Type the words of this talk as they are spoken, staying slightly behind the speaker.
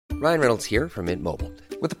Ryan Reynolds here from Mint Mobile.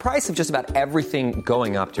 With the price of just about everything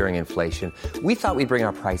going up during inflation, we thought we'd bring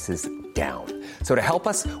our prices down. So to help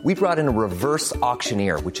us, we brought in a reverse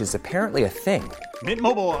auctioneer, which is apparently a thing. Mint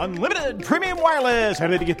Mobile Unlimited Premium Wireless. How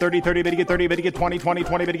to get 30, 30, bit to get 30, bit to get 20, 20,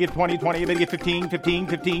 20, bit to get 20, 20, bit to get 15, 15,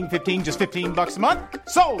 15, 15, just $15 a month?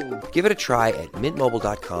 Sold! Give it a try at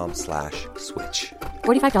mintmobile.com/switch.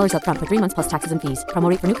 $45 up front for 3 months plus taxes and fees. Promo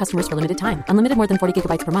rate for new customers for limited time. Unlimited more than 40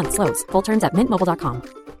 gigabytes per month. Slows full terms at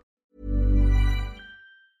mintmobile.com.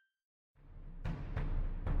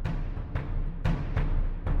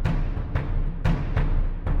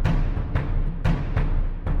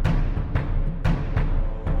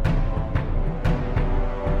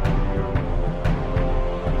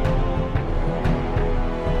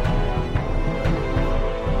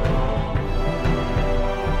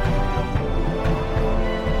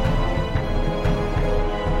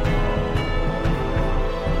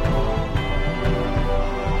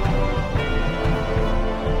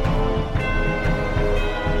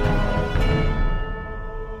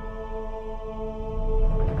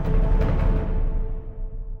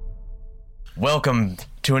 Welcome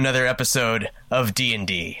to another episode of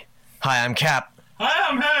D&D. Hi, I'm Cap. Hi,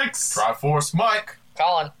 I'm Hex. Triforce Mike.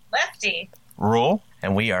 Colin. Lefty. Roll.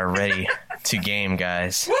 And we are ready to game,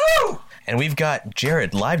 guys. Woo! And we've got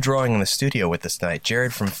Jared live drawing in the studio with us tonight.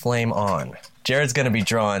 Jared from Flame On. Jared's going to be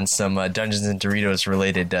drawing some Dungeons and Doritos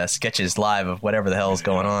related sketches live of whatever the hell is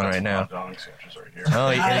going on right now.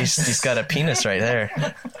 Oh, he's got a penis right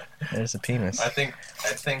there. There's a penis. I think.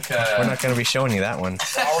 We're not going to be showing you that one.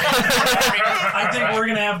 I think we're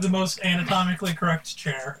going to have the most anatomically correct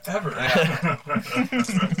chair ever.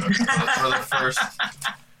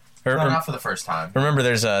 Not for the first time. Remember,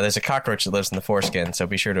 there's a cockroach that lives in the foreskin, so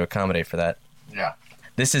be sure to accommodate for that. Yeah.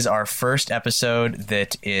 This is our first episode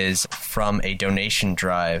that is from a donation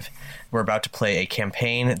drive. We're about to play a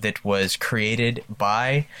campaign that was created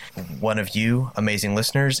by one of you, amazing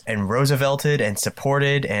listeners, and Roosevelted and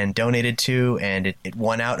supported and donated to, and it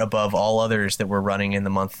won out above all others that were running in the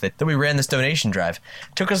month that we ran this donation drive.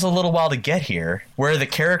 It took us a little while to get here. Where the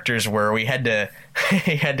characters were, we had to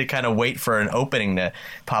kind of wait for an opening to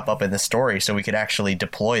pop up in the story so we could actually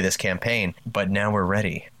deploy this campaign. But now we're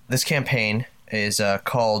ready. This campaign is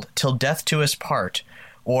called Till Death Do Us Part,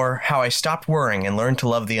 or How I Stopped Worrying and Learned to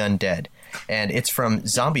Love the Undead. And it's from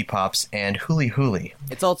Zombie Pops and Hooly Hooly.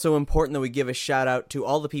 It's also important that we give a shout out to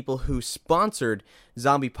all the people who sponsored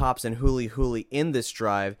Zombie Pops and Hooly Hooly in this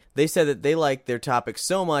drive. They said that they liked their topic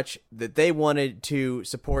so much that they wanted to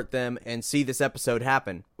support them and see this episode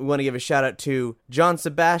happen. We want to give a shout out to John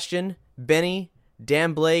Sebastian, Benny,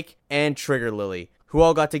 Dan Blake, and Trigger Lily, who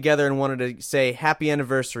all got together and wanted to say happy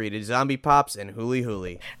anniversary to Zombie Pops and Hooly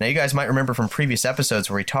Hooly. Now, you guys might remember from previous episodes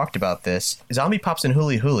where we talked about this. Zombie Pops and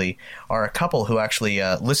Hooly Hooly are a couple who actually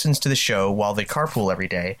listens to the show while they carpool every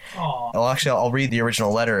day. Aww. I'll read the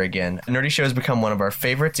original letter again. Nerdy Show has become one of our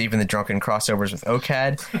favorites, even the drunken crossovers with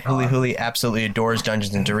OCAD. Hooly Hooly absolutely adores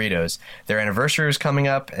Dungeons and Doritos. Their anniversary was coming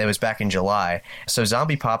up. It was back in July. So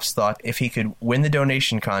Zombie Pops thought if he could win the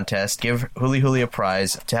donation contest, give Hooly Hooly a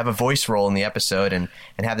prize, to have a voice role in the episode and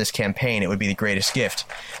have this campaign, it would be the greatest gift.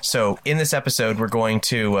 So in this episode, we're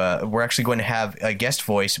actually going to have a guest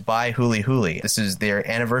voice by Hooly Hooly. This is their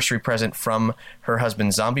anniversary present from her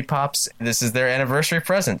husband Zombie Pops. This is their anniversary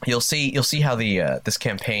present. You'll see how the this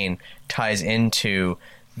campaign ties into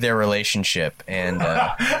their relationship, and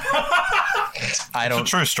It's a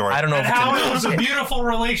true story. I don't know if how it was a beautiful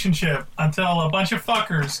relationship until a bunch of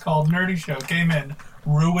fuckers called Nerdy Show came in,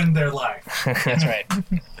 ruined their life. That's right.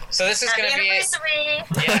 So this is going to be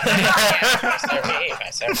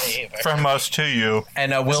From us to you.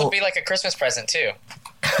 And this will be like a Christmas present too.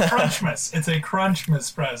 Crunchmas. It's a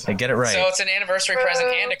Crunchmas present. I get it right. So it's an anniversary present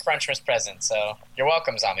and a Crunchmas present. So you're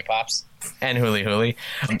welcome, Zombie Pops. And Hooly Hooly.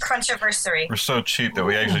 The Crunchiversary. We're so cheap that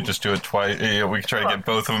we actually just do it twice. We try to get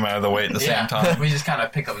both of them out of the way at the same time. We just kind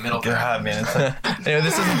of pick a middle ground. Man, it's like... Anyway,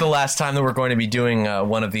 this isn't the last time that we're going to be doing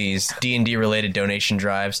one of these D&D related donation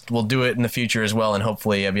drives. We'll do it in the future as well, and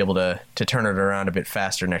hopefully be able to turn it around a bit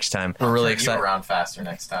faster next time. We're really excited. You around faster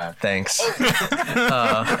next time. Thanks.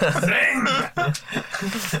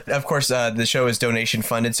 Of course, the show is donation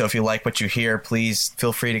funded, so if you like what you hear, please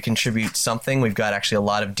feel free to contribute something. We've got actually a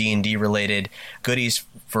lot of D&D related goodies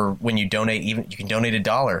for when you donate. Even you can donate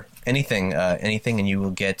 $1, anything, and you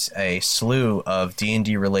will get a slew of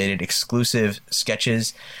D&D related exclusive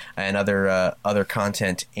sketches and other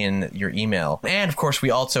content in your email. And of course,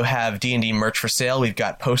 we also have D&D merch for sale. We've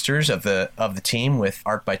got posters of the team with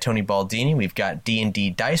art by Tony Baldini. We've got D&D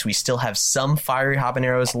dice. We still have some fiery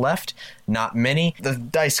habaneros left. Not many. The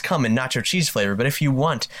dice come in nacho cheese flavor, but if you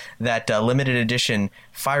want that limited edition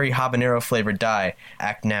fiery habanero flavored dye.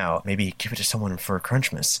 Act now. Maybe give it to someone for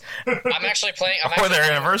Crunchmas. I'm actually playing. Or their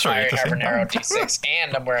anniversary Fire at the same Habanero time. D6,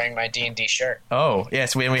 and I'm wearing my D&D shirt. Oh,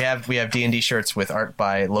 yes, we have D&D shirts with art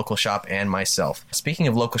by Local Shop and myself. Speaking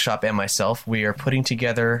of Local Shop and myself, we are putting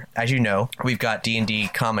together, as you know, we've got D&D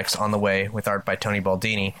comics on the way with art by Tony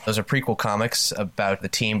Baldini. Those are prequel comics about the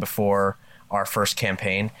team before our first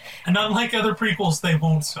campaign. And unlike other prequels, they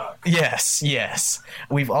won't suck. Yes.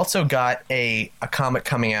 We've also got a comic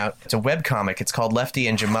coming out. It's a webcomic. It's called Lefty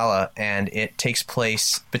and Jamala, and it takes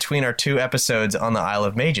place between our 2 episodes on the Isle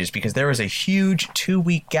of Mages, because there was a huge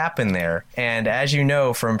 2-week gap in there. And as you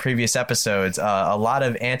know from previous episodes, a lot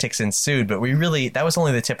of antics ensued, but that was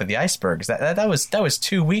only the tip of the iceberg. That was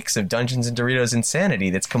 2 weeks of Dungeons and Doritos insanity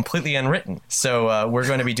that's completely unwritten. So we're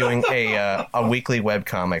going to be doing a weekly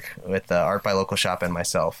webcomic with art by Local Shop and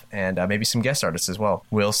myself, and maybe some guest artists as well.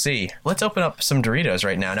 We'll see. Let's open up some Doritos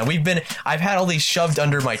right now. Now I've had all these shoved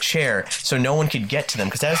under my chair so no one could get to them,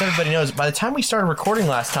 because as everybody knows, by the time we started recording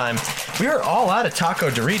last time, we were all out of Taco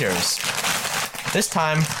Doritos. This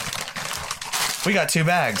time, we got 2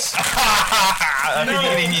 bags. I've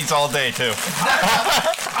been eating these all day, too.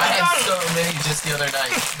 I had so many just the other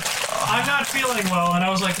night. I'm not feeling well, and I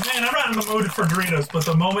was like, man, I'm not in the mood for Doritos, but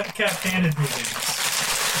the moment Kat handed me these.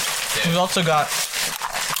 We've also got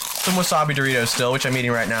some wasabi Doritos still, which I'm eating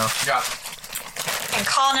right now. Yeah. And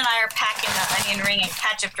Colin and I are packing the onion ring and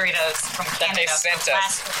ketchup Doritos from Canada. they sent for us.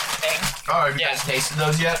 last thing. Oh, have you guys tasted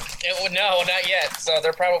those yet? No, not yet. So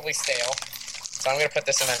they're probably stale. So I'm going to put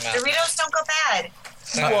this in my mouth. Doritos don't go bad.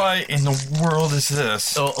 What in the world is this?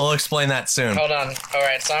 So we'll explain that soon. Hold on. All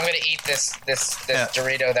right, so I'm going to eat this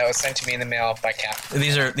Dorito that was sent to me in the mail by Cap.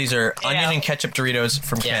 These are onion and ketchup Doritos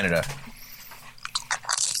from Canada.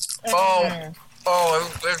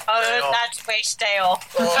 Oh, that's way stale.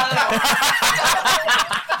 That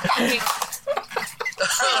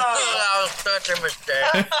was such a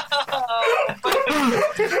mistake.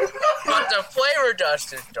 But the flavor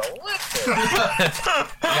dust is delicious.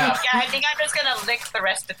 Yeah, I think I'm just gonna lick the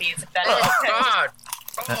rest of these. If that is okay. God.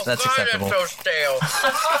 That's acceptable. That's so stale.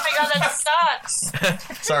 Oh my god, that sucks.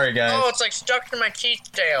 Sorry, guys. Oh, it's like stuck to my teeth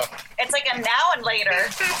stale. It's like a now and later.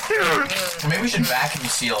 Maybe we should vacuum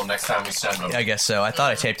seal them next time we send them. I guess so. I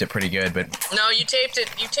thought I taped it pretty good, but No, you taped it.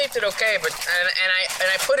 You taped it okay, but and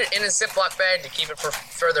I put it in a Ziploc bag to keep it for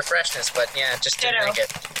further freshness. But yeah, it just didn't make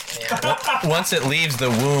it. Yeah. once it leaves the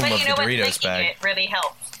womb But of you the know what? Doritos Licking bag. it really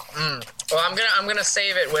helps. Well, I'm gonna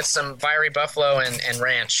save it with some Fiery Buffalo and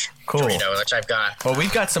ranch Cool. Dorito, which I've got. Well,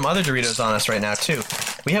 we've got some other Doritos on us right now, too.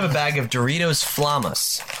 We have a bag of Doritos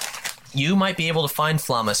Flamas. You might be able to find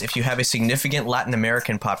Flamas if you have a significant Latin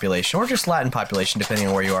American population, or just Latin population, depending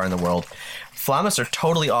on where you are in the world. Flamas are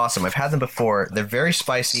totally awesome. I've had them before. They're very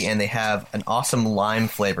spicy, and they have an awesome lime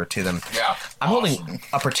flavor to them. Yeah. I'm holding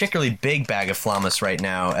a particularly big bag of Flamas right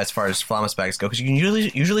now as far as Flamas bags go, because you can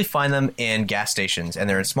usually find them in gas stations, and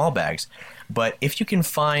they're in small bags. But if you can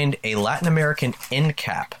find a Latin American end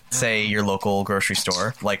cap, say your local grocery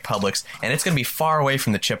store, like Publix, and it's going to be far away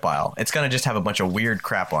from the chip aisle, it's going to just have a bunch of weird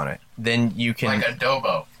crap on it, then you can... Like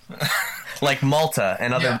adobo. Like Malta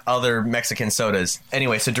and other Mexican sodas.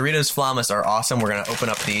 Anyway, so Doritos Flamas are awesome. We're going to open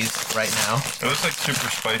up these right now. It looks like super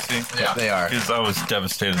spicy. Yeah. They are. Because I was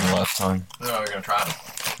devastated the last time. No, we're going to try them.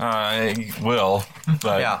 I will,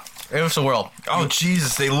 but... Yeah. It was the world. Oh,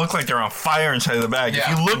 Jesus, they look like they're on fire inside of the bag. Yeah.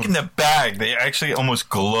 If you look in the bag, they actually almost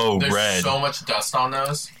glow There's red. so much dust on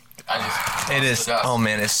those. It is. Oh,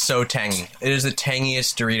 man, it's so tangy. It is the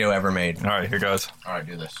tangiest Dorito ever made. All right, here goes. All right,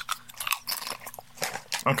 do this.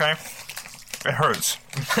 Okay. It hurts.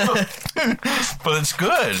 But it's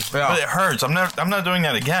good. Yeah. But it hurts. I'm not doing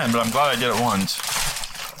that again, but I'm glad I did it once.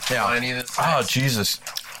 Yeah. Any of this? Oh, Jesus.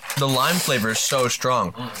 The lime flavor is so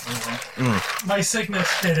strong. My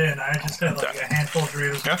sickness hit in. I just had like a handful of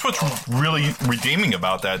Doritos. That's what's really redeeming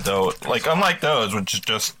about that, though. Like, unlike those, which is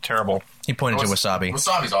just terrible. He pointed to wasabi.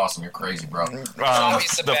 Wasabi's awesome. You're crazy, bro.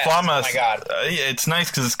 Wasabi's the best. Flamas, Oh my God. it's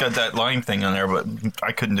nice because it's got that lime thing on there, but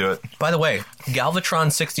I couldn't do it. By the way,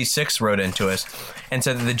 Galvatron66 wrote into us and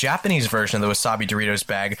said that the Japanese version of the wasabi Doritos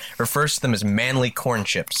bag refers to them as manly corn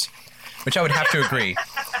chips, which I would have to agree.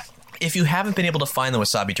 If you haven't been able to find the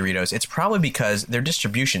wasabi Doritos, it's probably because their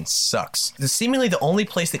distribution sucks. Seemingly the only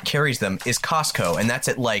place that carries them is Costco, and that's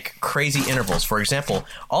at like crazy intervals. For example,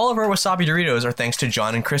 all of our wasabi Doritos are thanks to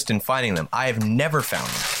John and Kristen finding them. I have never found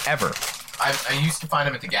them, ever. I used to find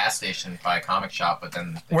them at the gas station by a comic shop, but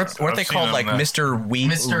then Weren't they called like Mr.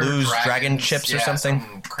 Lou's Dragon Chips or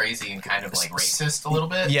something? Crazy and kind of like racist a little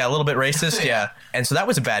bit. Yeah, a little bit racist. Yeah, and so that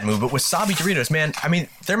was a bad move. But wasabi Doritos, man, I mean,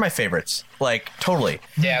 they're my favorites. Like totally.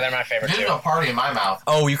 Yeah, they're my favorite too. Getting a party in my mouth.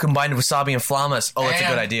 Oh, you combined wasabi and flamas. Oh, that's a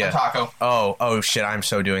good And idea. a taco. Oh shit, I'm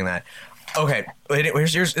so doing that. Okay,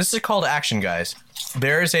 this is a call to action, guys.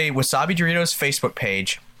 There is a Wasabi Doritos Facebook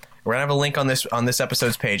page. We're gonna have a link on this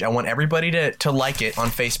episode's page. I want everybody to like it on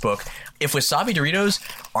Facebook. If Wasabi Doritos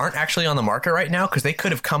aren't actually on the market right now, because they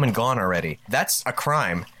could have come and gone already, that's a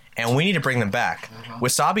crime, and we need to bring them back.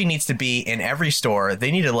 Wasabi needs to be in every store.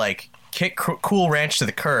 They need to like kick Cool Ranch to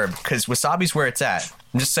the curb, because wasabi's where it's at.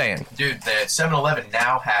 I'm just saying. Dude, the 7-Eleven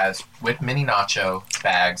now has, with mini nacho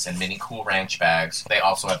bags and mini Cool Ranch bags, they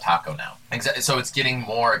also have taco now. So it's getting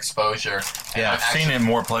more exposure. Yeah, I've seen it in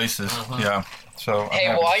more places. Yeah. So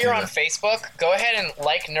hey, while you're on Facebook, go ahead and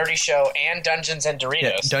like Nerdy Show and Dungeons and Doritos.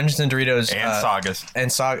 Yeah, Dungeons and Doritos. And Sagas.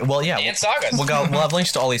 And Saga. Well, yeah. And Sagas. We'll have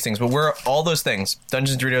links to all these things, but we're all those things.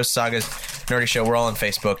 Dungeons and Doritos, Sagas, Nerdy Show. We're all on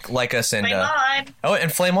Facebook. Like us and... Flame on. Oh,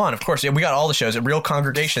 and Flame On, of course. Yeah, we got all the shows. A Real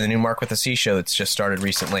Congregation, the new Mark with a C show that's just started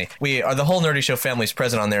recently. We are the whole Nerdy Show family is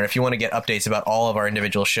present on there. If you want to get updates about all of our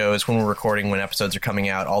individual shows, when we're recording, when episodes are coming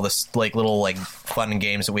out, all this like little like fun and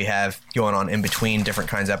games that we have going on in between different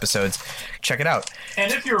kinds of episodes, check it out.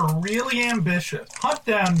 And if you're really ambitious, hunt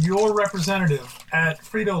down your representative at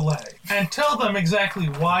Frito-Lay and tell them exactly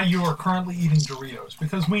why you are currently eating Doritos,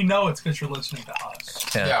 because we know it's because you're listening to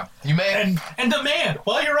us. Yeah. You may and demand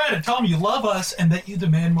while you're at it. Tell them you love us and that you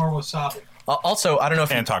demand more wasabi. Also, I don't know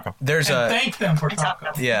if and taco. There's thank them for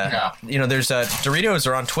taco. Yeah. You know, there's Doritos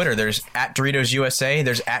are on Twitter. There's at Doritos USA,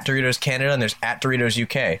 there's at Doritos Canada, and there's at Doritos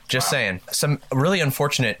UK. Just saying. Some really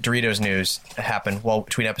unfortunate Doritos news happened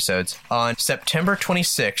between episodes. On September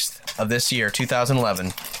 26th of this year,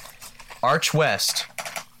 2011, Arch West,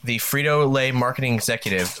 the Frito-Lay marketing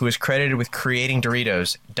executive who is credited with creating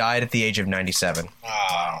Doritos, died at the age of 97.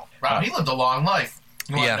 Wow. He lived a long life.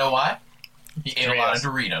 You want to know why? He ate a lot of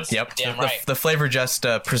Doritos. Yep. Damn right. The flavor just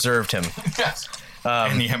preserved him. Yes.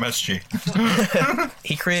 And the MSG.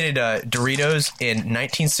 He created Doritos in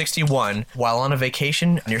 1961. While on a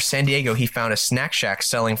vacation near San Diego, he found a snack shack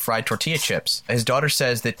selling fried tortilla chips. His daughter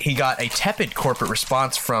says that he got a tepid corporate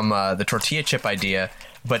response from the tortilla chip idea,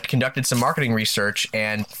 but conducted some marketing research,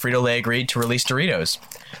 and Frito-Lay agreed to release Doritos,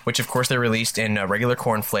 which of course they released in regular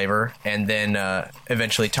corn flavor, and then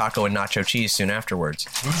eventually taco and nacho cheese soon afterwards.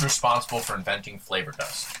 Who's responsible for inventing flavor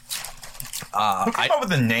dust? Who came up with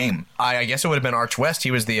the name? I guess it would have been Arch West.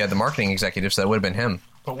 He was the marketing executive, so that would have been him.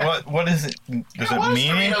 But what is it? Does it what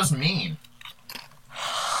mean? Doritos mean?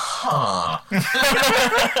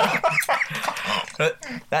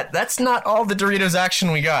 That's not all the Doritos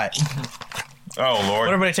action we got. Oh Lord!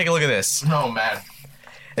 Everybody, take a look at this. Oh man.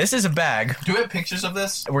 This is a bag. Do we have pictures of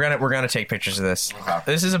this? We're gonna take pictures of this. Okay.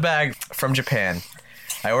 This is a bag from Japan.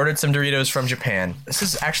 I ordered some Doritos from Japan. This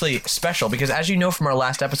is actually special because, as you know from our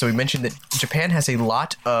last episode, we mentioned that Japan has a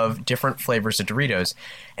lot of different flavors of Doritos.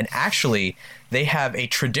 And actually, they have a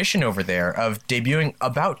tradition over there of debuting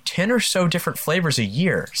about 10 or so different flavors a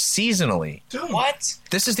year, seasonally. Dude. What?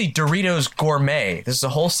 This is the Doritos Gourmet. This is a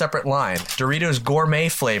whole separate line. Doritos Gourmet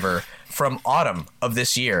flavor from autumn of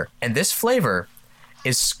this year. And this flavor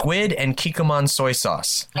is squid and Kikkoman soy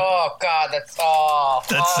sauce. Oh God, that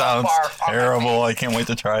sounds barf. terrible. I can't wait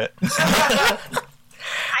to try it. I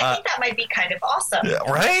think that might be kind of awesome. Yeah,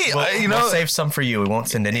 right? We'll save some for you. We won't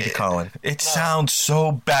send any to Colin. It sounds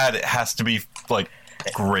so bad. It has to be like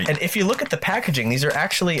great. And if you look at the packaging, these are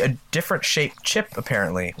actually a different shaped chip.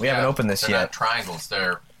 Apparently, we haven't opened this they're yet. Not triangles.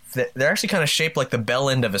 They're actually kind of shaped like the bell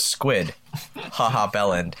end of a squid. Haha,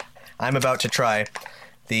 bell end. I'm about to try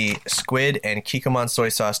the squid and Kikkoman soy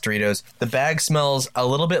sauce Doritos. The bag smells a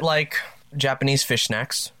little bit like Japanese fish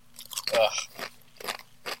snacks. Ugh.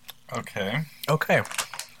 Okay.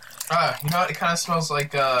 you know what? It kind of smells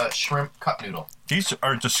like shrimp cup noodle. These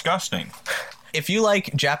are disgusting. If you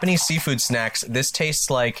like Japanese seafood snacks, this tastes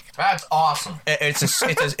like... That's awesome. It's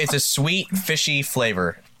a sweet, fishy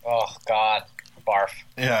flavor. Oh God, barf.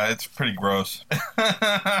 Yeah, it's pretty gross.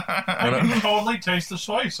 I can totally taste the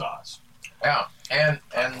soy sauce. Yeah, and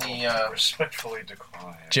the respectfully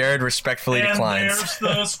decline. Jared respectfully declines. There's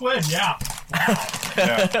the squid. Yeah.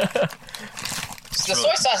 The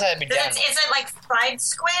soy sauce had to be done. Is it like fried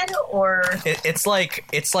squid or? It's like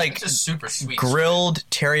just super sweet grilled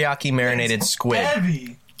teriyaki marinated squid.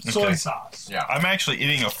 Heavy soy Okay. sauce. Yeah, I'm actually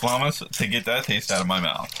eating a flamas to get that taste out of my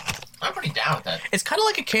mouth. I'm pretty down with that. It's kind of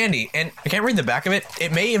like a candy, and I can't read the back of it.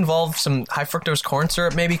 It may involve some high fructose corn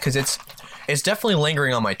syrup, maybe, because it's It's definitely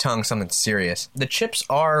lingering on my tongue, something serious. The chips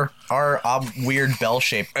are weird bell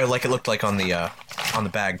shaped, like it looked like on the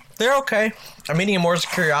bag. They're okay. I'm eating them more as a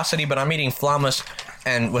curiosity, but I'm eating Flamas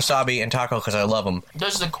and wasabi and taco because I love them.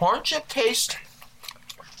 Does the corn chip taste,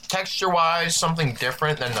 texture-wise, something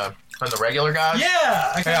different than the regular guys?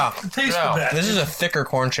 Yeah, I can taste that. This is a thicker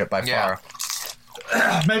corn chip by far.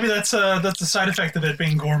 Maybe that's a side effect of it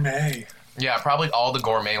being gourmet. Yeah, probably all the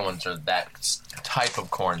gourmet ones are that type of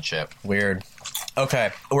corn chip. Weird.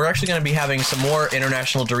 Okay, we're actually going to be having some more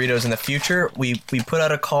international Doritos in the future. We put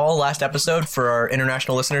out a call last episode for our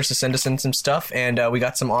international listeners to send us in some stuff, and we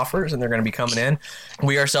got some offers, and they're going to be coming in.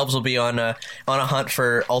 We ourselves will be on a hunt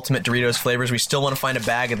for ultimate Doritos flavors. We still want to find a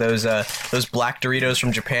bag of those black Doritos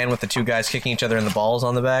from Japan with the two guys kicking each other in the balls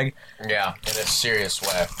on the bag. Yeah, in a serious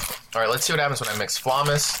way. All right, let's see what happens when I mix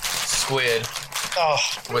Flamas, squid,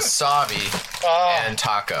 wasabi, and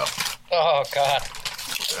taco. Oh, God.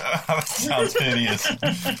 That sounds hideous.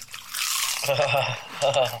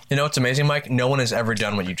 You know what's amazing, Mike? No one has ever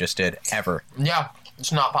done what you just did. Ever. Yeah,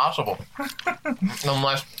 it's not possible.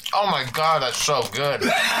 Unless, oh my God, that's so good.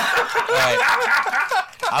 Right.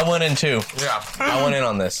 I went in too. Yeah. I went in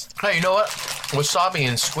on this. Hey, you know what? Wasabi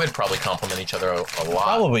and squid probably complement each other a lot.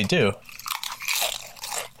 Probably do.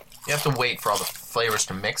 You have to wait for all the flavors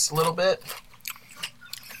to mix a little bit.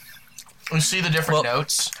 You see the different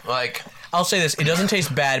notes? Like, I'll say this, it doesn't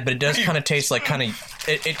taste bad, but it does kind of taste like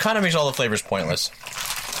it kind of makes all the flavors pointless.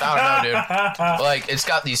 I don't know, dude. Like, it's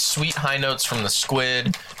got these sweet high notes from the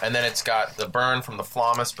squid, and then it's got the burn from the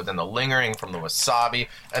Flamas, but then the lingering from the wasabi,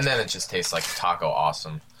 and then it just tastes like taco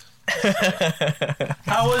awesome.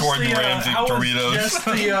 How was just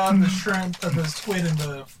the shrimp, the squid, and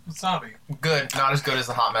the wasabi? Good. Not as good as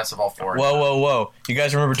the hot mess of all four. Whoa. You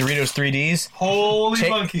guys remember Doritos 3Ds? Holy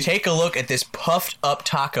monkey. Take a look at this puffed up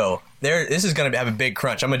taco. This is going to have a big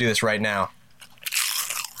crunch. I'm going to do this right now.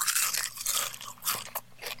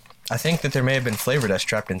 I think that there may have been flavor dust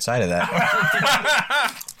trapped inside of that.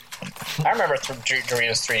 I remember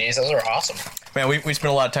Doritos 3Ds. Those are awesome. Man, we spent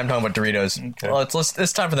a lot of time talking about Doritos. Okay. Well,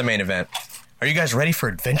 it's time for the main event. Are you guys ready for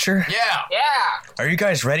adventure? Yeah. Are you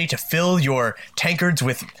guys ready to fill your tankards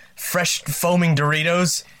with fresh foaming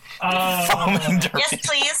Doritos? Foaming Doritos. Yes,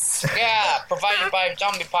 please. Yeah, provided by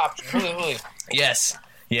Zombie Pops. Really. Yes.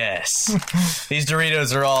 These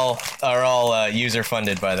Doritos are all user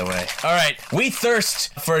funded, by the way. All right, we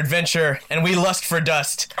thirst for adventure and we lust for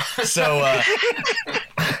dust. So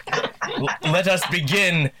let us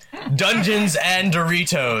begin Dungeons and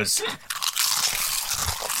Doritos.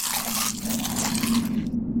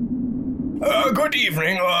 Good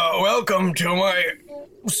evening. Welcome to my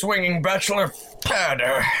swinging bachelor pad.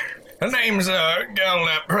 The name's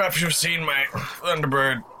Galnap. Perhaps you've seen my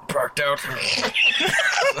Thunderbird parked out.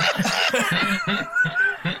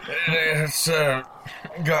 It's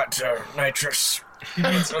got nitrous. He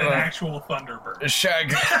means an actual Thunderbird.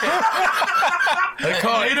 Shag.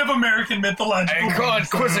 Native American mythological. I call it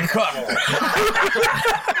Quizzicuddle.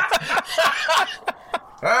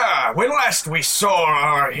 When last we saw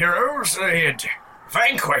our heroes, they had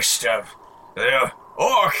vanquished the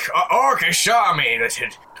orcish army that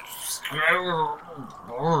had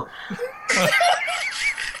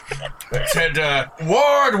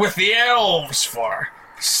warred with the elves for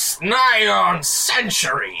nigh on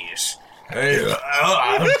centuries.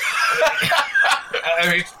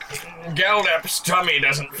 Geldep's tummy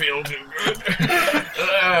doesn't feel too good.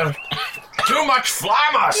 Too much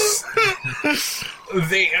Flamas!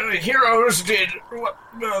 The heroes did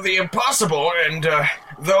the impossible, and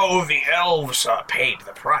though the elves paid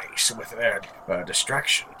the price with their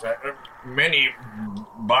distractions, many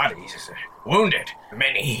bodies wounded,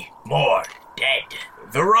 many more dead.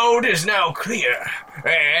 The road is now clear,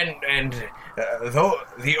 and though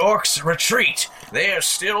the orcs retreat, they are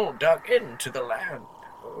still dug into the land.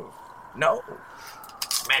 No,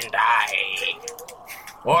 Mendai.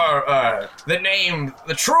 Or,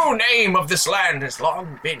 the true name of this land has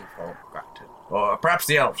long been forgotten. Or perhaps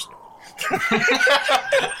the elves know.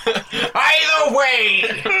 Either way,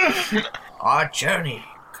 our journey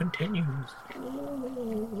continues.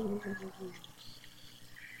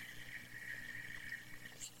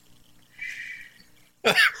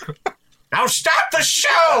 Now stop the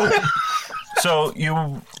show! So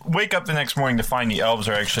you wake up the next morning to find the elves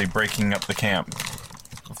are actually breaking up the camp,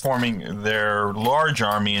 forming their large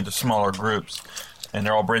army into smaller groups, and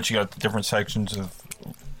they're all branching out to different sections of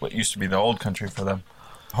what used to be the old country for them.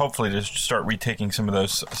 Hopefully to start retaking some of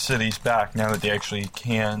those cities back now that they actually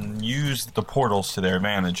can use the portals to their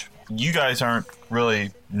advantage. you guys aren't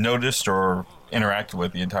really noticed or interacted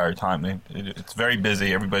with the entire time. It's very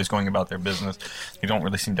busy. Everybody's going about their business. They don't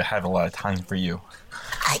really seem to have a lot of time for you.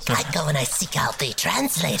 I go and I seek out the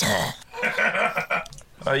translator.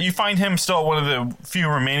 You find him still at one of the few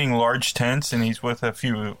remaining large tents, and he's with a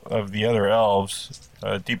few of the other elves,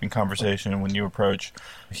 deep in conversation. When you approach,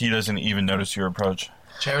 he doesn't even notice your approach.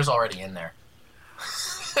 Chair's already in there.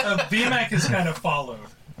 VMAC is kind of followed.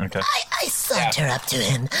 Okay. I saunter up to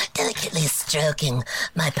him, delicately stroking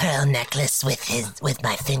my pearl necklace with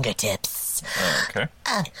my fingertips. Okay.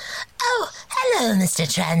 Hello,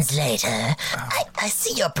 Mr. Translator. I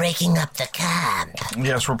see you're breaking up the camp.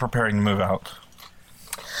 Yes, we're preparing to move out.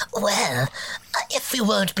 Well, if we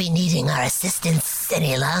won't be needing our assistance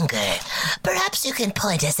any longer, perhaps you can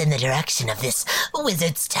point us in the direction of this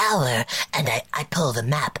wizard's tower. And I pull the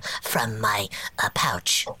map from my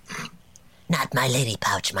pouch. Not my lady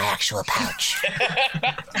pouch, my actual pouch.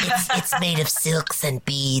 It's made of silks and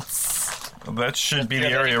beads. Well, that should be the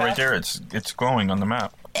area right there. It's glowing on the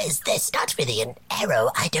map. There's not really an arrow.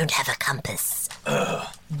 I don't have a compass.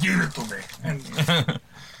 Give it to me. And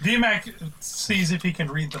VMAC sees if he can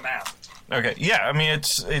read the map. Okay, yeah, I mean,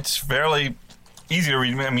 it's fairly easy to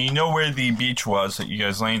read. I mean, you know where the beach was that you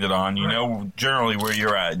guys landed on. You know generally where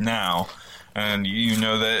you're at now. And you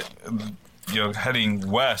know that, heading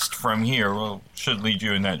west from here should lead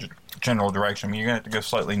you in that general direction. I mean, you're going to have to go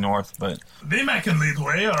slightly north, but... VMAC can lead the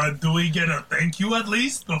way. Do we get a thank you at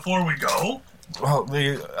least before we go? Well,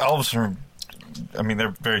 the elves are... I mean,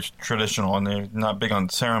 they're very traditional, and they're not big on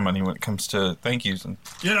ceremony when it comes to thank yous. And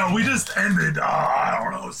we just ended,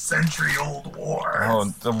 century-old war. Oh,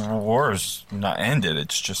 the war's not ended.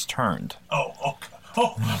 It's just turned. Oh, okay.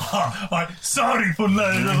 Sorry for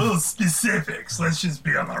not a little specifics. Let's just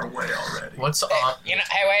be on our way already. What's on? Hey,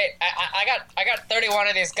 wait. I got 31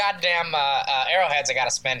 of these goddamn arrowheads I gotta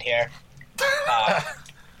spend here.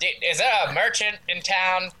 Is there a merchant in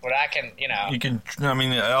town where I can, You can,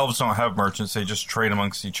 the elves don't have merchants. They just trade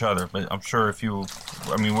amongst each other. But I'm sure if you,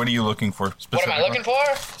 what are you looking for specifically? What am I looking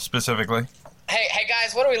for? Specifically? Hey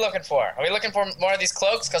guys, what are we looking for? Are we looking for more of these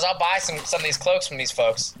cloaks? Because I'll buy some of these cloaks from these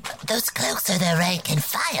folks. Those cloaks are their rank and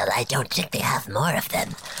file. I don't think they have more of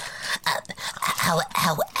them.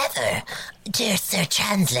 However, dear Sir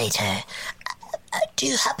Translator, do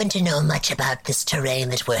you happen to know much about this terrain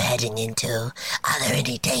that we're heading into? Are there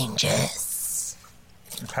any dangers?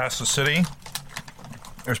 Past the city,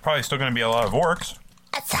 there's probably still going to be a lot of orcs.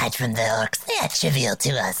 Aside from the orcs, they are trivial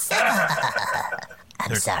to us.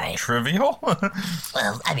 I'm sorry. Trivial?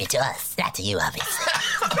 Well, I mean to us, not to you, obviously.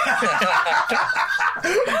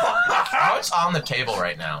 What's on the table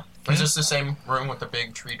right now? Is this the same room with the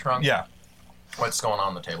big tree trunk? Yeah. What's going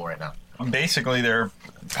on the table right now? Basically, they're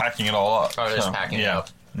packing it all up. Oh, they're just packing it up?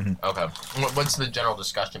 Mm-hmm. Okay. What's the general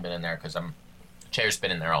discussion been in there? Because Chair's been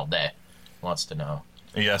in there all day. Wants to know.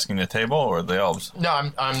 Are you asking the table or the elves?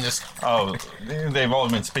 No, I'm just... Oh, they've all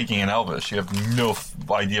been speaking in Elvish. You have no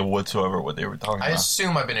idea whatsoever what they were talking about. I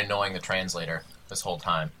assume I've been annoying the translator this whole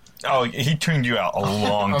time. Oh, he tuned you out a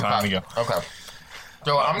long time ago. Okay.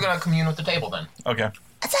 So I'm going to commune with the table then. Okay.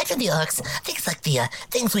 Aside from the orcs, things like the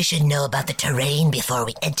things we should know about the terrain before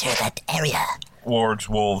we enter that area. Wargs,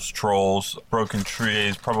 wolves, trolls, broken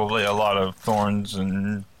trees, probably a lot of thorns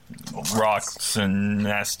and rocks and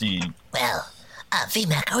nasty... Well...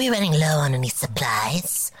 VMAC, are we running low on any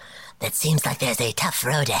supplies? That seems like there's a tough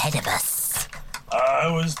road ahead of us.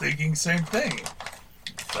 I was thinking same thing.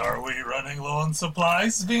 Are we running low on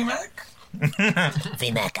supplies, VMAC?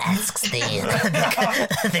 VMAC asks the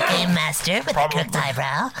game master with the crooked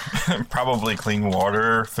eyebrow. Probably clean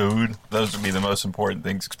water, food. Those would be the most important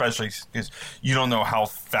things, especially because you don't know how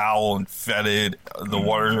foul and fetid the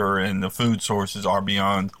water and the food sources are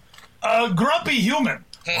beyond. Grumpy human.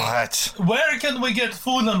 What? Where can we get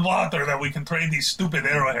food and water that we can trade these stupid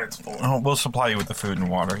arrowheads for? Oh, we'll supply you with the food and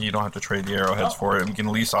water. You don't have to trade the arrowheads for it. We can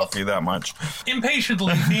at least offer you that much.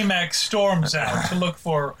 Impatiently, VMAX storms out to look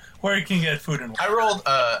for where he can get food and water. I rolled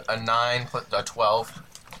a 9, a 12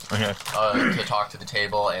 okay. To talk to the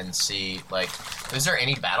table and see, is there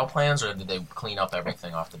any battle plans, or did they clean up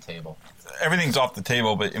everything off the table? Everything's off the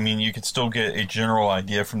table, but, you could still get a general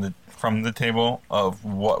idea from the table of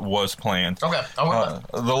what was planned. Okay.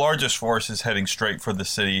 The largest force is heading straight for the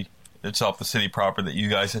city itself, the city proper that you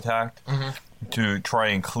guys attacked, to try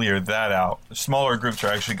and clear that out. Smaller groups are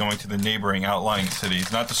actually going to the neighboring outlying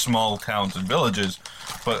cities, not the small towns and villages,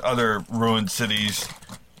 but other ruined cities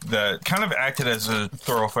that kind of acted as a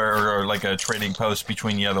thoroughfare or like a trading post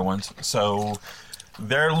between the other ones. So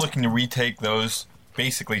they're looking to retake those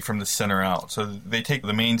basically from the center out. So they take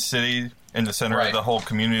the main city in the center of the whole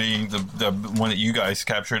community, the one that you guys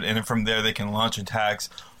captured, and then from there they can launch attacks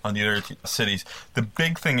on the other cities. The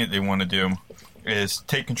big thing that they want to do is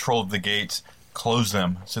take control of the gates, close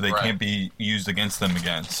them so they can't be used against them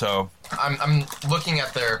again. So I'm looking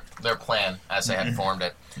at their plan as they had formed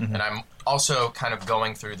it, and I'm also kind of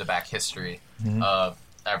going through the back history of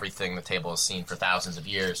everything the table has seen for thousands of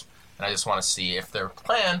years, and I just want to see if their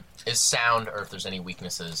plan is sound or if there's any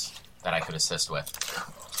weaknesses that I could assist with.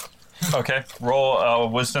 Okay, roll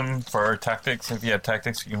wisdom for tactics. If you have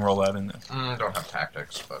tactics, you can roll that in there. Don't have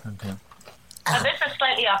tactics, but... Okay. This is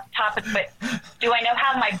slightly off topic, but do I know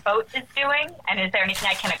how my boat is doing? And is there anything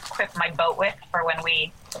I can equip my boat with for when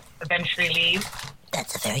we eventually leave?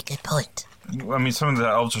 That's a very good point. I mean, some of the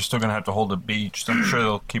elves are still going to have to hold the beach, so I'm sure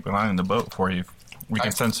they'll keep an eye on the boat for you. We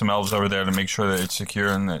can send some elves over there to make sure that it's secure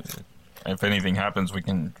and that if anything happens, we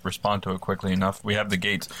can respond to it quickly enough. We have the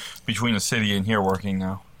gates between the city and here working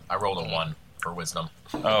now. I rolled a 1 for wisdom.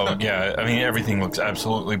 Oh, yeah. I mean, everything looks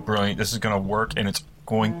absolutely brilliant. This is going to work, and it's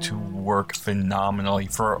going to work phenomenally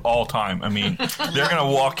for all time. I mean, they're going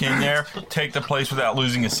to walk in there, take the place without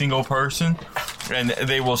losing a single person, and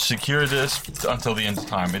they will secure this until the end of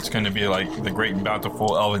time. It's going to be like the great and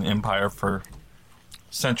bountiful Elven Empire for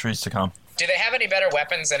centuries to come. Do they have any better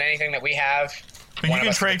weapons than anything that we have? But you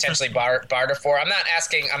can trade potentially barter for. I'm not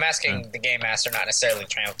asking. I'm asking the game master, not necessarily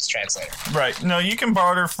translator. Right. No, you can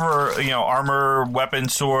barter for armor,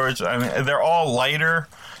 weapons, swords. I mean, they're all lighter.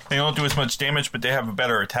 They don't do as much damage, but they have a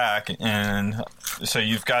better attack, and so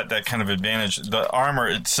you've got that kind of advantage. The armor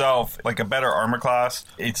itself, like a better armor class,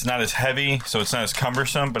 it's not as heavy, so it's not as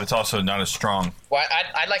cumbersome, but it's also not as strong. Well,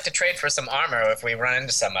 I'd like to trade for some armor if we run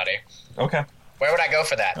into somebody. Okay. Where would I go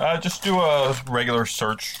for that? Just do a regular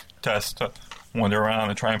search test to wander around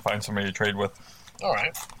and try and find somebody to trade with. All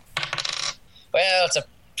right. Well, it's a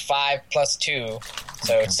 5 plus 2,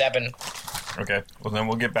 so it's 7. Okay. Well, then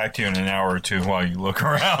we'll get back to you in an hour or two while you look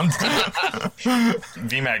around.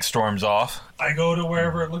 VMAX storms off. I go to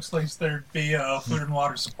wherever it looks like there'd be food and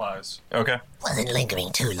water supplies. Okay. Wasn't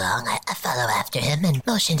lingering too long. I follow after him and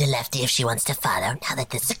motion to Lefty if she wants to follow now that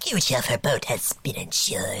the security of her boat has been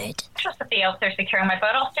ensured. Trust that the elves are securing my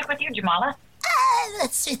boat. I'll stick with you, Jamala.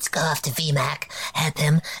 Let's go off to VMAC, help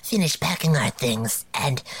him finish packing our things,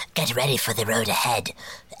 and get ready for the road ahead,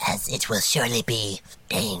 as it will surely be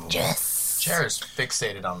dangerous. Chair is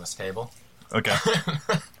fixated on this table. Okay.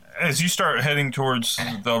 As you start heading towards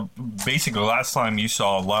basically last time you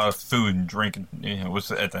saw a lot of food and drink,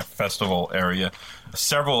 was at the festival area.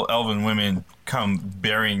 Several elven women come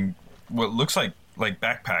bearing what looks like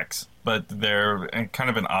backpacks, but they're kind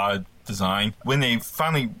of an odd design. When they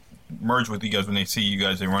finally merge with you guys, when they see you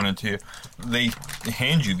guys, they run into you, they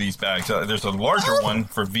hand you these bags. There's a larger one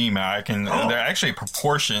for VMAC, and they're actually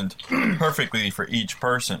proportioned perfectly for each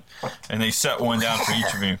person, and they set one down for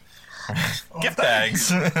each of you. Gift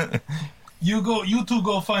bags. You two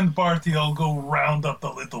go find Barty. I'll go round up the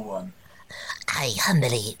little one. I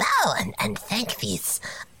humbly bow and thank these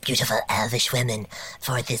beautiful elvish women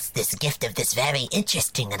for this gift of this very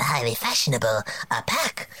interesting and highly fashionable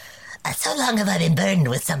pack. So long have I been burdened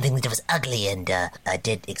with something that was ugly and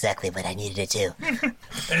did exactly what I needed it to.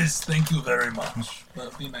 Yes, thank you very much.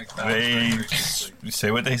 They say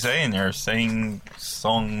what they say, and they're saying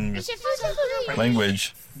song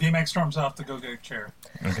language. VMAX storms off to go get a chair.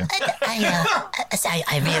 Okay.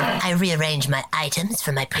 I rearrange my items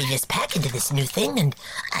from my previous pack into this new thing, and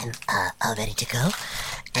I'm all ready to go.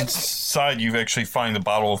 Inside, you actually find a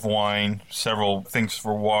bottle of wine, several things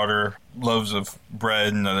for water, loaves of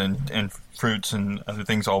bread, and fruits and other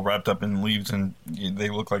things all wrapped up in leaves, and they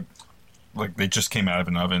look like they just came out of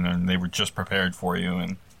an oven and they were just prepared for you.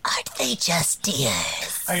 And aren't they just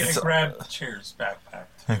dears? I grabbed the chair's backpack.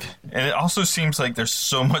 Okay. And it also seems like there's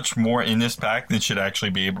so much more in this pack than should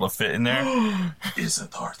actually be able to fit in there. Is a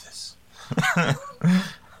TARDIS.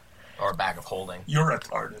 Or a bag of holding. You're a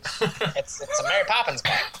TARDIS. It's a Mary Poppins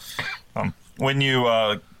bag. When you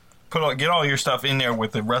get all your stuff in there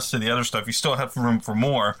with the rest of the other stuff, you still have room for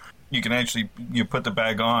more. You can actually put the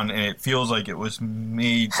bag on, and it feels like it was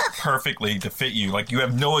made perfectly to fit you. Like you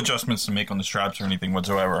have no adjustments to make on the straps or anything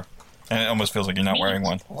whatsoever. And it almost feels like you're not wearing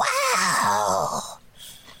one. Wow!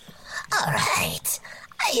 All right.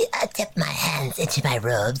 I dip my hands into my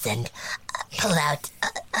robes and pull out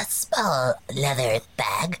a small leather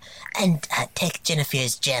bag and take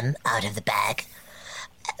Jennifer's gem out of the bag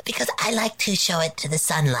because I like to show it to the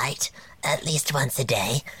sunlight at least once a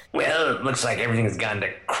day. Well, it looks like everything's gone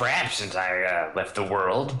to crap since I left the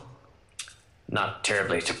world. Not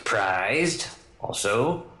terribly surprised.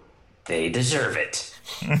 Also, They deserve it.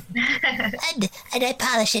 and I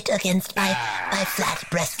polish it against my flat,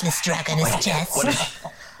 breastless dragon's chest.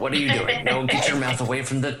 What are you doing? No, get your mouth away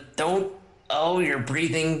from the... Don't... Oh, you're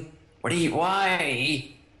breathing...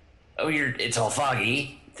 Why? Oh, it's all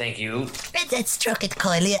foggy. Thank you. Let's stroke it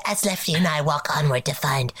coyly as Lefty and I walk onward to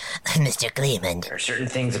find Mr. Gleeman. There are certain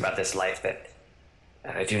things about this life that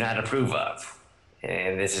I do not approve of.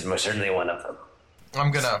 And this is most certainly one of them. I'm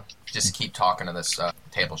gonna just keep talking to this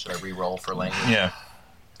table. Should I re-roll for language? Yeah.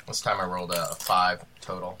 This time I rolled a 5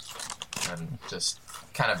 total. And just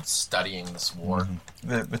kind of studying this war.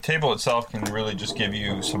 The table itself can really just give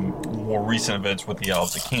you some more recent events with the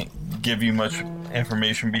elves. It can't give you much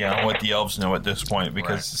information beyond what the elves know at this point,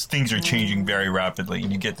 because things are changing very rapidly,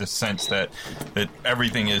 and you get the sense that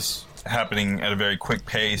everything is happening at a very quick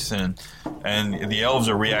pace, and the elves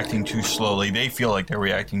are reacting too slowly. They feel like they're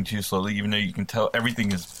reacting too slowly, even though you can tell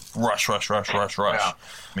everything is rush. I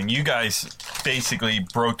mean, you guys basically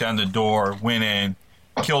broke down the door, went in,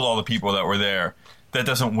 killed all the people that were there. That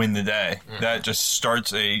doesn't win the day. That just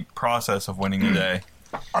starts a process of winning the day.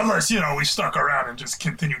 Unless, we stuck around and just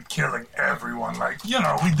continued killing everyone like, we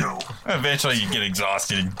do. Eventually you get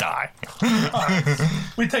exhausted and die.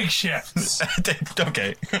 We take shifts.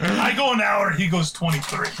 Okay. I go an hour, he goes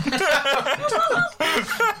 23.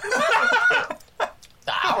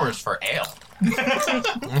 The hours for ale.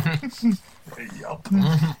 Yup.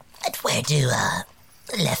 And where do,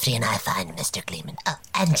 Lefty and I find Mr. Gleeman? Oh,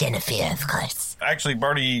 and Jennifer, of course. Actually,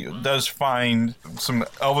 Barty does find some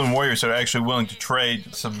elven warriors that are actually willing to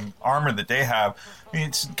trade some armor that they have. I mean,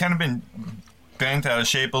 it's kind of been bent out of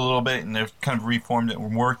shape a little bit, and they've kind of reformed it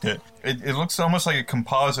and worked it. It looks almost like a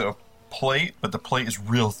composite of plate, but the plate is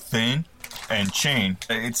real thin, and chain.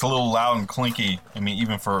 It's a little loud and clinky. I mean,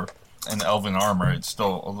 even for an elven armor, it's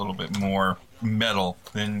still a little bit more metal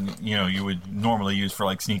than you would normally use for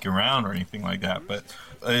like sneaking around or anything like that. But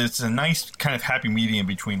it's a nice kind of happy medium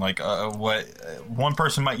between like what one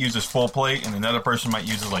person might use as full plate and another person might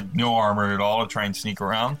use as like no armor at all to try and sneak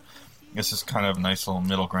around. This is kind of a nice little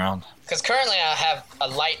middle ground. Because currently I have a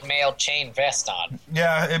light mail chain vest on.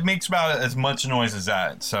 Yeah, it makes about as much noise as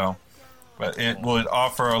that, so... But it would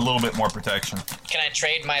offer a little bit more protection. Can I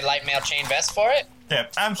trade my light mail chain vest for it? Yeah,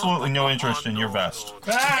 absolutely no interest in your vest.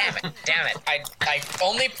 Damn it. I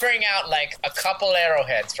only bring out like a couple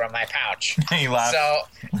arrowheads from my pouch. He laughs.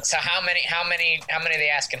 So how many are they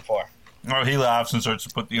asking for? Oh, he laughs and starts to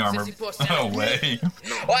put the armor away.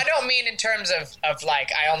 Well, I don't mean in terms of like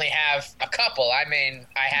I only have a couple. I mean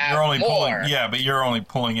I have you're only more. But you're only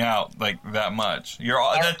pulling out like that much.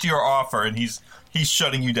 That's your offer, and he's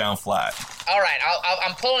shutting you down flat. All right,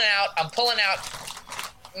 I'm pulling out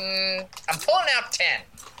 10.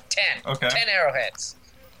 Okay. 10 arrowheads.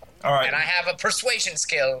 All right. And I have a persuasion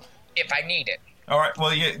skill if I need it. All right.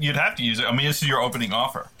 Well, you'd have to use it. I mean, this is your opening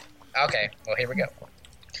offer. Okay. Well, here we go.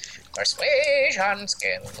 Persuasion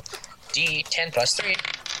skill. D10 plus 3.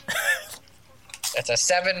 That's a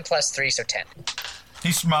 7 plus 3, so 10.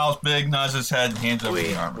 He smiles big, nods his head, and hands over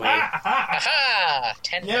the armor. Aha!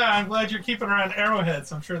 10. Yeah, I'm glad you're keeping around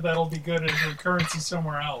arrowheads. I'm sure that'll be good as your currency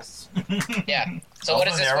somewhere else. Yeah. So what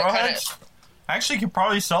is this? Arrowheads? Actually, you could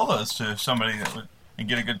probably sell those to somebody that would and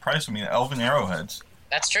get a good price. I mean, elven arrowheads.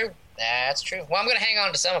 That's true. Well, I'm going to hang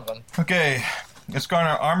on to some of them. Okay. It's got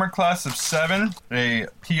an armor class of 7, a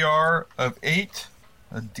PR of 8,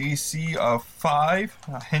 a DC of 5,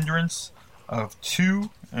 a hindrance of 2,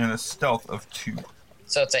 and a stealth of 2.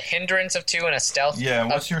 So it's a hindrance of 2 and a stealth. Yeah,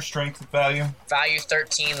 what's your strength value? Value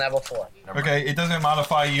 13, level 4. Okay, it doesn't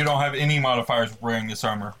modify. You don't have any modifiers wearing this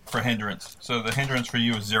armor for hindrance. So the hindrance for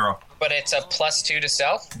you is 0. But it's a plus 2 to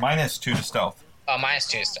stealth? Minus 2 to stealth. Oh, minus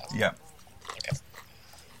 2 to stealth. Yeah. Okay.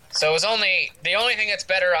 So it was the only thing that's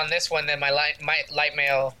better on this one than my light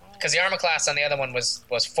mail, because the armor class on the other one was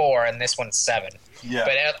 4 and this one's 7. Yeah.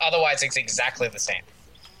 But otherwise it's exactly the same.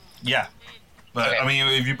 Yeah. But, okay. I mean,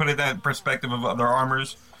 if you put it in that perspective of other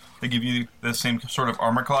armors, they give you the same sort of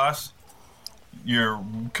armor class, you're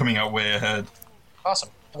coming out way ahead. Awesome.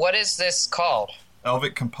 What is this called?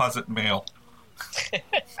 Elvic Composite Mail.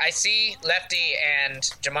 I see Lefty and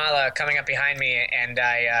Jamala coming up behind me, and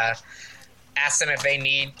I ask them if they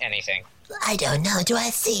need anything. I don't know. Do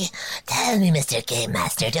I see... Tell me, Mr. Game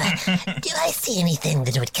Master, do I see anything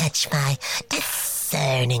that would catch my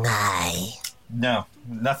discerning eye? No,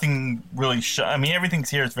 nothing really. I mean, everything's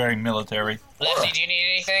here is very military. Lefty, do you need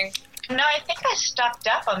anything? No, I think I stocked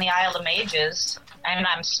up on the Isle of Mages, and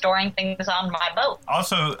I'm storing things on my boat.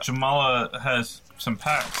 Also, Jamala has some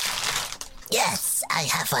packs. Yes, I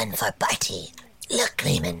have one for Barty. Look,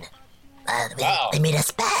 Gleeman. They made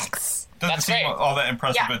us packs. doesn't seem all that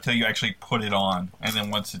impressive until you actually put it on, and then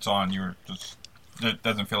once it's on, it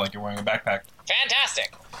doesn't feel like you're wearing a backpack.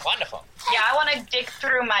 Fantastic. Wonderful. Yeah, I want to dig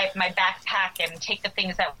through my backpack and take the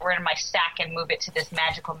things that were in my sack and move it to this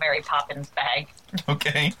magical Mary Poppins bag.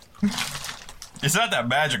 Okay. It's not that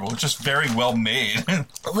magical. It's just very well made.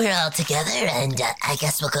 We're all together, and I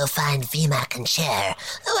guess we'll go find VMAC and Cher,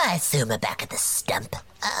 who I assume are back at the stump.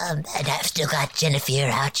 And I've still got Jennifer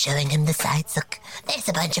out showing him the sights. Look, there's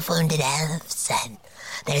a bunch of wounded elves, and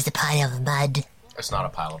there's a pile of mud. It's not a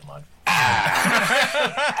pile of mud.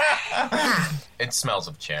 It smells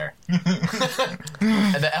of chair.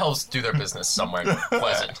 And the elves do their business somewhere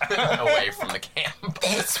pleasant, away from the camp.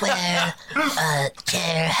 That's where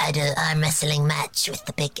Cher had an arm wrestling match with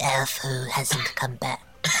the big elf who hasn't come back.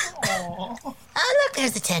 Oh, look,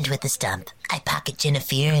 there's the tent with the stump. I pocket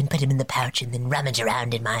Jennifer and put him in the pouch and then rummage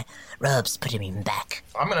around in my robes, put him back.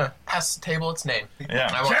 I'm gonna ask the table its name. Yeah.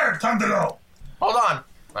 Cher, time to go. Hold on.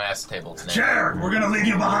 I asked the table its name. Cher, we're gonna leave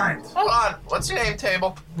you behind. Hold on. What's your name,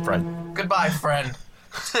 table? Friend. Goodbye, friend.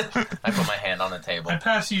 I put my hand on the table. I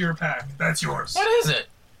pass you your pack. That's yours. What is it?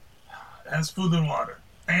 It has food and water.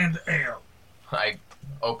 And ale. I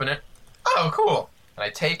open it. Oh, cool. And I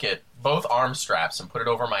take it, both arm straps, and put it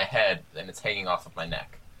over my head, and it's hanging off of my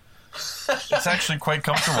neck. It's actually quite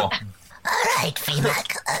comfortable. All right,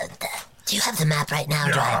 VMAC. Do you have the map right now?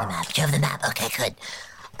 Yeah. Do I have the map? Do you have the map? Okay, good.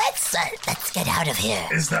 Let's get out of here.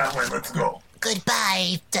 It's that way. Let's go.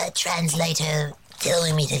 Goodbye, translator. Till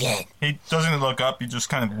we meet again. He doesn't look up. He just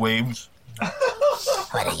kind of waves.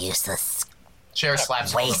 What a useless Cher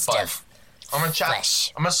slaps him on the waste butt. of I'm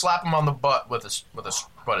flesh. gonna slap him on the butt with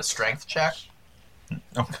a strength check.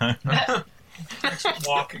 Okay.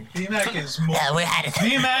 Walking. VMAC is we're out of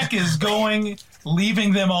there. VMAC is going,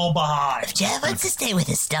 leaving them all behind. If Jeff wants to stay with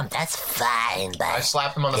his stump, that's fine, but I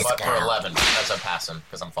slap him on the his butt for girl- 11 as I pass him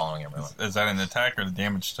because I'm following everyone. Is that an attack or the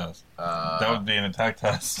damage test? That would be an attack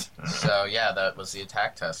test. So yeah, that was the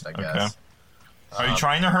attack test, I guess. Okay. Are you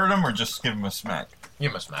trying to hurt him or just give him a smack?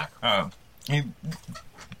 Give him a smack. Oh. He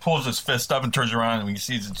pulls his fist up and turns around, and when he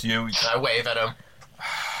sees it's you, I wave at him.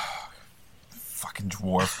 Fucking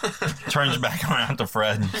dwarf. Turns back around to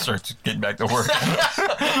Fred and starts getting back to work.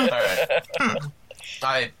 Alright.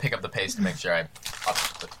 I pick up the pace to make sure I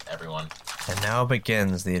up with everyone. And now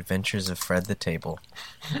begins the adventures of Fred the Table.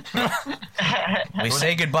 We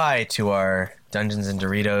say goodbye to our Dungeons and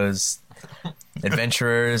Doritos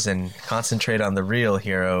adventurers and concentrate on the real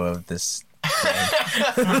hero of this game.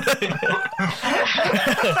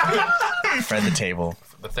 Fred the Table.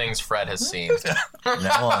 The things Fred has seen. From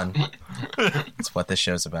now on, it's what this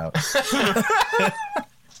show's about.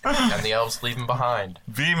 And the elves leave him behind.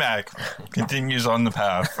 VMAC continues on the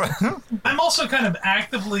path. I'm also kind of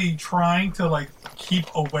actively trying to keep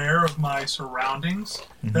aware of my surroundings.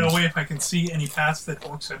 That way, if I can see any paths that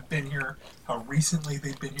orcs have been here, how recently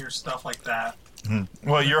they've been here, stuff like that.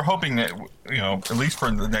 Well, you're hoping that, at least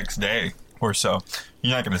for the next day or so,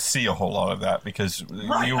 you're not going to see a whole lot of that because...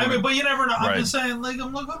 Right, but you never know. Right. I'm just saying,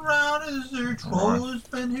 I'm looking around, is there a troll that's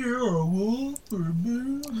been here, or a wolf, or a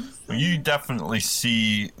bear? You definitely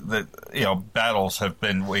see that, battles have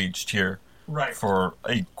been waged here for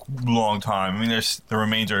a long time. I mean, the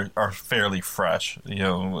remains are fairly fresh,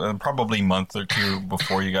 probably a month or two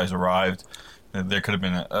before you guys arrived. There could have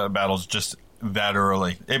been battles just that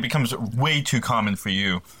early. It becomes way too common for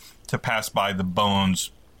you to pass by the bones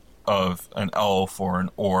of an elf or an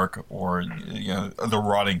orc or the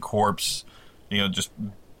rotting corpse, just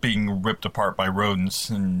being ripped apart by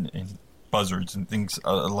rodents and buzzards and things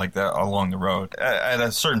like that along the road. At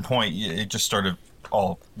a certain point, it just sort of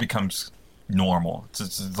all becomes normal.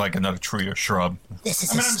 It's like another tree or shrub. This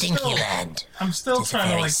is a stinky land. I'm still It is a trying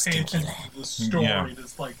very to pay stinky attention land. to the story. Yeah.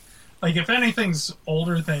 That's like if anything's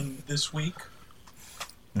older than this week,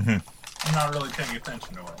 I'm not really paying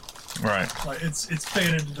attention to it. Right. It's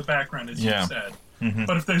faded into the background, as you said. Mhm.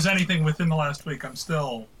 But if there's anything within the last week, I'm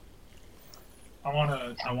still. I want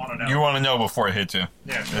to know. You want to know before it hits you.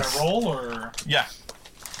 Yeah. Should I roll or? Yeah.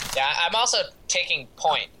 Yeah, I'm also taking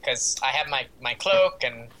point because I have my cloak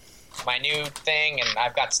and my new thing, and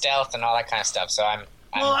I've got stealth and all that kind of stuff. So I'm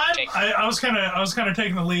taking. I was kind of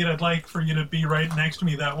taking the lead. I'd like for you to be right next to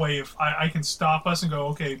me. That way, if I can stop us and go,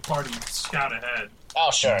 okay, party, scout ahead. Oh,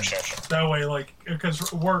 sure. That way,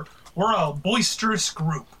 because we're a boisterous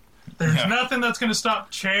group. There's nothing that's going to stop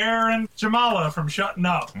Chair and Jamala from shutting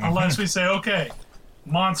up unless we say, okay,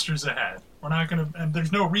 monsters ahead. We're not going to, and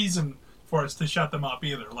there's no reason for us to shut them up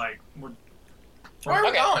either. Where are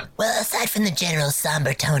we going? Well, aside from the general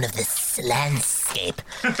somber tone of this landscape,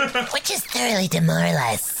 which is thoroughly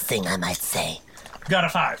demoralizing, I might say, Got a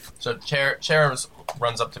 5. So Chair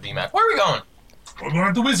runs up to VMAC. Where are we going? We're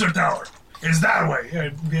going to the Wizard Tower. Is that way? Yeah,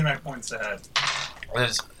 VMAC points ahead.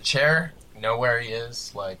 Does Chair know where he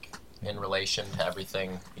is, like, in relation to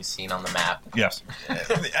everything he's seen on the map? Yes.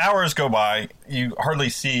 The hours go by. You hardly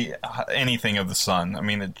see anything of the sun. I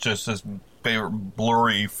mean, it's just this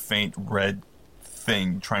blurry, faint red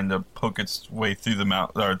thing trying to poke its way through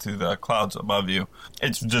through the clouds above you.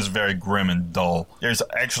 It's just very grim and dull. There's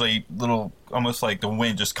actually almost like the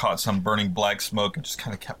wind just caught some burning black smoke and just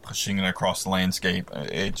kind of kept pushing it across the landscape.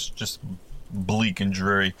 It's just bleak and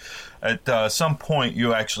dreary. At some point,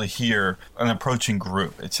 you actually hear an approaching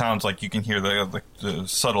group. It sounds like you can hear the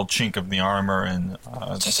subtle chink of the armor and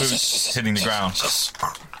boots hitting the ground.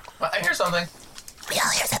 Well, I hear something. We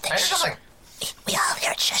all hear something. I hear something. We all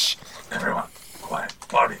hear it. Shush. Everyone, quiet.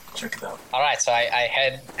 Bobby, check it out. All right, so I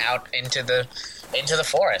head out into the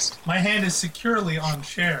forest. My hand is securely on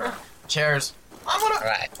Chair. Chairs. I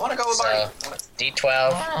want to go with so,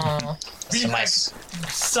 D12. So my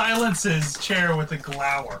silences Chair with a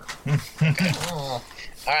glower. All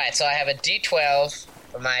right, so I have a D12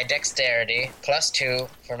 for my dexterity, +2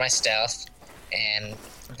 for my stealth, and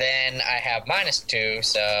then I have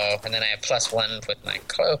 -2, and then I have +1 with my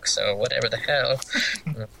cloak, so whatever the hell.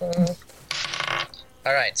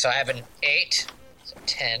 All right, so I have an 8, so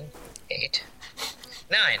 10, 8,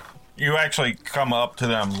 9. You actually come up to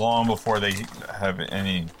them long before they have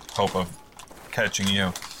any hope of catching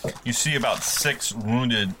you. You see about 6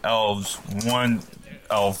 wounded elves. One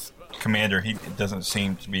elf commander, he doesn't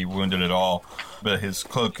seem to be wounded at all, but his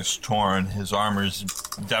cloak is torn. His armor's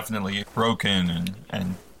definitely broken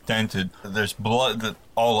and dented. There's blood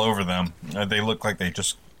all over them. They look like they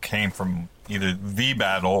just came from either the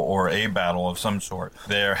battle or a battle of some sort.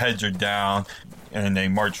 Their heads are down, and they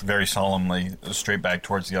march very solemnly straight back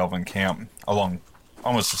towards the elven camp along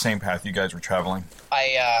almost the same path you guys were traveling.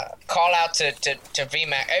 I call out to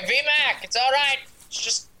VMAC. Hey, VMAC, it's all right.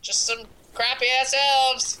 It's just some crappy-ass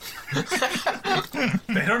elves.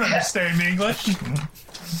 They don't understand English.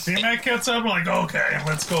 VMAC gets up and like, okay,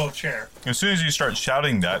 let's go up Chair. As soon as you start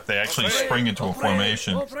shouting that, they actually spring into a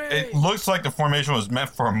formation. It looks like the formation was meant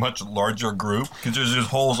for a much larger group because there's just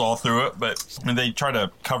holes all through it, but they try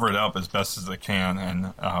to cover it up as best as they can,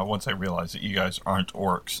 and once they realize that you guys aren't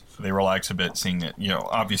orcs, they relax a bit, seeing that,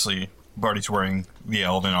 obviously Barty's wearing the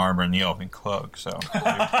elven armor and the elven cloak, so they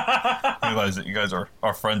realize that you guys are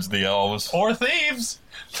friends of the elves. Or thieves!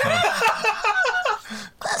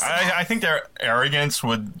 I think their arrogance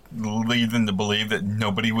would lead them to believe that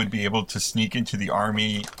nobody would be able to sneak into the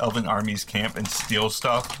elven army's camp and steal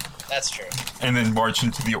stuff. That's true. And then march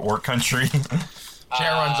into the orc country.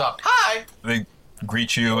 Chair runs up. Hi! They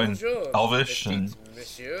greet you in Elvish, and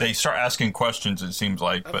they start asking questions, it seems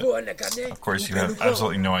like, but of course you have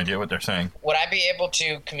absolutely no idea what they're saying. Would I be able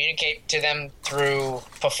to communicate to them through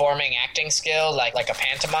performing acting skill, like a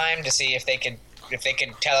pantomime, to see if they could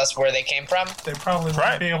tell us where they came from? They probably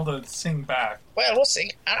won't be able to sing back. Well, we'll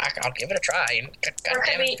see. I'll give it a try. Or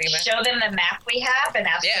could we show them the map we have and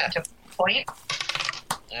ask them to point?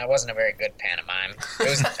 It wasn't a very good pantomime.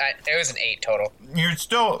 It was an 8 total. You're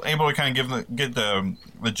still able to kind of get the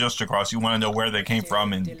gist across. You want to know where they came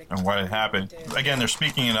from and what had happened. Again, they're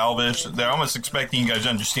speaking in Elvish. They're almost expecting you guys to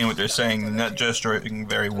understand what they're saying. They're not gesturing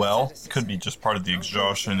very well. Could be just part of the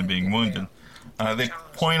exhaustion and being wounded. They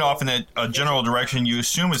point off in a general direction you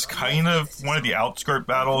assume is kind of one of the outskirt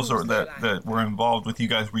battles or that were involved with you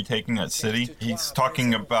guys retaking that city. He's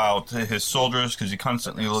talking about his soldiers because he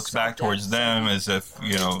constantly looks back towards them as if,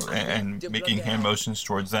 and making hand motions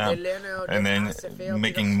towards them, and then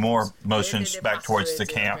making more motions back towards the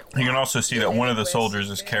camp. You can also see that one of the soldiers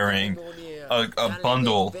is carrying a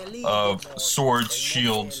bundle of swords,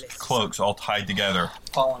 shields, cloaks all tied together.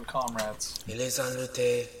 Fallen comrades.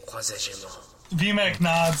 VMAC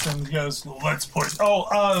nods and goes, let's push. The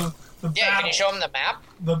battle. Can you show him the map?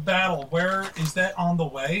 The battle, where is that on the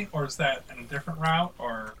way? Or is that in a different route?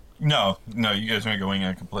 Or No, you guys are going in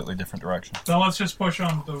a completely different direction. So let's just push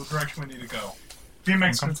on the direction we need to go.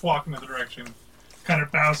 VMAC starts walking in the direction, kind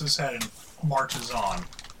of bows his head and marches on.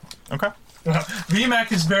 Okay.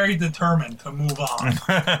 VMAC is very determined to move on.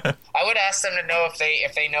 I would ask them to know if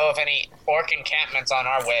they know of any orc encampments on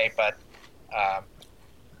our way, but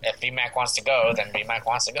if VMAC wants to go, then VMAC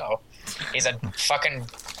wants to go. He's a fucking,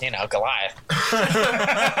 Goliath.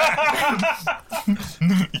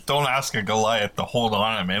 Don't ask a Goliath to hold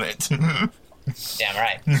on a minute. Damn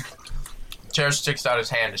right. Chair sticks out his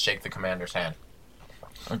hand to shake the commander's hand.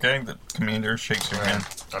 Okay, the commander shakes your hand.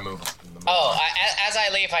 I move. As I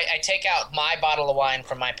leave, I take out my bottle of wine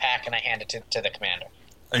from my pack and I hand it to the commander.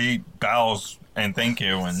 He bows and thank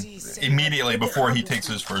you, and immediately before he takes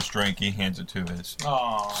his first drink, he hands it to his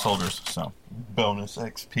soldiers. So, bonus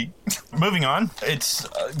XP. Moving on, it's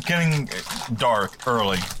getting dark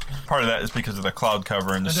early. Part of that is because of the cloud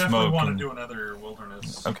cover and the smoke. I definitely want to do another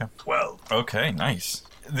wilderness. Okay. 12. Okay, nice.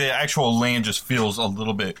 The actual land just feels a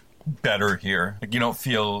little bit better here. Like, you don't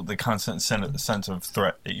feel the constant sense of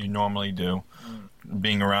threat that you normally do.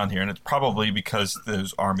 Being around here, and it's probably because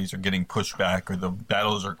those armies are getting pushed back or the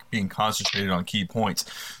battles are being concentrated on key points.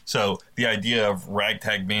 So the idea of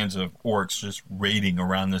ragtag bands of orcs just raiding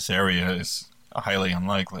around this area is highly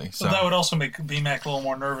unlikely. So that would also make VMAC a little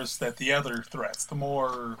more nervous that the other threats, the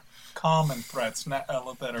more common threats that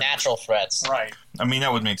are natural threats, right? I mean,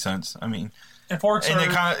 that would make sense. I mean, if orcs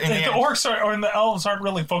the orcs and the elves aren't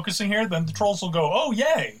really focusing here, then the trolls will go, "Oh,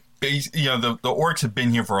 yay!" You know, the orcs have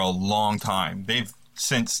been here for a long time. They've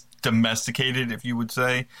since domesticated, if you would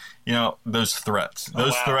say, you know, those threats.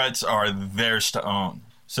 Those threats are theirs to own.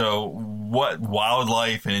 So what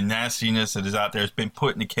wildlife and nastiness that is out there has been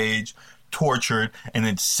put in a cage, tortured, and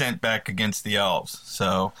then sent back against the elves.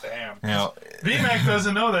 So, damn. You know, VMAC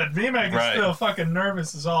doesn't know that. VMAC is still fucking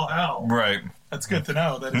nervous as all hell. Right. That's good to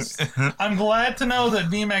know. I'm glad to know that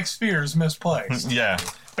VMAC's fear is misplaced. Yeah.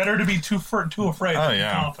 Better to be too afraid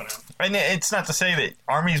than confident. And it's not to say that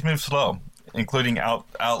armies move slow, including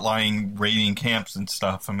outlying raiding camps and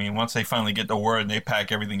stuff. I mean, once they finally get the word and they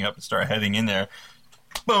pack everything up and start heading in there,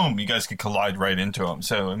 boom, you guys could collide right into them.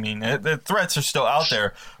 So, I mean, the threats are still out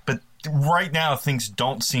there, but right now things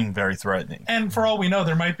don't seem very threatening. And for all we know,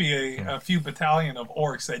 there might be a few battalion of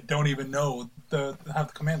orcs that don't even know have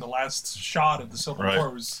the command. The last shot of the Civil War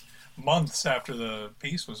was months after the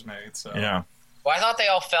peace was made. So yeah. Well, I thought they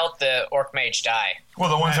all felt the orc mage die. Well,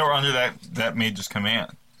 the ones that were under that mage's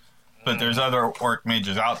command. But there's other orc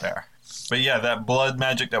mages out there. But yeah, that blood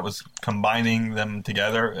magic that was combining them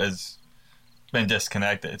together has been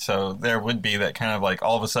disconnected. So there would be that kind of like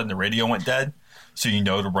all of a sudden the radio went dead. So you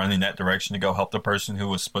know to run in that direction to go help the person who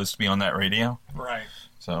was supposed to be on that radio. Right.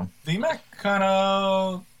 So VMAC kind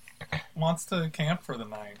of wants to camp for the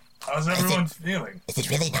night. How's everyone feeling? Is it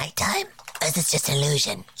really nighttime? Or is this just an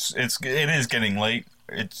illusion? It is getting late.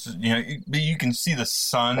 It's, you know, you can see the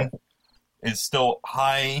sun. It's still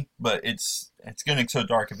high, but it's getting so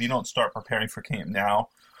dark if you don't start preparing for camp now.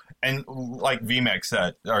 And like VMAX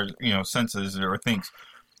said, or senses or things,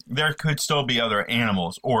 there could still be other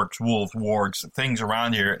animals, orcs, wolves, wargs, things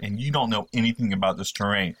around here, and you don't know anything about this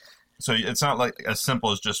terrain. So it's not like as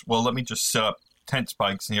simple as just, well, let me just set up tent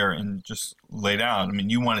spikes here and just lay down. I mean,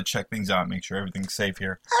 you want to check things out, make sure everything's safe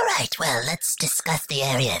here. All right, well, let's discuss the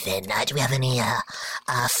area then. Do we have any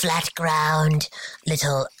flat ground,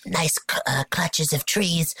 little nice clutches of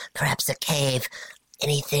trees, perhaps a cave,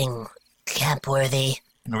 anything camp-worthy?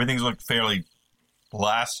 Everything's looked fairly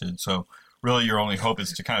blasted, so really your only hope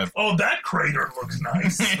is to kind of... Oh, that crater looks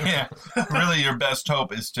nice. Yeah. Really your best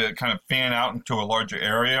hope is to kind of fan out into a larger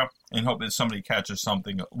area and hope that somebody catches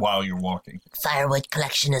something while you're walking. Firewood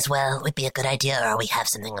collection as well would be a good idea, or we have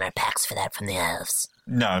something in our packs for that from the elves.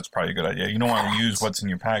 No, it's probably a good idea. You don't want to use what's in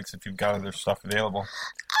your packs if you've got other stuff available.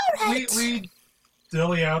 All right. We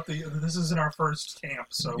dilly out this isn't our first camp,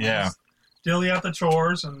 so yeah. Dilly out the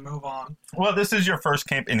chores and move on. Well, this is your first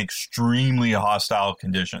camp in extremely hostile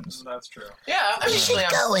conditions. That's true. Yeah, We should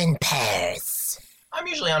go in pairs. I'm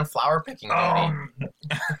usually on flower picking duty.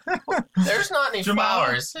 There's not any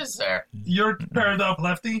flowers, is there? You're paired up,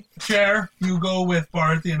 Lefty. Chair, you go with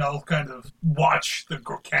Barthy, and I'll kind of watch the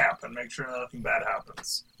camp and make sure nothing bad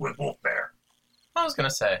happens with Wolf Bear. I was gonna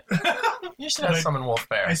say, you should have summoned Wolf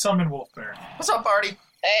Bear. I summoned Wolf Bear. What's up, Barty?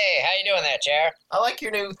 Hey, how you doing there, Chair? I like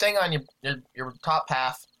your new thing on your top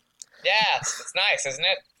half. Yeah, it's nice, isn't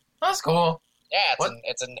it? That's cool. Yeah,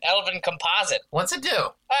 it's an elven composite. What's it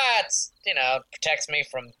do? It's, protects me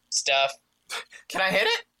from stuff. Can I hit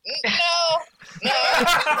it? No.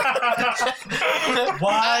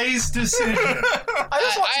 Wise decision.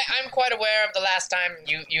 I'm quite aware of the last time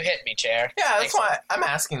you hit me, Chair. Yeah, that's why I'm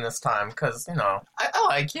asking this time, because, I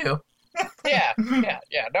like you. Yeah.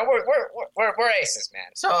 No, we're aces,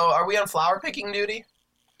 man. So, are we on flower picking duty?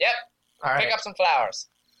 Yep. All right. Pick up some flowers.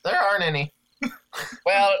 There aren't any.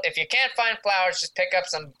 Well, if you can't find flowers, just pick up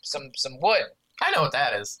some wood. I know what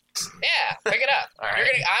that is. Yeah, pick it up. All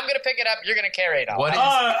right. I'm gonna pick it up. You're gonna carry it all. What is?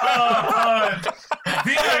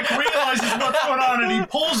 VMAC realizes what's going on, and he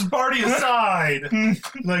pulls Barty aside.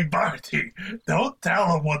 Like, Barty, don't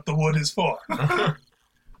tell him what the wood is for.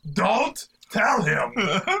 Don't tell him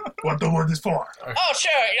what the wood is for. Oh,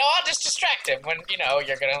 sure. I'll just distract him when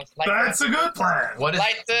you're gonna That's a good plan.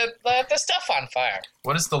 Light the stuff on fire.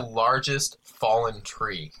 What is the largest fallen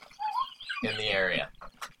tree? in the area.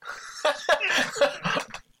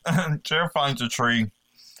 Chair finds a tree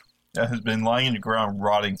that has been lying in the ground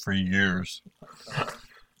rotting for years.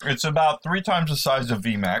 It's about 3 times the size of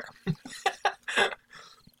VMAC.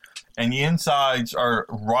 And the insides are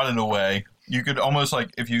rotted away. You could almost, like,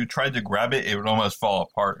 if you tried to grab it, it would almost fall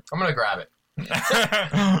apart. I'm going to grab it.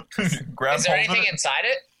 Is there anything inside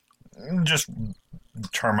it? Just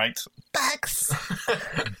termites. Bugs.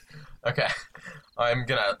 Okay. I'm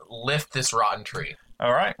going to lift this rotten tree.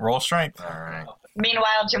 All right, roll strength. All right.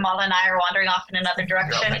 Meanwhile, Jamala and I are wandering off in another No,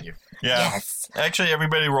 direction. thank you. Yeah. Yes. Actually,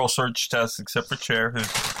 everybody roll search tests except for Chair,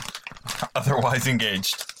 who's otherwise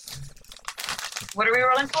engaged. What are we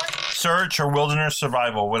rolling for? Search or wilderness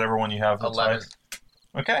survival, whatever one you have. 11.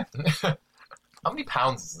 Okay. How many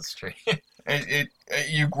pounds is this tree?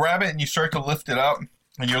 You grab it and you start to lift it up,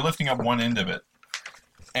 and you're lifting up one end of it.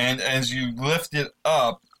 And as you lift it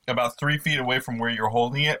up, about 3 feet away from where you're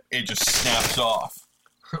holding it, it just snaps off.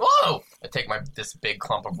 Whoa! I take this big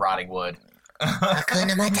clump of rotting wood.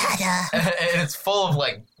 Hakuna Matata. And it's full of,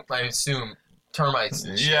 like, I assume, termites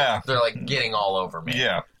and shit. Yeah. They're, like, getting all over me.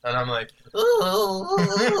 Yeah. And I'm like, ooh.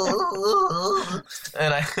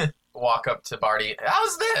 And I walk up to Barty.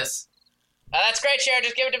 How's this? That's great, Chair.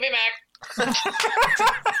 Just give it to VMAC.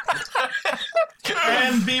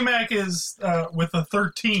 And VMAC is with a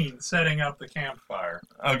 13 setting up the campfire.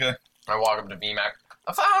 Okay. I walk up to VMAC.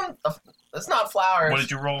 I found... It's not flowers. What did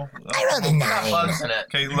you roll? I rolled a It's got 9. bugs in it.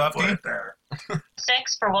 Okay, Put Lefty. it there.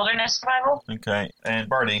 6 for wilderness survival. Okay, and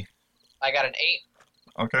Barty. I got an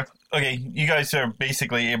 8. Okay. Okay, you guys are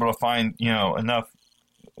basically able to find, enough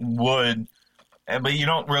wood, but you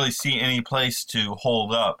don't really see any place to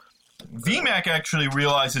hold up. VMAC actually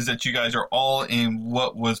realizes that you guys are all in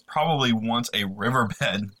what was probably once a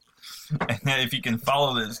riverbed. And that if you can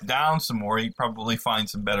follow this down some more, you probably find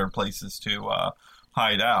some better places to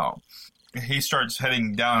hide out. He starts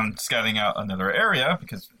heading down, scouting out another area,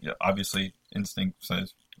 because obviously instinct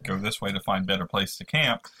says go this way to find better place to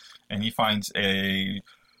camp. And he finds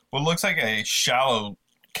what looks like a shallow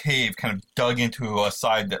cave kind of dug into a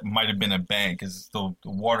side that might have been a bank, as the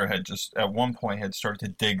water had just at one point had started to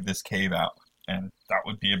dig this cave out. And that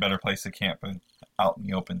would be a better place to camp out in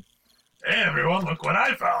the open. Hey, everyone, look what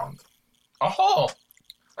I found. A hole.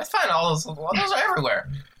 I find all those. Well, those are everywhere.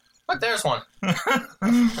 Look, there's one.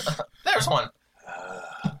 There's one.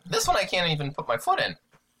 This one I can't even put my foot in.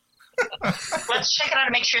 Let's check it out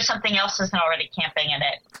and make sure something else isn't already camping in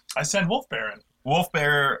it. I send Wolf Baron. Wolf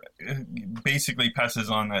Bear basically passes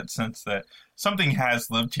on that sense that something has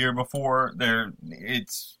lived here before.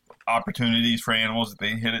 It's opportunities for animals. If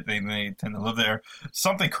they hit it, they tend to live there.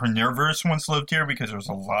 Something carnivorous once lived here because there's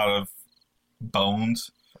a lot of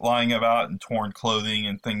bones lying about and torn clothing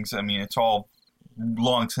and things. I mean, it's all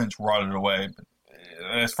long since rotted away. But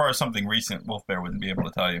as far as something recent, Wolf Bear wouldn't be able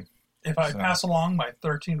to tell you. If I pass along my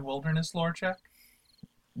 13 wilderness lore check?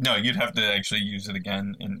 No, you'd have to actually use it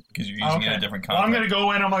again because you're using it in a different Well, context. I'm going to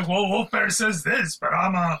go in. I'm like, well, Wolf Bear says this, but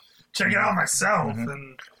I'm going to check it out myself. Mm-hmm.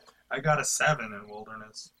 And I got a 7 in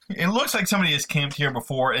wilderness. It looks like somebody has camped here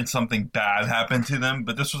before and something bad happened to them,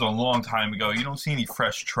 but this was a long time ago. You don't see any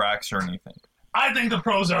fresh tracks or anything. I think the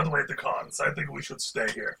pros outweigh the cons. I think we should stay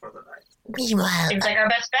here for the night. Meanwhile, Seems like our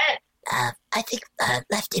best bet. I think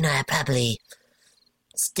Lefty and I are probably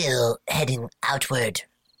still heading outward,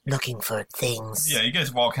 looking for things. Yeah, you guys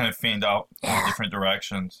have all kind of fanned out in Yeah. different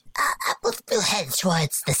directions. We'll head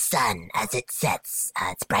towards the sun as it sets.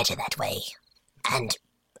 It's brighter that way. And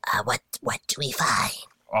what do we find?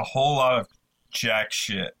 A whole lot of jack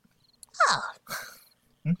shit. Oh,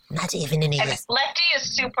 not even any of And this. Lefty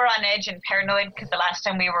is super on edge and paranoid because the last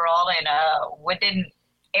time we were all in a wooden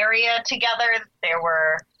area together, there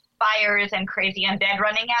were fires and crazy undead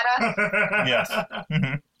running at us. Yes.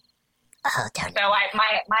 Mm-hmm. Oh, darn. So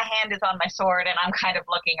my hand is on my sword and I'm kind of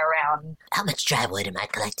looking around. How much dry wood am I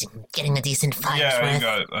collecting? Getting a decent fire's Yeah, you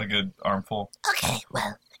worth? got a good armful. Okay,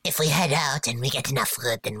 well, if we head out and we get enough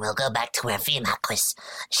wood, then we'll go back to where VMAC was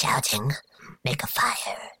shouting, make a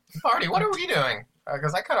fire. Marty, what are we doing?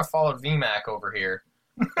 Because I kind of followed VMAC over here.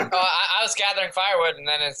 I was gathering firewood, and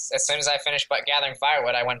then as soon as I finished gathering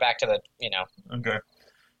firewood, I went back to the, Okay.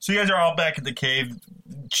 So you guys are all back at the cave.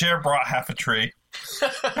 Chair brought half a tree.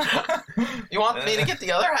 You want me to get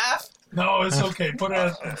the other half? No, it's okay. Put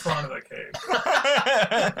it in front of the cave.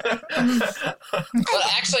 Well,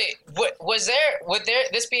 actually, would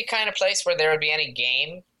this be a kind of place where there would be any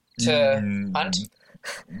game to hunt?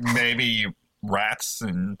 Maybe rats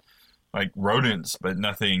and like rodents, but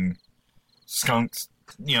nothing skunks.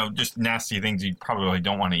 Just nasty things you probably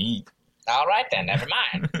don't want to eat. All right, then, never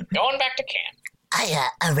mind. Going back to camp. I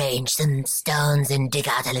arrange some stones and dig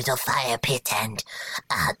out a little fire pit and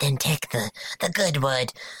then take the good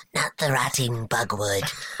wood, not the rotting bug wood,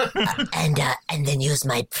 and then use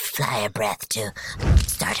my flyer breath to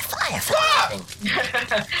start a fire for the living.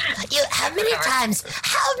 How many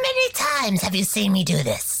times have you seen me do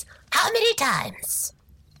this? How many times?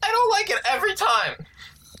 I don't like it every time.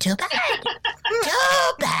 Too bad.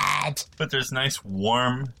 Too bad. But there's nice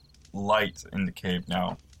warm light in the cave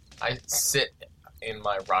now. I sit in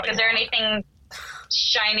my rotting. Is there anything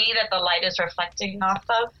shiny that the light is reflecting off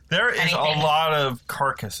of? There is Anything? a lot of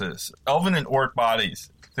carcasses, elven and orc bodies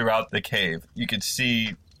throughout the cave. You can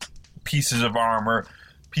see pieces of armor,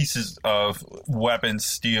 pieces of weapons,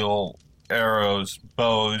 steel, arrows,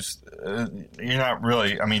 bows. You're not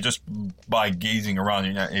really, I mean, just by gazing around,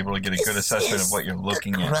 you're not able to get a good assessment of what you're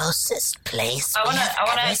looking the at. grossest place I we have ever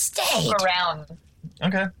want to stayed. look around.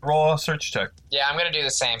 Okay, roll a search check. Yeah, I'm gonna do the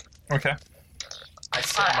same. Okay. I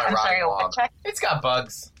sit in my I'm rotting sorry, log. what check? It's got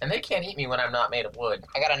bugs, and they can't eat me when I'm not made of wood.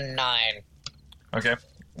 I got a 9. Okay.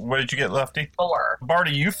 What did you get, Lefty? 4.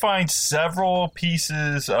 Barty, you find several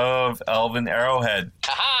pieces of elven arrowhead.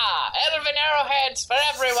 Haha! Elven arrowheads for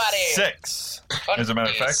everybody! 6, as a matter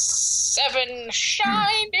of fact. 7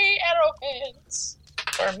 shiny arrowheads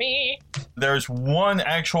for me. There's one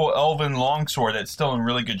actual elven longsword that's still in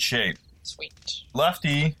really good shape. Sweet.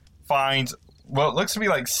 Lefty finds what looks to be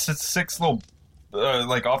like six little,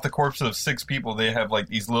 like off the corpses of 6 people, they have like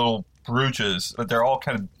these little brooches, but they're all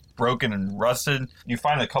kind of broken and rusted. You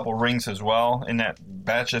find a couple rings as well in that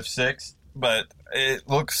batch of 6, but it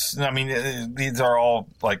looks, I mean, these are all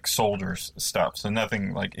like soldiers' stuff, so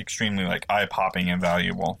nothing like extremely like eye-popping and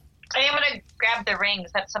valuable. I am going to grab the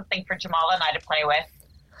rings. That's something for Jamala and I to play with.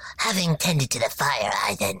 Having tended to the fire,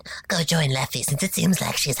 I then go join Leffy, since it seems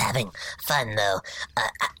like she's having fun, though.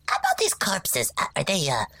 How about these corpses? Are they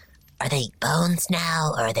bones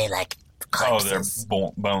now, or are they, like, corpses? Oh,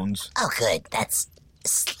 they're bones. Oh, good. That's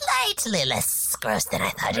slightly less gross than I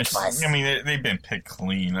thought it was. I mean, they've been picked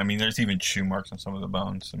clean. I mean, there's even chew marks on some of the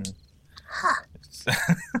bones. I mean, Huh.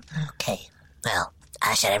 Okay. Well,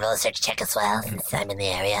 should I roll a search check as well, since I'm in the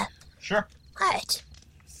area? Sure. All right.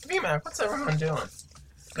 VMAC, what's everyone doing?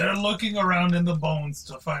 They're looking around in the bones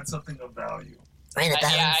to find something of value. We're in the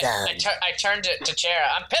bone zone. I turned to Chair.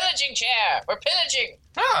 I'm pillaging, Chair! We're pillaging!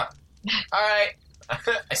 Huh. All right.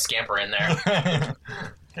 I scamper in there.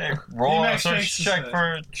 Okay, roll a VMAC search shakes his check head.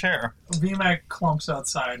 for a chair. VMAC clumps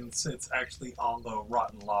outside and sits actually on the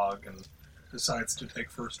rotten log and decides to take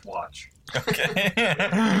first watch. Okay.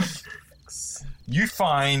 You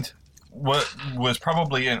find what was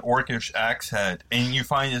probably an orcish axe head, and you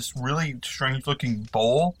find this really strange-looking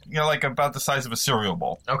bowl, you know, like about the size of a cereal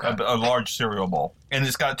bowl. Okay. A large cereal bowl. And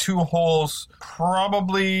it's got 2 holes,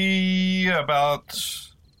 probably about,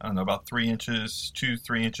 I don't know, about 3 inches,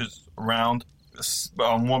 2-3 inches around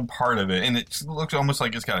on one part of it. And it looks almost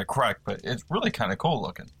like it's got a crack, but it's really kind of cool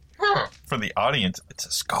looking. For the audience, it's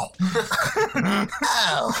a skull.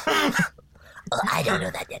 Oh. Well, I don't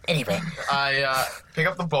know that yet. Anyway. I pick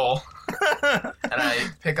up the bowl, and I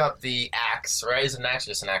pick up the axe, right? Is it an axe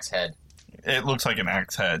or just an axe head? It looks like an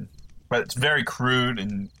axe head, but it's very crude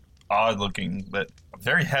and odd looking, but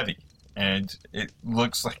very heavy. And it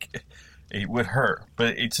looks like it would hurt,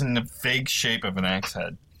 but it's in the vague shape of an axe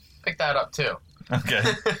head. Pick that up, too. Okay.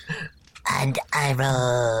 And I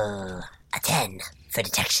roll a 10 for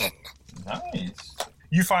detection. Nice.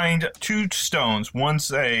 You find 2 stones.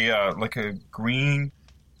 One's a like a greenish,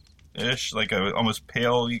 like a almost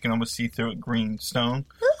pale. You can almost see through it. Green stone.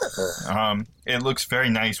 It looks very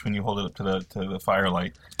nice when you hold it up to the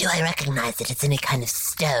firelight. Do I recognize it as any kind of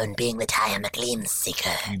stone, being that I am a gleam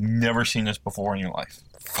seeker? You've never seen this before in your life.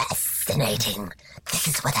 Fascinating. This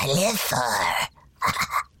is what I live for.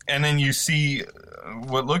 And then you see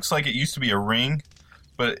what looks like it used to be a ring,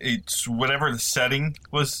 but it's whatever the setting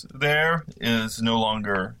was there is no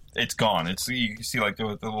longer. It's gone. You can see like the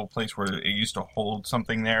little place where it used to hold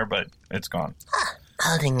something there, but it's gone.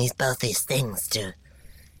 Holding both these things,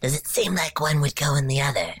 does it seem like one would go in the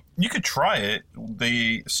other? You could try it.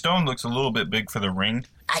 The stone looks a little bit big for the ring.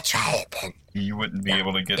 I try it then. You wouldn't be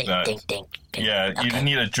able to get Dink, that. dink, dink, dink. Yeah, Okay. you'd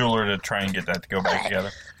need a jeweler to try and get that to go back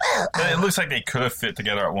together. Well, But it looks like they could have fit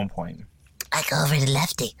together at one point. I go over to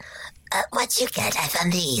Lefty. What'd you get? I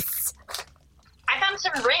found these. I found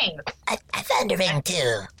some rings. I found a ring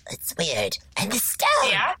too. It's weird. And the stone.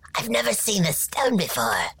 Yeah? I've never seen the stone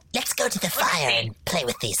before. Let's go to the fire and play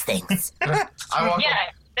with these things. I walk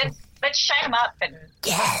Yeah, let's shine them up and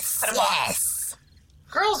Yes, put them on. yes.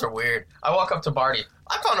 Girls are weird. I walk up to Barty.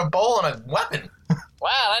 I found a bowl and a weapon.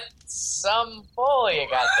 Wow, that's some bull you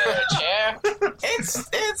got there, Chair. Ain't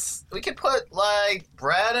It's. We could put like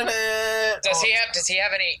bread in it. Does he have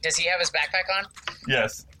his backpack on?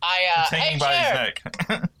 Yes. It's hanging by his neck.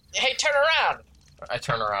 Hey, turn around. I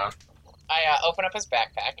turn around. I open up his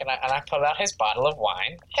backpack and I pull out his bottle of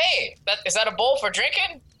wine. Hey, is that a bowl for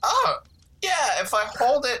drinking? Oh, yeah. If I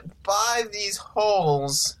hold it by these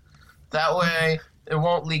holes, that way it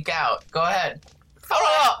won't leak out. Go ahead. Fill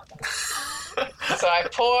it up. So I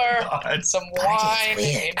pour some wine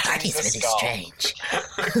into Party's the really skull. strange.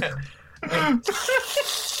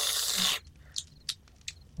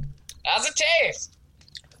 How's it taste?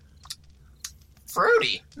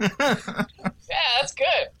 Fruity. Yeah, that's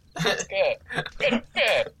good. That's good.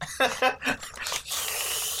 Good.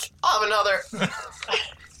 I'll have another.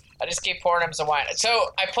 I just keep pouring him some wine.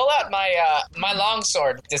 So I pull out my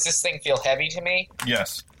longsword. Does this thing feel heavy to me?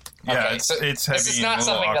 Yes. Yeah, Okay, it's so heavy. this is and not a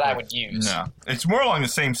little something that I awkward. would use. No, it's more along the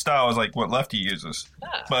same style as like what Lefty uses,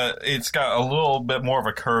 but it's got a little bit more of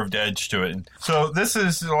a curved edge to it. So this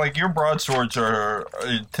is like your broadswords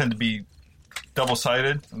tend to be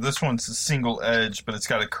double-sided. This one's a single edge, but it's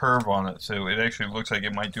got a curve on it, so it actually looks like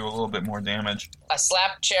it might do a little bit more damage. I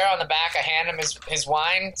slap chair on the back. I hand him his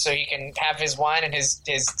wine so he can have his wine in his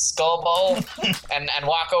skull bowl, and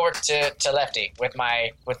walk over to Lefty with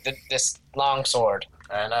this long sword.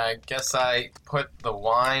 And I guess I put the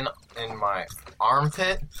wine in my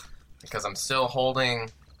armpit because I'm still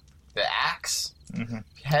holding the axe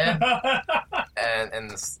head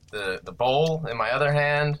and the bowl in my other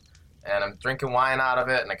hand. And I'm drinking wine out of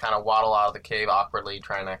it, and I kind of waddle out of the cave awkwardly,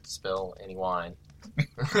 trying not to spill any wine.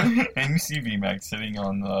 And you see VMAX sitting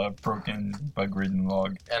on the broken, bug-ridden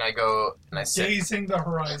log. And I go and I sit. Gazing the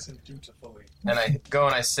horizon dutifully. And I go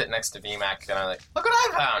and I sit next to VMAX, and I'm like, look what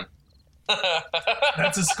I found!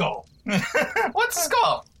 That's a skull. What's a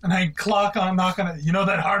skull? And I knock on it. You know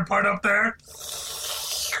that hard part up there?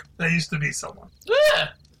 That used to be someone. Yeah.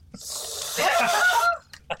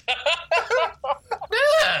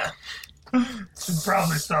 Yeah. Should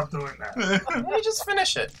probably stop doing that. Let me just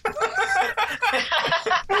finish it.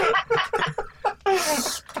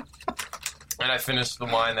 And I finish the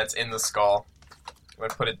wine that's in the skull. I'm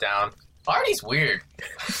gonna put it down. Barney's weird.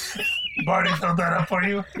 Barney filled that up for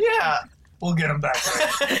you? Yeah. We'll get him back.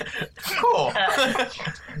 Cool.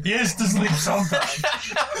 He has to sleep sometime.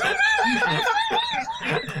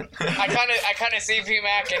 I kind of see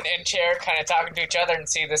VMAC and Chair kind of talking to each other and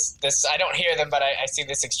see this. I don't hear them, but I see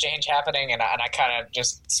this exchange happening, and I kind of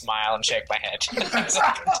just smile and shake my head as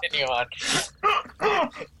I continue on.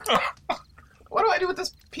 What do I do with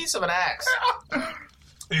this piece of an axe?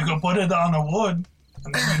 You can put it on the wood,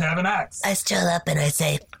 and then you'd have an axe. I stroll up and I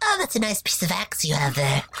say, "Oh, that's a nice piece of axe you have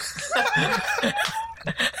there."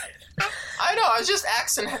 I know, I was just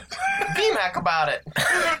asking VMAC about it.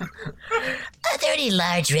 Are there any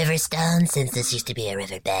large river stones, since this used to be a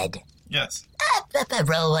riverbed? Yes. I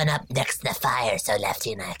roll one up next to the fire so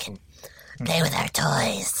Lefty and I can play with our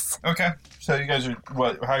toys. Okay. So you guys are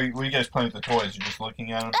what are you guys playing with the toys? You're just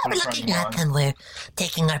looking at them? We're looking at them. We're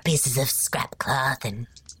taking our pieces of scrap cloth and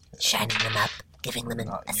shining them up, giving them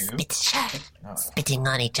a spit shine, spitting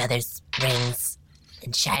on each other's rings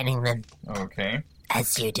and shining them. Okay.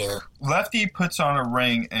 As you do. Lefty puts on a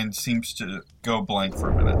ring and seems to go blank for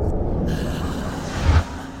a minute.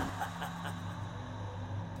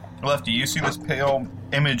 Lefty, you see this pale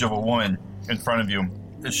image of a woman in front of you.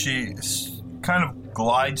 She kind of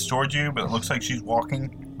glides towards you, but it looks like she's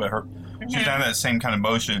walking, but she's not in that same kind of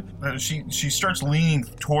motion. She starts leaning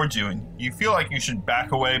towards you, and you feel like you should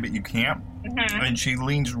back away, but you can't. Mm-hmm. And she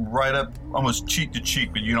leans right up, almost cheek to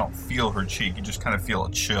cheek, but you don't feel her cheek. You just kind of feel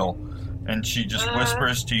a chill. And she just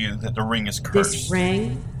whispers to you that the ring is cursed. This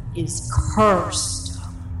ring is cursed.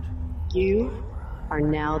 You are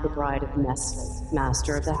now the bride of Nestle,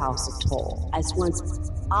 master of the House of Toll, as once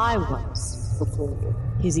I was before you.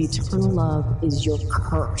 His eternal love is your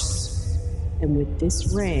curse. And with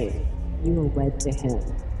this ring, you are wed to him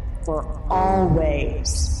for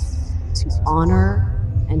always, to honor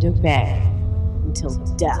and obey until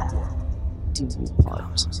death do you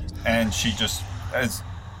part. And she just, as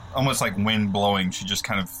almost like wind blowing, she just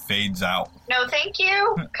kind of fades out. No, thank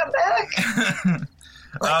you. Come back.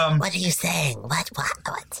 What are you saying? What?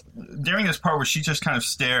 During this part where she just kind of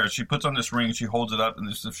stares, she puts on this ring, she holds it up, and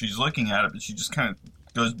as if she's looking at it, but she just kind of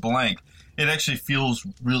goes blank. It actually feels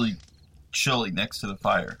really chilly next to the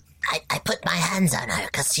fire. I put my hands on her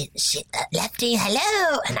because she Lefty,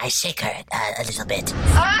 hello, and I shake her a little bit.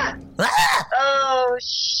 Ah! Ah! Oh,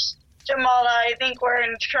 Jamala, I think we're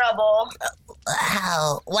in trouble.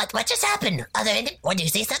 How? What just happened? What, do you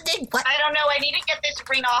see something? What? I don't know. I need to get this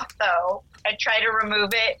ring off, though. I try to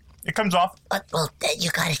remove it, It comes off. Well,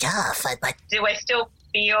 you got it off. But Do I still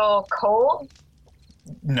feel cold?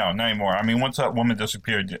 No, not anymore. I mean, once that woman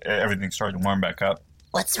disappeared, everything started to warm back up.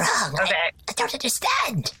 what's wrong? Okay. I don't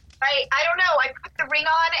understand. I don't know. I put the ring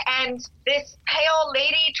on, and this pale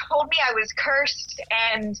lady told me I was cursed,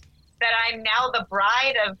 and that I'm now the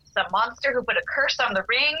bride of some monster who put a curse on the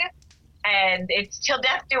ring, and it's till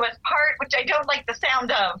death do us part, which I don't like the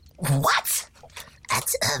sound of. What?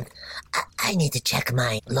 That's, I need to check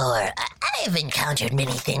my lore. I've encountered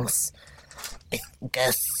many things with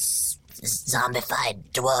ghosts, zombified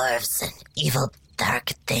dwarves, and evil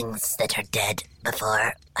dark things that are dead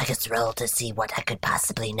before. I just roll to see what I could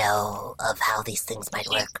possibly know of how these things might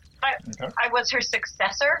work. I was her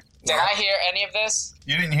successor. Did I hear any of this?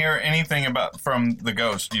 You didn't hear anything from the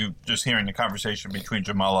ghost. You just hearing the conversation between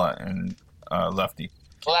Jamala and Lefty.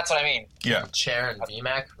 Well, that's what I mean. Yeah. Chair and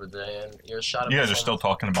VMAC were the earshot of You guys are still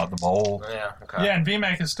talking about the bowl. Yeah, okay. Yeah, and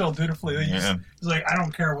VMAC is still dutifully. He's like, I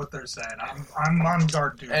don't care what they're saying. I'm on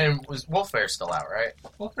guard duty. And was Wolfbear still out, right?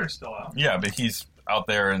 Wolfbear's still out. Yeah, but he's out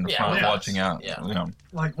there in the front watching out. Yeah. You know.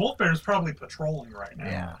 Like, Wolfbear's probably patrolling right now.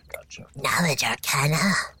 Yeah, gotcha. Knowledge Arcana,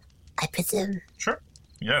 I presume. Sure.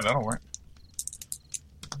 Yeah, that'll work.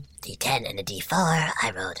 D10 and a D4.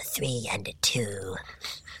 I rolled a 3 and a 2.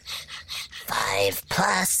 5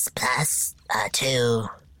 plus 2,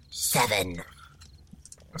 7.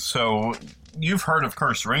 So, you've heard of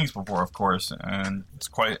cursed rings before, of course, and it's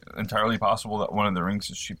quite entirely possible that one of the rings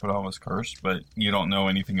that she put on was cursed, but you don't know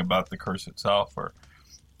anything about the curse itself or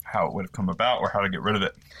how it would have come about or how to get rid of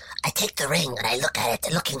it. I take the ring and I look at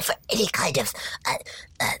it, looking for any kind of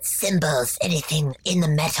symbols, anything in the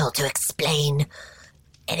metal to explain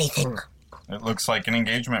anything. It looks like an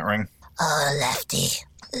engagement ring. Oh, Lefty,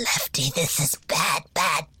 this is bad.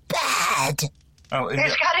 Oh,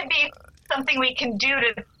 There's got to be something we can do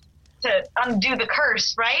to undo the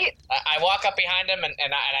curse, right? I walk up behind him and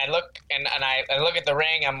I look and I look at the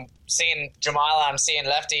ring. I'm seeing Jamala. I'm seeing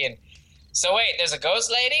Lefty. And so wait, there's a ghost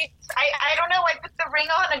lady? I don't know. I put the ring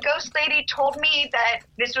on. A ghost lady told me that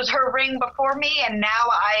this was her ring before me, and now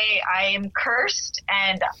I am cursed.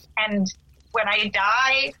 And when I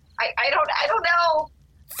die, I don't know.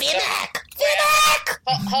 VMAC!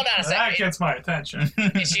 Hold on a second. That gets my attention.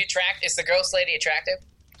 Is the ghost lady attractive?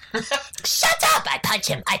 Shut up! I punch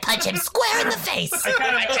him square in the face.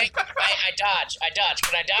 I dodge.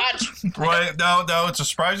 Can I dodge? Right, no, it's a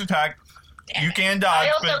surprise attack. You can dodge,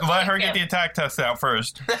 but let her get the attack test out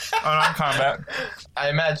first. On combat. I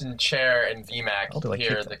imagine Chair and VMAC do I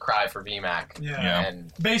hear keep the cry for VMAC. Yeah.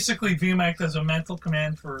 And Basically, VMAC does a mental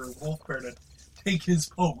command for Wolfbear to take his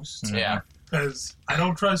post. Yeah. Because I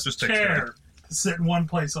don't trust Just take Chair to sit in one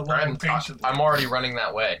place alone patiently. I'm already running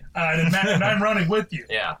that way. And I'm running with you.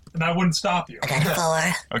 Yeah. And I wouldn't stop you. I got a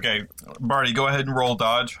 4. Okay, Barty, go ahead and roll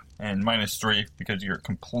dodge, and -3 because you're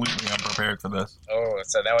completely unprepared for this. Oh,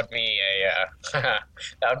 so that would be a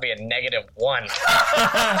 -1.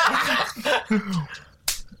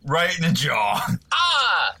 Right in the jaw.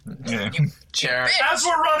 Ah! Yeah. Chair. As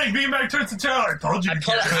we're running, VMAC turns to tail. I told you to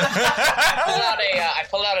get it. I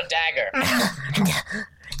pull out a dagger.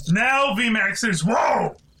 Now VMAX says,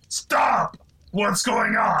 "Whoa! Stop! What's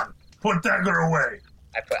going on? Put dagger away."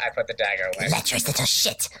 I put the dagger away. Lecherous little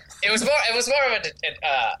shit. It was more of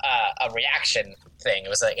a reaction thing. It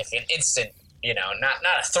was like an instant,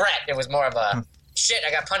 not a threat. It was more of a shit.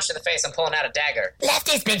 I got punched in the face. I'm pulling out a dagger.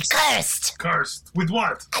 Lefty's been cursed. Cursed with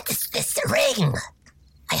what? This ring.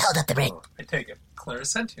 I held up the ring. I take it.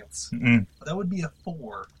 Clairsentience. Mm-mm. That would be a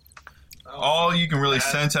 4. All you can really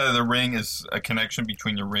sense out of the ring is a connection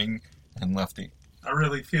between the ring and Lefty. I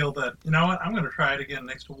really feel that, you know what, I'm going to try it again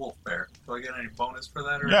next to Wolfbear. Do I get any bonus for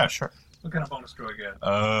that? Or Yeah, sure. What kind of bonus do I get?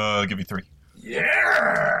 I'll give you 3.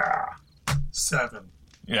 Yeah! 7.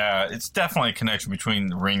 Yeah, it's definitely a connection between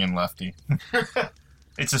the ring and Lefty.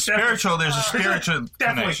 It's a spiritual, there's a spiritual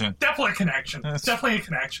connection. Definitely a connection. Definitely a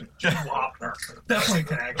connection. Whopper. Definitely a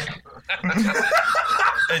connection.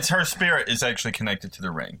 It's her spirit is actually connected to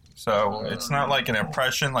the ring. So it's not like an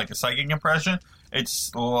impression, like a psychic impression.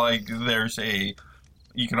 It's like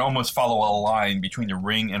you can almost follow a line between the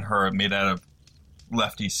ring and her made out of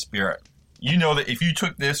Lefty's spirit. You know that if you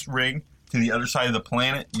took this ring to the other side of the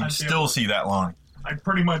planet, you'd still see that line. I'd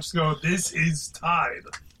pretty much go, this is tied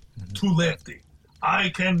to Lefty.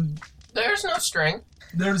 There's no string.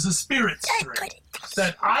 There's a spirit string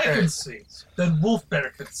that I can see, that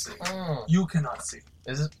Wolfbear can see. You cannot see.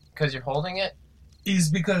 Is it because you're holding it? Is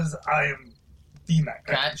because I am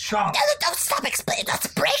VMAC. Shop. Don't stop explaining. Let's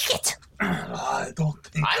break it. I don't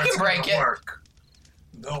think I that's can break gonna it. work.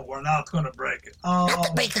 No, we're not going to break it. Not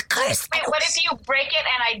to break the curse. Wait, what if you break it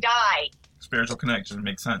and I die? spiritual connection. It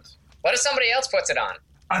makes sense. What if somebody else puts it on?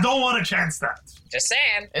 I don't want to chance that. Just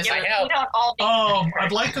saying. It Yeah, might we help. don't all be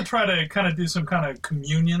I'd like to try to kind of do some kind of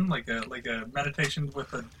communion, like a meditation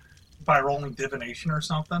by rolling divination or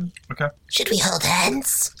something. Okay. Should we hold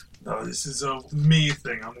hands? No, this is a me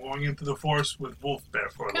thing. I'm going into the forest with Wolf Bear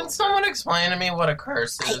for a Can little someone explain to me what a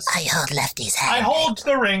curse is? I hold Lefty's bit. hand. I hold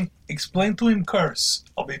the ring. Explain to him curse.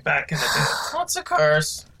 I'll be back in a bit. What's a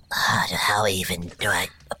curse? How even do I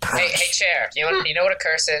approach? Hey, Chair, you know what a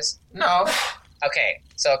curse is? No. Okay,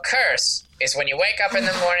 so a curse is when you wake up in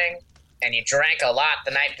the morning and you drank a lot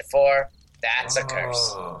the night before. That's a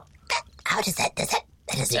curse. Oh. How does that doesn't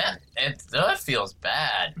That feels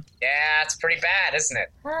bad. Yeah, it's pretty bad, isn't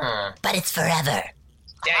it? But it's forever.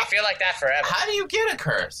 Yeah, you feel like that forever. How do you get a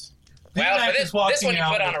curse? Well, for this one you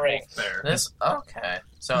put on a ring. Okay.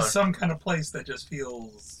 So It's some kind of place that just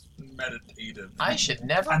feels meditative. I should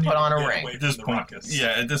never I need put on to a get ring. away At from this the point, ruckus.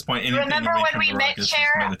 yeah. At this point, anything Remember away when from we the met ruckus is Cher?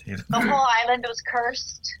 meditative. The whole island was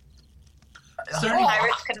cursed. Oh.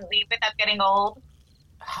 Pirates couldn't leave without getting old.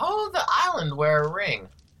 How did the island wear a ring?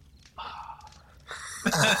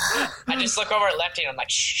 I just look over at Lefty and I'm like,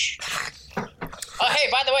 shh. Oh, hey,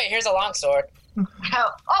 by the way, here's a longsword.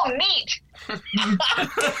 Oh, neat! That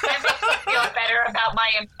makes me feel better about my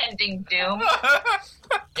impending doom.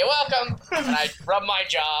 You're welcome. And I rub my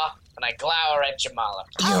jaw and I glower at Jamala.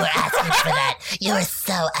 You were asking for that. You were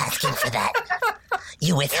so asking for that.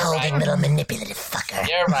 You withholding little manipulative fucker.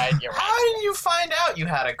 You're right. How did you find out you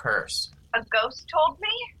had a curse? A ghost told me?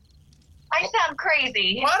 I sound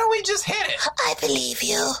crazy. Why don't we just hit it? I believe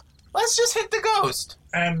you. Let's just hit the ghost.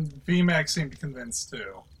 And VMAX seemed convinced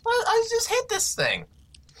too. I just hit this thing.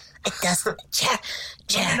 It doesn't. Chair.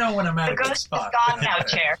 Let me know when I'm at The a good ghost is spot. gone now,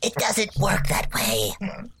 Chair. It doesn't work that way.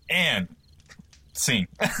 And scene.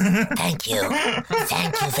 Thank you.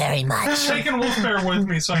 Thank you very much. Taking Wolf Bear with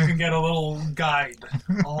me so I can get a little guide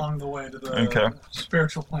along the way to the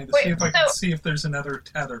spiritual plane to see if I can see if there's another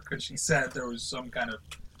tether, because she said there was some kind of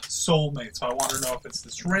soulmate. So I want to know if it's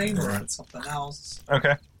this ring or if it's something else.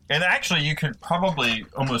 Okay. And actually, you could probably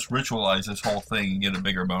almost ritualize this whole thing and get a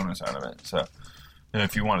bigger bonus out of it. So,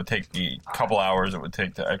 if you want to take the couple hours it would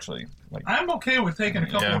take to actually, like, I'm okay with taking a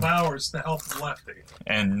couple Yeah. of hours to help Lefty.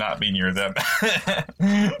 and not be near them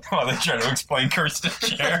while they try to explain curse to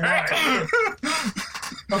Chair.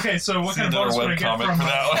 Okay, so what See kind of another bonus would I get webcomic from for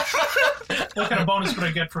that what kind of bonus would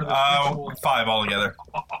I get for the ritual? 5 altogether.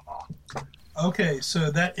 Okay,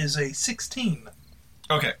 so that is a 16.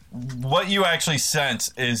 Okay, what you actually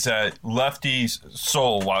sense is that Lefty's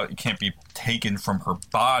soul, while it can't be taken from her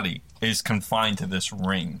body, is confined to this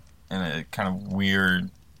ring in a kind of weird,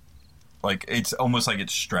 like, it's almost like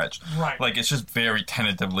it's stretched. Right. Like, it's just very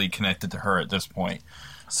tentatively connected to her at this point.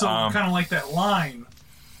 So kind of like that line,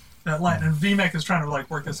 and VMAC is trying to like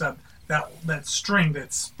work this out. That string,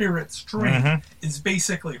 that spirit string, is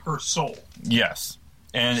basically her soul. Yes.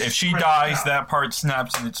 And if she Stretched dies, out. that part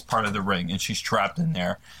snaps and it's part of the ring, and she's trapped in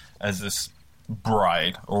there as this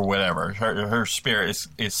bride or whatever. Her spirit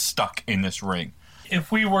is stuck in this ring.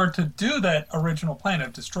 If we were to do that original plan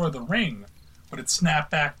of destroy the ring, would it snap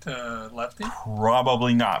back to Lefty?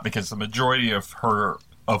 Probably not, because the majority of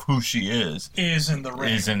who she is in the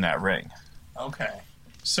ring. Is in that ring. Okay.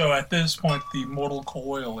 So at this point, the mortal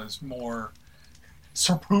coil is more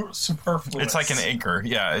superfluous. It's like an anchor.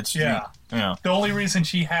 Yeah. Yeah. Yeah. The only reason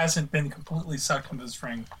she hasn't been completely sucked into this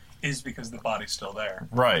ring is because the body's still there.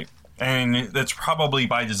 Right. And that's probably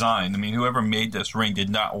by design. I mean, whoever made this ring did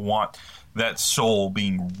not want that soul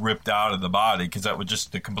being ripped out of the body, because that would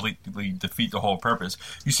just completely defeat the whole purpose.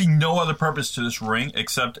 You see no other purpose to this ring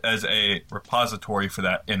except as a repository for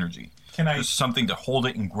that energy. Just something to hold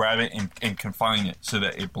it and grab it and confine it so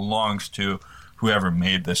that it belongs to whoever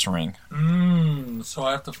made this ring. So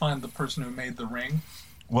I have to find the person who made the ring?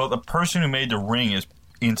 Well, the person who made the ring is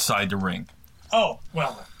inside the ring. Oh,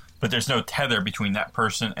 well. But there's no tether between that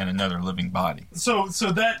person and another living body. So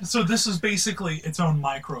this is basically its own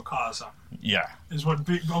microcosm. Yeah. Is what?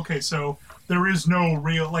 Okay, so there is no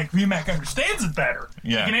real, like, VMAC understands it better.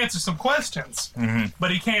 Yeah. He can answer some questions, Mm-hmm.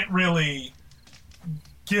 but he can't really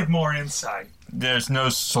give more insight There's no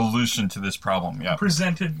solution to this problem yet.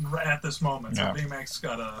 presented at this moment. So Yeah. VMAC's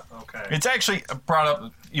got a okay. It's actually brought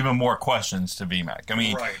up even more questions to VMAC. I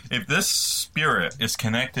mean, Right. if this spirit is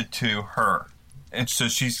connected to her, and so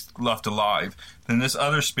she's left alive, then this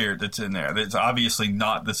other spirit that's in there, that's obviously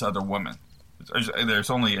not this other woman. There's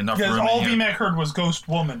only enough Because room all in here. VMAC heard was ghost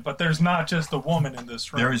woman, but there's not just a woman in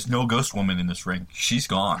this ring. There is no ghost woman in this ring. She's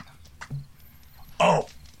gone. Oh,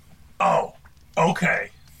 okay.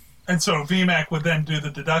 And so VMAC would then do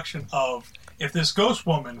the deduction of, if this ghost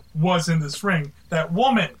woman was in this ring, that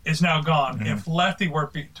woman is now gone. Mm-hmm. If Lefty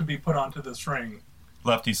were to be put onto this ring,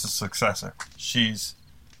 Lefty's the successor. She's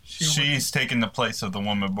taken the place of the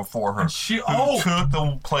woman before her. Who took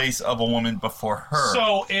the place of a woman before her.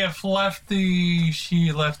 So if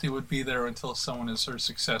Lefty would be there until someone is her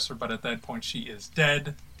successor, but at that point she is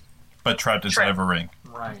dead. But trapped inside of a ring.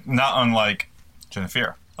 Right. Not unlike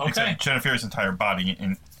Jennifer. Okay. Except Jennifer's entire body,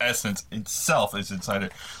 in essence, itself is inside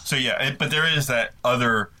it. So yeah, but there is that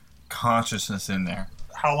other consciousness in there.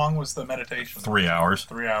 How long was the meditation? 3 hours.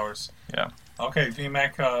 3 hours. Yeah. Okay,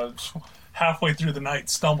 VMAC halfway through the night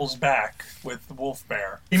stumbles back with the wolf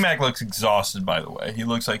bear. VMAC looks exhausted, by the way. He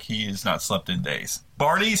looks like he has not slept in days.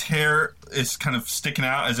 Barty's hair is kind of sticking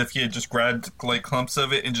out as if he had just grabbed like clumps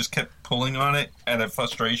of it and just kept pulling on it out of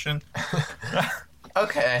frustration.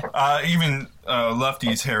 Okay. Even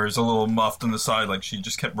Lefty's hair is a little muffed on the side, like she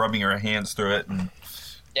just kept rubbing her hands through it. And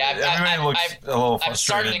everybody looks a little frustrated. I'm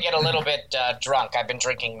starting to get a little bit drunk. I've been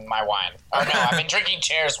drinking my wine. Or no, I've been drinking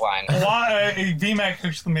Chair's wine. VMAC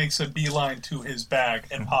actually makes a beeline to his bag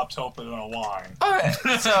and pops open a wine. Okay,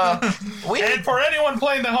 so and for anyone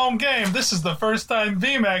playing the home game, this is the first time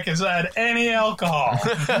VMAC has had any alcohol.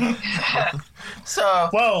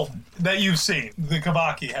 That you've seen. The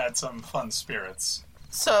Kabaki had some fun spirits.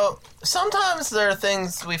 So sometimes there are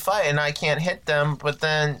things we fight and I can't hit them, but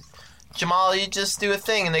then Jamal, you just do a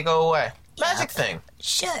thing and they go away. Magic thing.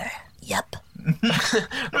 Sure. Yep.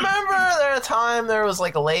 Remember there a time there was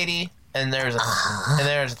like a lady and there's a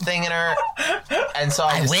thing in her, and so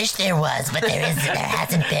I wish there was, but there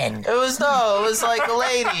hasn't been. It was like a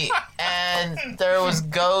lady and there was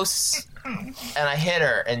ghosts and I hit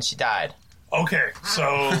her and she died. Okay, so...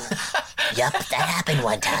 Yep, that happened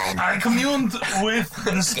one time. I communed with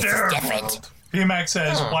the spirit different. world. VMAC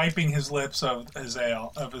says, wiping his lips of his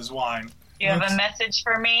ale, of his wine. You have a message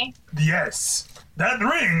for me? Yes. That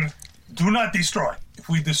ring, do not destroy. If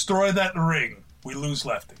we destroy that ring, we lose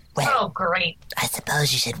Lefty. Well, great. I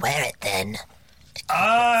suppose you should wear it then.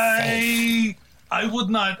 I would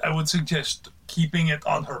not. I would suggest keeping it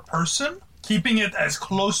on her person, keeping it as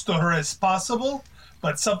close to her as possible,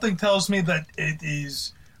 but something tells me that it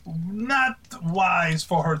is not wise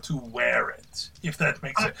for her to wear it, if that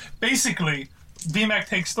makes sense. Basically, VMAC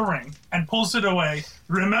takes the ring and pulls it away.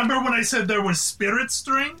 Remember when I said there was spirit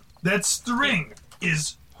string? That string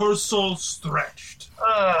is her soul stretched.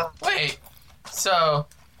 Wait, so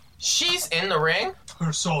she's in the ring?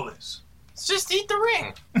 Her soul is. Just eat the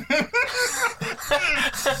ring.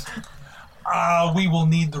 We will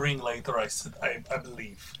need the ring later, I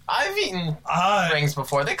believe. I've eaten rings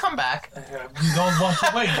before. They come back. You don't want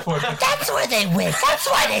to wait for it. That's where they went. That's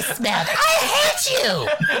why they smelled. I hate you.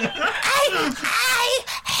 I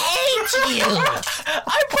hate you.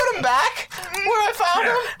 I put them back where I found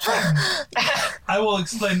them. I will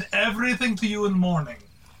explain everything to you in the morning.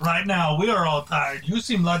 Right now, we are all tired. You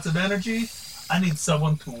seem lots of energy. I need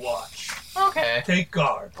someone to watch. Okay. Take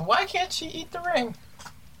guard. Why can't she eat the ring?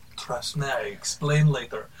 Trust me, I explain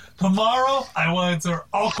later. Tomorrow, I will answer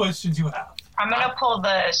all questions you have. I'm going to pull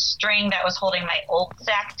the string that was holding my old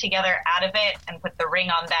sack together out of it and put the ring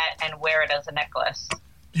on that and wear it as a necklace.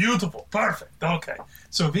 Beautiful. Perfect. Okay.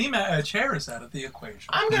 So VMAC Chair is out of the equation.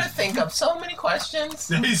 I'm going to think up so many questions.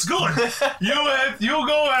 He's good. You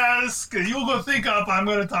go ask. You go think up. I'm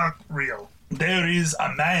going to talk real. There is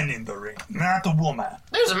a man in the ring, not a woman.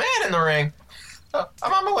 There's a man in the ring. Oh,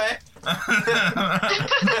 I'm on my way.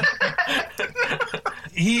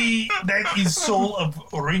 That is soul of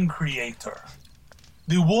ring creator.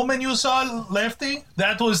 The woman you saw, Lefty,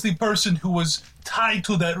 that was the person who was tied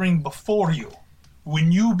to that ring before you.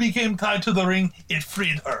 When you became tied to the ring, it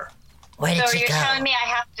freed her. Where did so she you're go? telling me I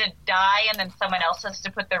have to die and then someone else has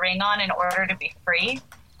to put the ring on in order to be free?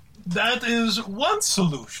 That is one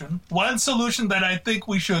solution. One solution that I think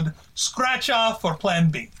we should scratch off for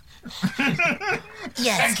Plan B.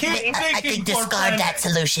 Yes, I think discard that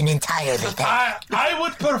solution entirely then. I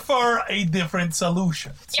would prefer a different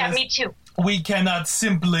solution. Yeah, me too. We cannot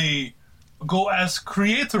simply go ask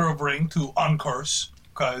creator of ring to uncurse,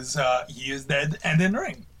 because he is dead and in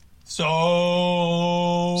ring. So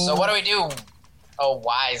what do we do, oh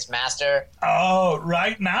wise master?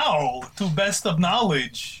 Right now, to best of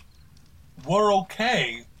knowledge, we're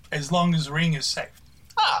okay as long as ring is safe.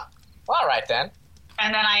 Ah, well, all right then.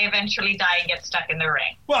 And then I eventually die and get stuck in the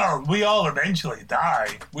ring. Well, we all eventually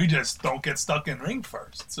die. We just don't get stuck in ring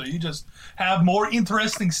first. So you just have more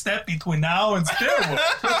interesting step between now and Stairwell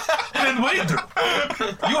than we do.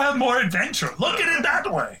 You have more adventure. Look at it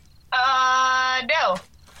that way. No.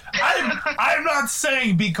 I'm not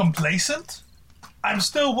saying be complacent. I'm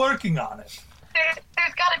still working on it.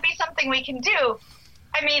 there's got to be something we can do.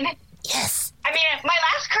 I mean, Yes. my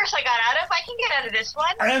last curse I got out of, I can get out of this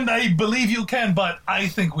one. And I believe you can, but I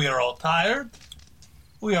think we are all tired.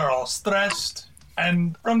 We are all stressed.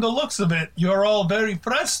 And from the looks of it, you're all very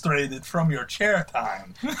frustrated from your chair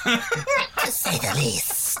time. To say the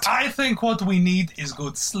least. I think what we need is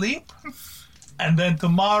good sleep. And then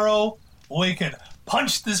tomorrow, we can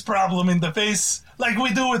punch this problem in the face like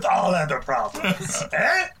we do with all other problems.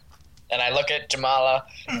 Eh? And I look at Jamala.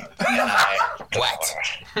 And I What?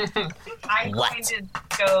 I'm going to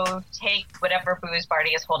go take whatever booze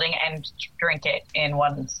Barty is holding and drink it in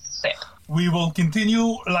one sip. We will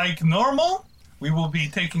continue like normal. We will be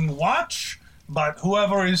taking watch, but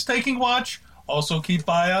whoever is taking watch, also keep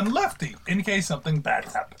eye on Lefty in case something bad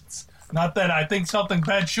happens. Not that I think something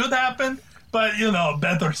bad should happen, but,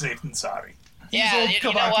 better safe than sorry. Yeah, He's you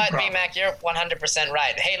old know what, Kabaki VMAC, you're 100%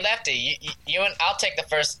 right. Hey, Lefty, you and I'll take the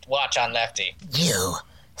first watch on Lefty. You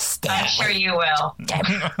stay I'm sure you will. I'll What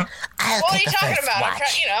are take you the talking first about?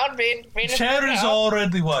 watch. I'm being Cher is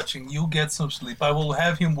already watching. You get some sleep. I will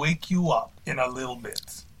have him wake you up in a little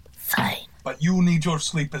bit. Fine. But you need your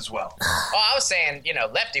sleep as well. Oh, I was saying,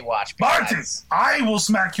 Lefty watch. Barty, because- I will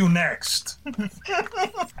smack you next.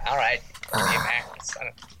 All right,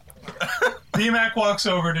 VMAC. VMAC walks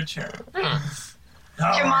over to Cher.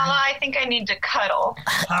 Jamala, I think I need to cuddle.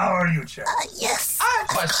 How are you, Cher? Yes. I have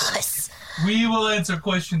Of questions. course. We will answer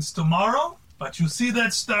questions tomorrow, but you see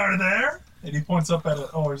that star there? And he points up at it.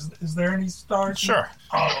 Oh, is there any stars? Sure.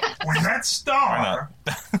 Oh, when that star,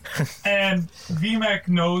 and VMAC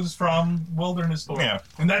knows from Wilderness Lore, Yeah.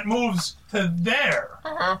 when that moves to there,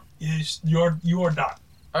 you are done.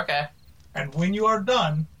 Okay. And when you are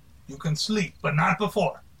done, you can sleep, but not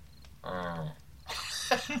before.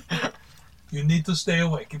 You need to stay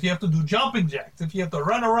awake. If you have to do jumping jacks, if you have to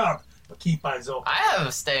run around, but keep eyes open. I have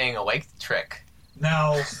a staying awake trick.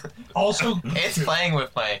 Now, also, It's playing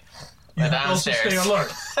with my you have to also downstairs. stay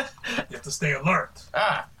alert. You have to stay alert.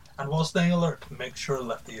 Ah, And while staying alert, make sure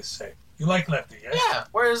Lefty is safe. You like Lefty, yes? yeah.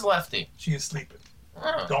 Where's Lefty? She is sleeping.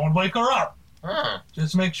 Oh. Don't wake her up. Oh.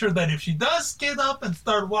 Just make sure that if she does get up and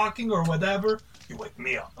start walking or whatever, you wake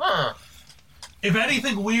me up. Oh. If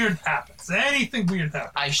anything weird happens,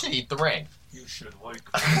 I should eat the ring. you should wake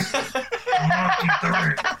up. Do not eat the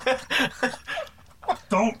ring.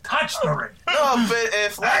 Don't touch the ring. No, but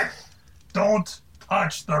if Don't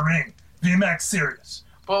touch the ring. VMAC's serious.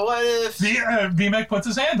 but what if? VMAC puts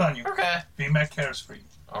his hand on you. Okay. VMAC cares for you.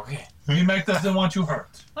 Okay. VMAC doesn't want you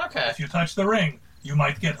hurt. Okay. If you touch the ring, you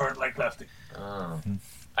might get hurt like Lefty. Oh.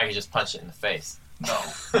 I could just punch it in the face. No,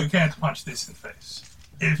 you can't punch this in the face.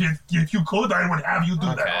 If you could, I would have you do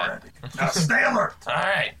that Okay. already. Now stay alert. All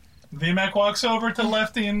right. VMAC walks over to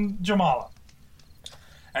Lefty and Jamala.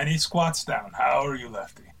 And he squats down. How are you,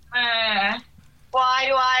 Lefty? Why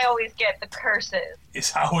do I always get the curses?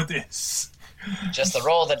 Is how it is. Just the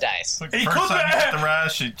roll of the dice. Like It the could first time you be- get the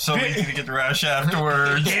rash, it's so easy to get the rash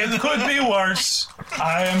afterwards. It could be worse.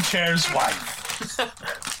 I am Chair's wife.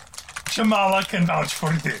 Jamala can vouch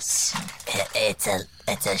for this. It's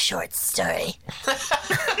a short story.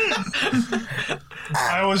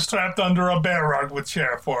 I was trapped under a bear rug with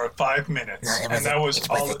Chair for 5 minutes. No, and that was it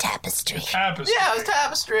all was a tapestry. tapestry. Yeah, it was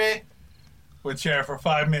tapestry. With Chair for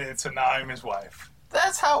 5 minutes, and now I'm his wife.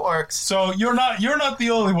 That's how it works. So you're not the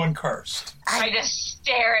only one cursed. I just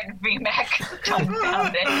stare at VMAC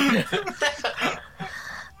dumbfounded.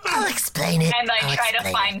 I'll explain it. And I I'll try to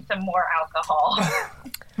explain find some more alcohol.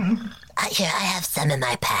 Here, I have some in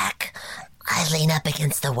my pack. I lean up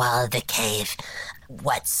against the wall of the cave,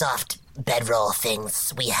 what soft bedroll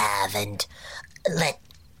things we have, and let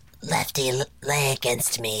Lefty lay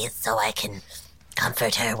against me so I can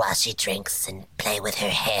comfort her while she drinks and play with her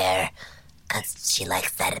hair, 'cause she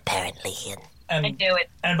likes that apparently. And I do it.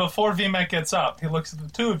 And before VMAC gets up, he looks at the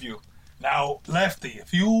two of you. Now, Lefty,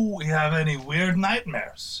 if you have any weird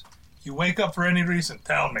nightmares, you wake up for any reason,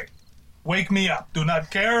 tell me. Wake me up. Do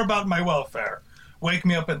not care about my welfare. Wake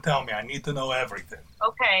me up and tell me. I need to know everything.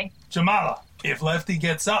 Okay. Jamala, if Lefty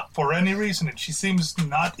gets up for any reason and she seems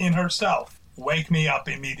not in herself, wake me up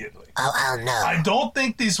immediately. Oh, I'll know. I don't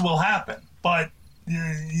think this will happen, but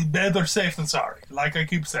better safe than sorry, like I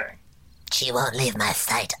keep saying. She won't leave my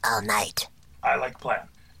sight all night. I like plan.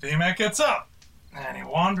 VMAC gets up, and he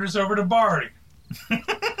wanders over to Barty.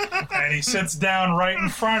 And he sits down right in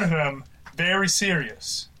front of him, very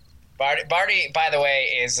serious. Barty, by the way,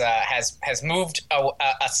 is has moved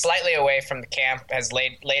slightly away from the camp, has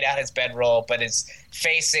laid out his bedroll, but is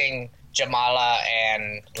facing Jamala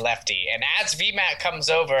and Lefty. And as VMAC comes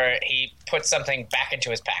over, he puts something back into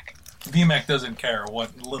his pack. VMAC doesn't care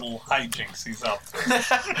what little hijinks he's up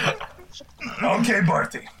to. Okay,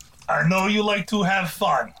 Barty. I know you like to have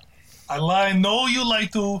fun. I know you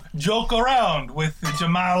like to joke around with the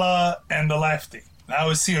Jamala and the Lefty. Now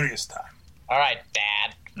is serious time. All right,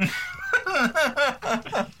 Dad.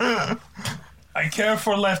 I care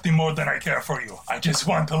for Lefty more than I care for you. I just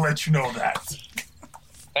want to let you know that.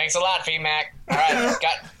 Thanks a lot, VMAC. All right,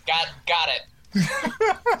 got it.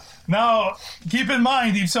 Now, keep in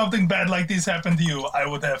mind, if something bad like this happened to you, I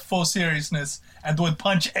would have full seriousness and would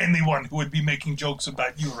punch anyone who would be making jokes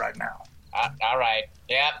about you right now. All right.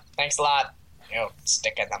 Yep. Thanks a lot. You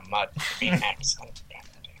stick in the mud, VMAC.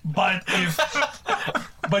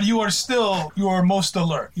 But you are most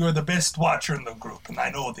alert. You are the best watcher in the group, and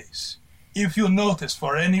I know this. If you notice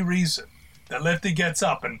for any reason that Lefty gets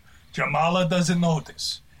up and Jamala doesn't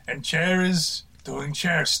notice, and Chair is doing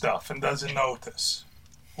chair stuff and doesn't notice,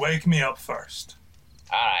 wake me up first.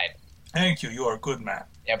 All right. Thank you. You are a good man.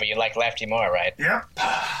 Yeah, but you like Lefty more, right? Yep.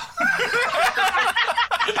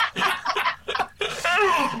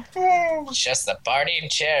 It's just the Barty and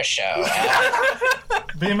Chair show.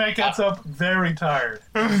 VMAC gets up very tired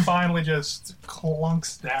and finally just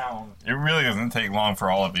clunks down. It really doesn't take long for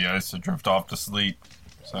all of you guys to drift off to sleep.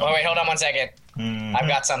 So. Oh, wait, hold on 1 second. Mm-hmm. I've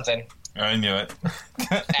got something. I knew it.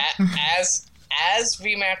 As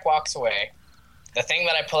VMAC walks away, the thing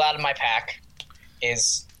that I pull out of my pack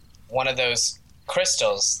is one of those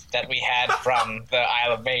crystals that we had from the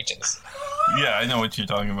Isle of Mages. Yeah, I know what you're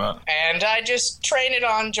talking about. And I just train it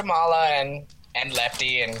on Jamala and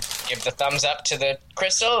Lefty and give the thumbs up to the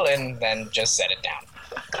crystal and then just set it down.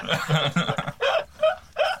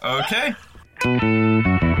 Okay.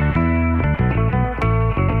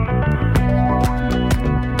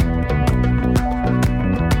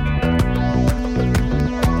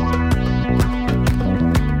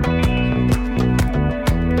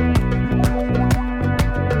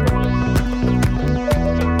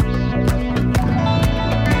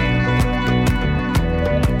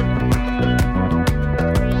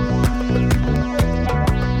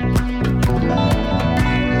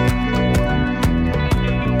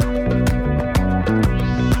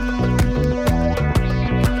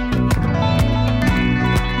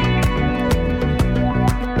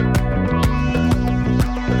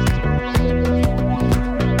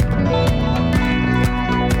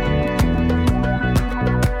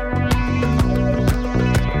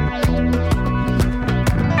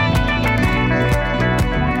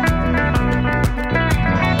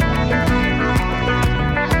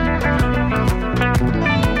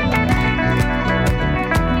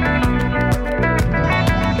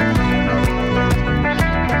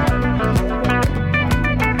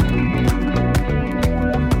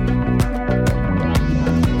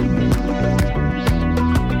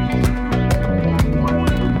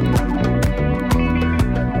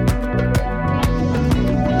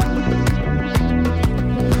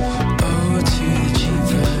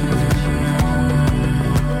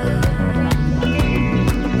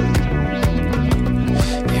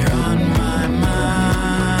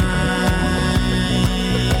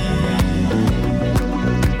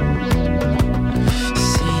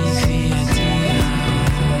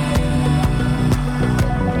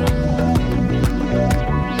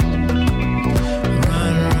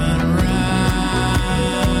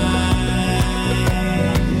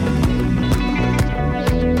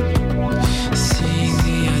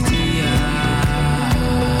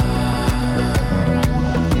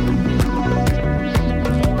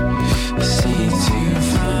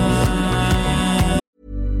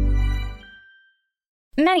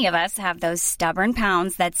 Many of us have those stubborn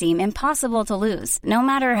pounds that seem impossible to lose, no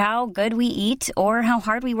matter how good we eat or how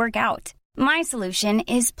hard we work out. My solution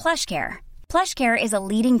is PlushCare. PlushCare is a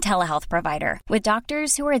leading telehealth provider with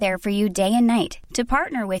doctors who are there for you day and night to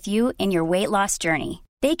partner with you in your weight loss journey.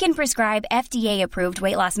 They can prescribe FDA-approved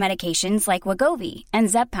weight loss medications like Wegovy and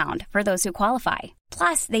Zepbound for those who qualify.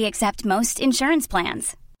 Plus, they accept most insurance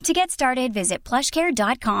plans. To get started, visit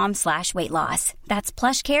plushcare.com/weightloss. That's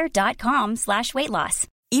plushcare.com/weightloss.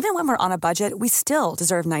 Even when we're on a budget, we still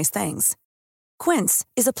deserve nice things. Quince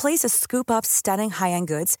is a place to scoop up stunning high-end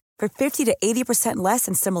goods for 50 to 80% less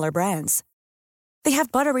than similar brands. They have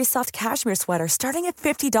buttery soft cashmere sweaters starting at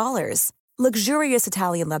 $50, luxurious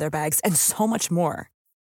Italian leather bags, and so much more.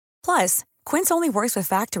 Plus, Quince only works with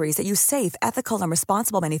factories that use safe, ethical, and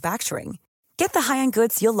responsible manufacturing. Get the high-end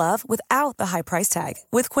goods you'll love without the high price tag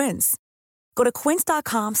with Quince. Go to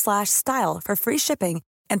quince.com/style for free shipping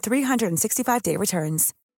and 365-day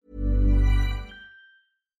returns.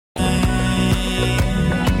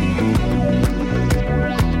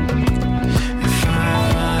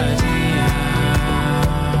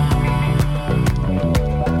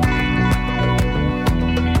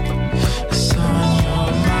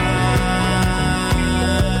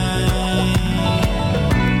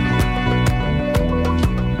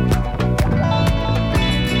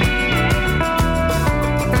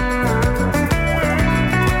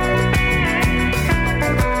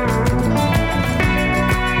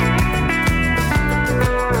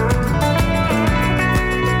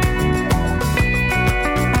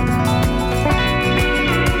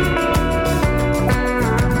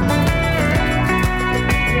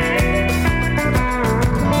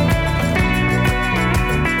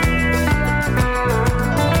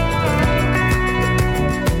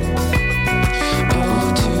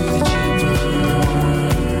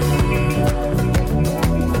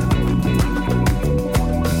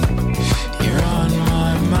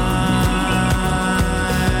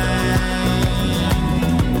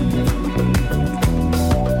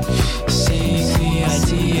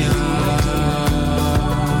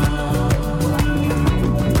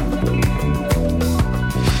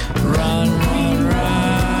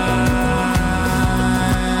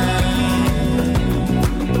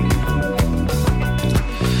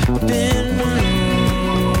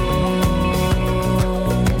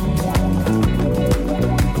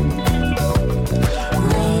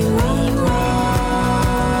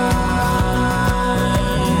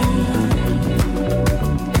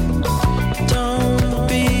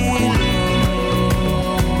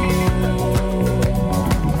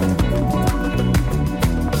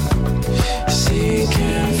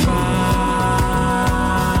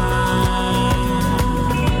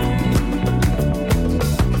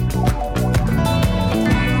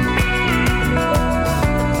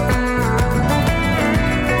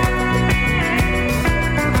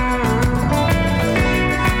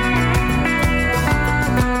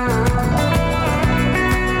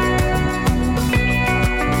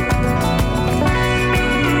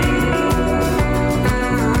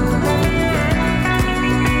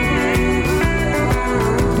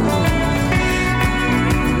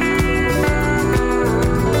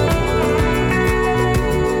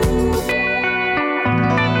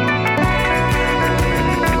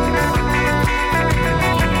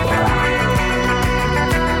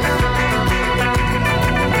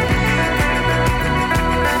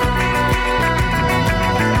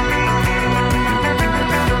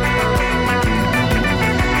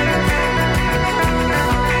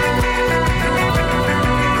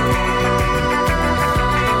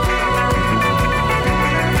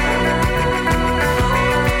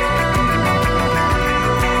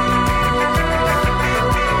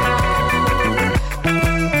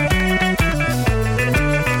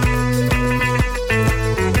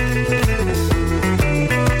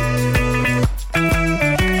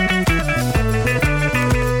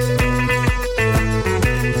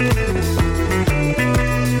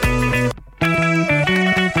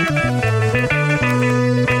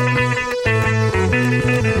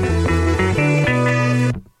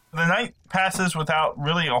 Without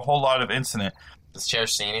really a whole lot of incident. Does Chair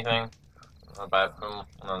see anything about him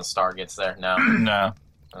when the star gets there? No. No.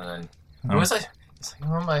 And then,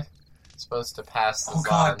 who am I supposed to pass this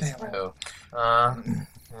God on damn to?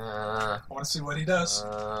 I want to see what he does.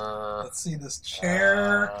 Let's see this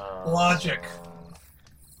chair logic.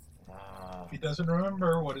 If he doesn't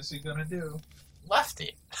remember, what is he going to do?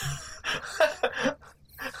 Lefty.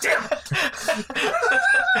 Damn it.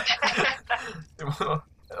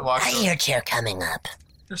 I hear Chair coming up.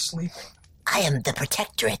 You're sleeping. I am the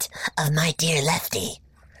protectorate of my dear Lefty.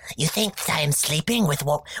 You think that I am sleeping with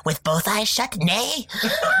both eyes shut? Nay.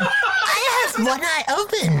 I have one eye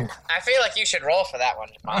open. I feel like you should roll for that one,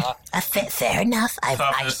 Jamala. Fair enough.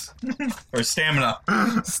 Or stamina.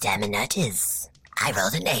 Stamina it is. I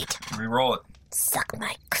rolled an 8. Reroll it. Suck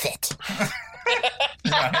my clit.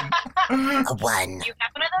 A 1. You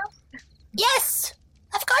have one of those? Yes.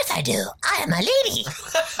 Of course I do. I am a lady.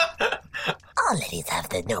 All ladies have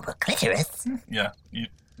the noble clitoris. Yeah, you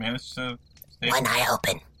managed to stay. One eye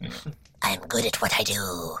open. Yeah. I am good at what I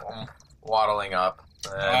do. Waddling up.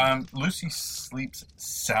 Lucy sleeps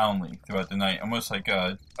soundly throughout the night, almost like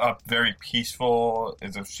very peaceful,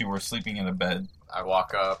 as if she were sleeping in a bed. I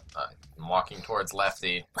walk up. I'm walking towards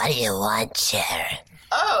Lefty. What do you want, Chair?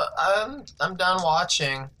 Oh, I'm done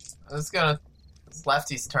watching. It's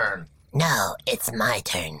Lefty's turn. No, it's my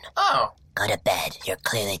turn. Oh. Go to bed. You're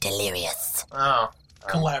clearly delirious. Oh.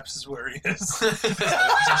 Collapses where he is.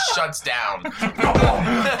 Just shuts down.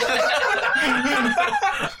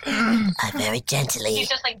 I very gently... He's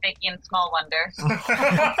just like Vicky in Small Wonder.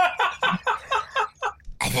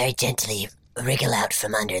 I very gently wriggle out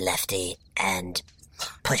from under Lefty and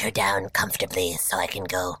put her down comfortably so I can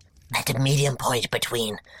go at a medium point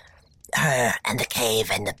between her and the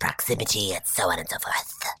cave and the proximity and so on and so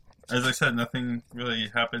forth. As I said, nothing really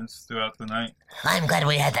happens throughout the night. I'm glad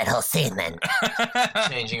we had that whole scene then.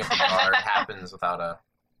 Changing of the guard happens without a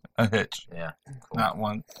hitch. Yeah. Cool. Not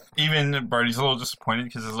one. Even Barty's a little disappointed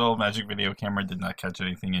because his little magic video camera did not catch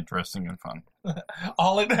anything interesting and fun.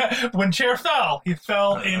 When Chair fell, he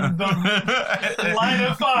fell in the line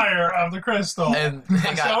of fire of the crystal. And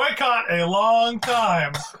so it caught a long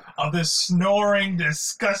time of this snoring,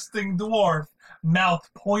 disgusting dwarf, mouth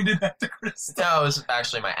pointed at the crystal. That was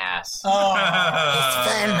actually my ass. Oh.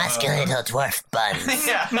 His firm, muscular little dwarf buns.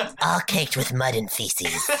 Yeah. All caked with mud and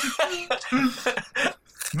feces.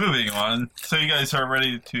 Moving on. So you guys are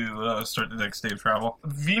ready to start the next day of travel.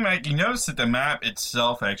 VMAC, you notice that the map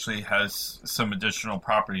itself actually has some additional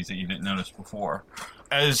properties that you didn't notice before.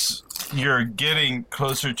 As you're getting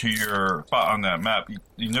closer to your spot on that map,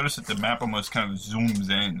 you notice that the map almost kind of zooms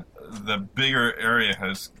in. The bigger area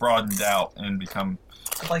has broadened out and become...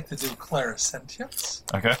 I'd like to do clairsentience.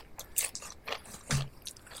 Okay.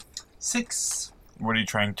 6. What are you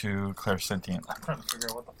trying to clairsentient? I'm trying to figure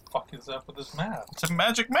out what the fuck is up with this map. It's a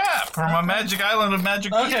magic map from a magic island of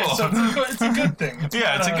magic people. Okay, so it's a good thing. It's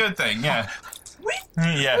yeah, it's a good thing. Yeah.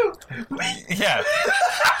 Yeah. Yeah.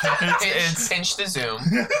 Pinch to zoom.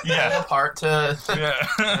 Yeah. Pull apart to. Yeah.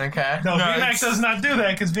 Okay. No, VMAX does not do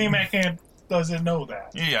that because VMAX doesn't know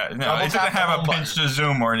that. Yeah, no, Double it doesn't tap the have a home pinch to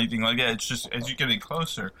zoom or anything like that. It's just as you're getting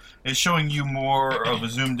closer, it's showing you more of a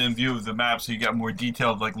zoomed-in view of the map, so you got more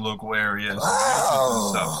detailed, like, local areas and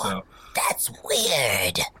stuff. So That's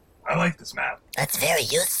weird. I like this map. That's very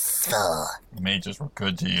useful. mages were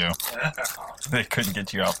good to you. They couldn't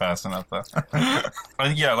get you out fast enough, though.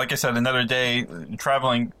 And yeah, like I said, another day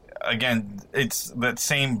traveling. Again, it's that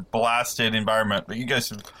same blasted environment, but you guys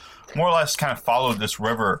have more or less kind of followed this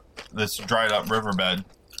river, this dried up riverbed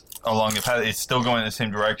along the path. It's still going in the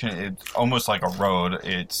same direction. It's almost like a road.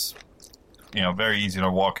 It's, very easy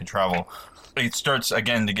to walk and travel. It starts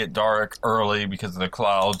again to get dark early because of the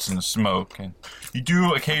clouds and the smoke, and you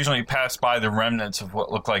do occasionally pass by the remnants of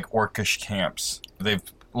what look like orcish camps. They've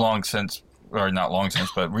long since, or not long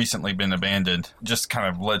since, but recently been abandoned. Just kind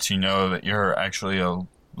of lets you know that you're actually a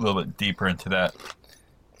little bit deeper into that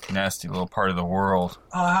nasty little part of the world.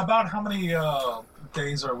 About how many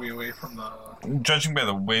days are we away from the... Judging by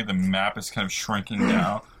the way the map is kind of shrinking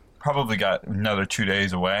down, probably got another 2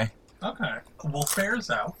 days away. Okay. Well, fair's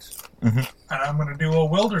out. Mm-hmm. And I'm going to do a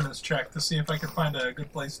wilderness check to see if I can find a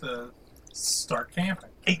good place to start camping.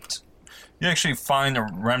 8. You actually find the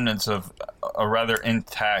remnants of a rather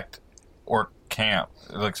intact orc camp.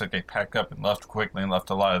 It looks like they packed up and left quickly and left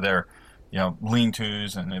a lot of their,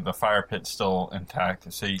 lean-tos, and the fire pit's still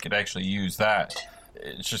intact, so you could actually use that.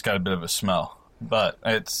 It's just got a bit of a smell, but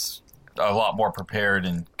it's a lot more prepared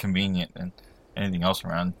and convenient than anything else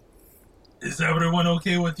around. Is everyone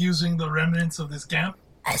okay with using the remnants of this camp?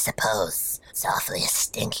 I suppose. It's awfully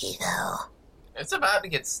stinky, though. It's about to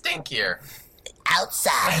get stinkier.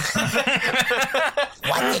 Outside.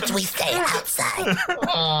 What did we say? Outside.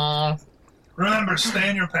 Remember, stay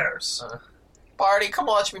in your pairs. Party, come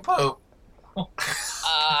watch me poop.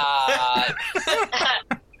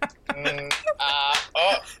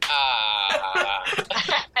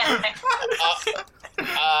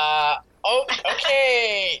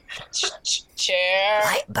 Okay. Chair.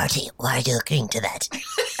 Why, Bertie, why are you agreeing to that?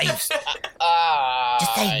 Are you... just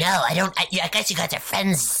say no. I guess you guys are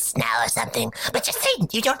friends now or something. But just say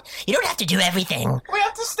you don't have to do everything. We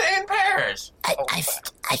have to stay in pairs.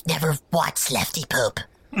 I've never watched Lefty poop.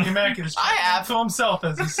 Mac is to himself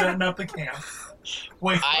as he's setting up the camp.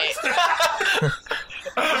 Wait.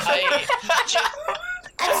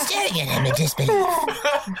 I'm staring at him in disbelief.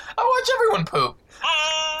 I watch everyone poop.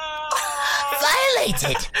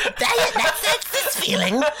 Violated. That's this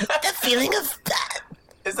feeling. The feeling of that.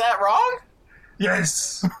 Is that wrong?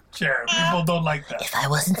 Yes, Chair. People don't like that. If I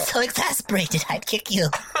wasn't so exasperated, I'd kick you.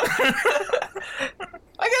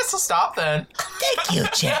 I guess I'll stop then. Thank you,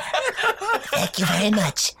 Chair. Thank you very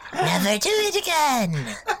much. Never do it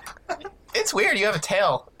again. It's weird. You have a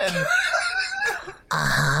tail, and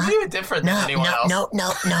uh-huh. you do it different than anyone else. No. Go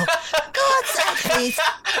outside, please.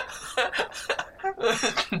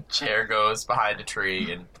 Chair goes behind a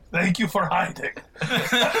tree and thank you for hiding.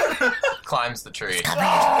 Climbs the tree.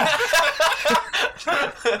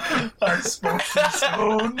 I spoke too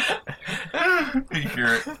soon. You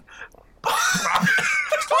hear it.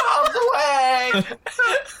 Bombs away.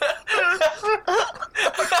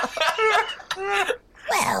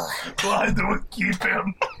 Well, why do we keep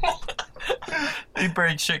him? He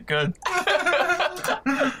buried shit good.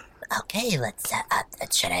 Okay, let's.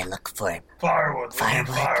 Should I look for firewood?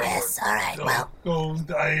 Firewood. Yes. All right.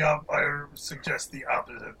 I suggest the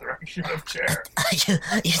opposite direction of Chair. You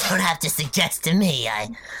don't have to suggest to me. I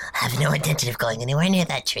have no intention of going anywhere near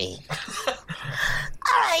that tree. All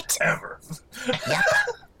right. Ever. Yep.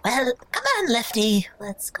 Well, come on, Lefty.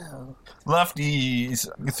 Let's go. Lefties,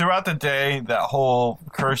 throughout the day, that whole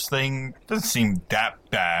curse thing doesn't seem that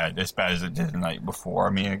bad as it did the night before. I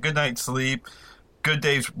mean, a good night's sleep, good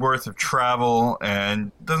day's worth of travel,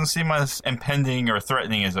 and doesn't seem as impending or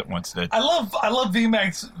threatening as it once did. I love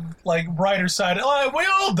VMAX brighter side. We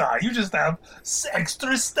all die. You just have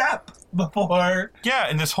extra step before. Yeah,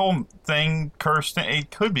 and this whole thing, curse thing,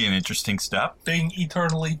 it could be an interesting step. Being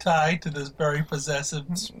eternally tied to this very possessive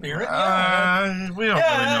spirit. We don't really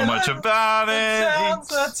know much about it.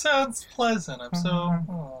 That sounds pleasant. I'm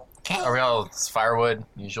so. Are we all firewood?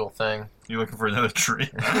 Usual thing. You looking for another tree?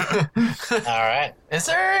 All right. Is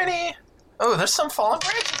there any? Oh, there's some fallen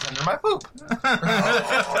branches under my poop.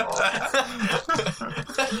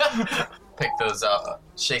 Pick those up.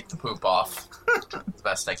 Shake the poop off as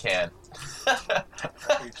best I can.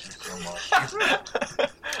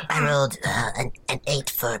 I rolled an 8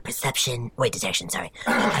 for perception. Wait, detection. Sorry.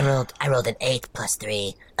 I rolled an 8 plus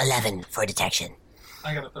 3, 11 for detection.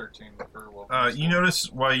 I got a 13 for will. You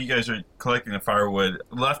notice while you guys are collecting the firewood,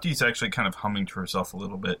 Lefty's actually kind of humming to herself a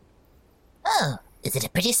little bit. Oh, is it a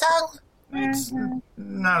pretty song? It's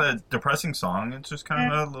not a depressing song. It's just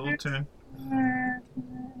kind of a little tune.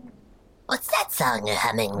 What's that song you're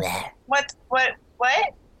humming there? What?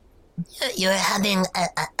 You're humming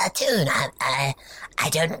a tune. I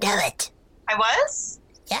don't know it. I was?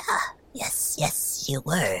 Yeah. Yes, you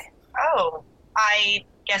were. Oh, I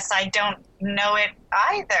guess I don't know it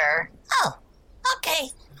either. Oh, okay.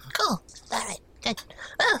 Cool. All right, good.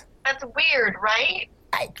 Oh. That's weird, right?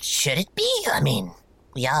 Should it be? I mean,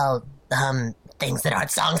 we all hum things that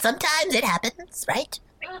aren't songs sometimes. It happens, right?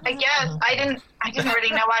 I guess. I didn't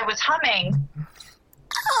really know I was humming.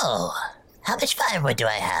 Oh, how much firewood do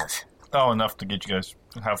I have? Oh, enough to get you guys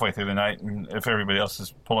halfway through the night, and if everybody else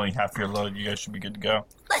is pulling half your load, you guys should be good to go.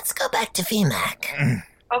 Let's go back to VMAC.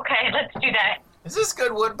 Okay, let's do that. Is this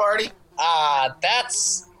good wood, Barty?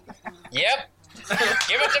 That's... Yep.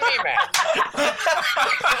 Give it to me, man.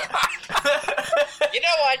 You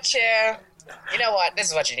know what, Chair? You know what? This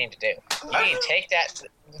is what you need to do. You need to take that...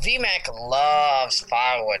 VMAC loves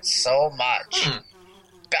firewood so much.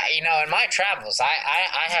 But, you know, in my travels,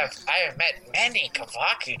 I have met many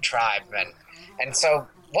Kavaku tribesmen. And so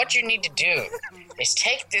what you need to do is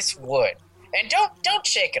take this wood and don't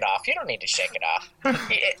shake it off. You don't need to shake it off.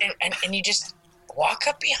 And you just walk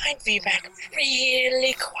up behind VMAC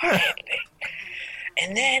really quietly.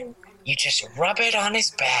 And then you just rub it on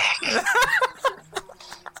his back.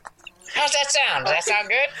 How's that sound? Does that sound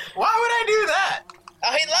good? Why would I do that?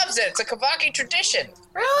 Oh, he loves it. It's a Kavaki tradition.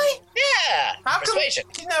 Really? Yeah. How Persuasion.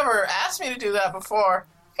 come you never asked me to do that before?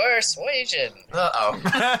 Persuasion. Uh-oh.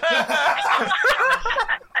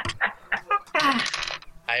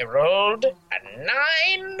 I rolled a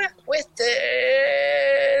 9 with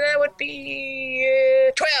that would be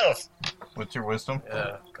 12. What's your wisdom?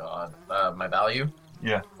 Oh, God. My value?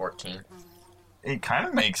 Yeah. 14. It kind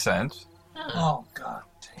of makes sense. Oh, God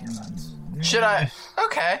damn it. Should I?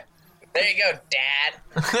 Okay. There you go, Dad.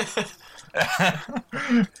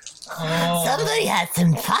 Somebody had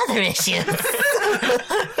some father issues.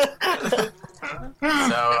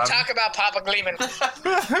 Talk about Papa Gleeman.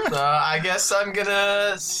 I guess I'm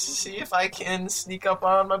gonna see if I can sneak up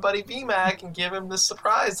on my buddy B-Mac and give him the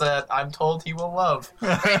surprise that I'm told he will love.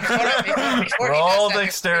 Roll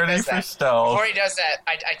dexterity for stealth. Before he does that,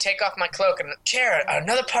 I take off my cloak and Chair.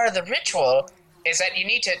 Another part of the ritual is that you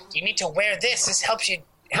need to wear this. This helps you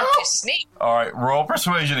sneak. All right, roll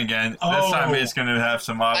persuasion again. This time it's going to have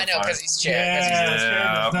some modifiers. I know, because he's Chair.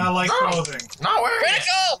 Yeah. It's not like clothing. Not wearing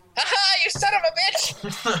Critical! Haha, you son of a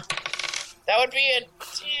bitch! That would be a...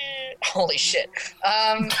 Holy shit.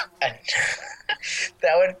 That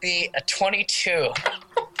would be a 22.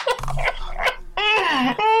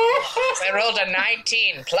 I rolled a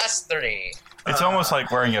 19 plus 3. It's almost like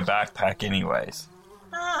wearing a backpack anyways.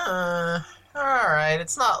 Alright,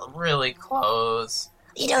 it's not really clothes.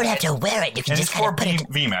 You don't have to wear it. You can And just it's kind for of put it...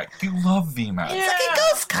 VMAC. You love VMAC. It's like a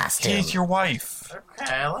ghost costume. She's your wife.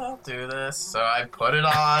 Okay, I'll do this. So I put it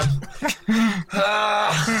on.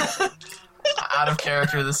 Out of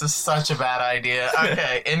character, this is such a bad idea.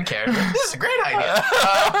 Okay, in character, this is a great idea.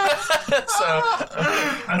 That's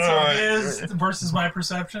how it is versus my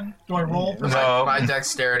perception. Do I roll? My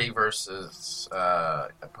dexterity versus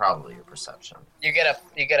probably your perception. You get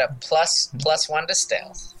a plus 1 to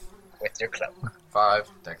stealth with your cloak. 5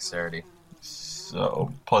 dexterity.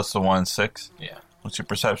 So, plus the 1, 6. Yeah. What's your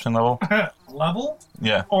perception level? Level?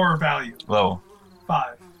 Yeah. Or value? Level.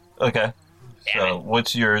 5. Okay. So,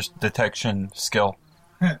 what's your detection skill?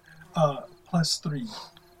 Plus 3.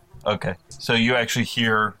 Okay. So, you actually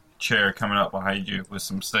hear Chair coming up behind you with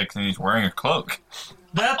some sticks, and he's wearing a cloak.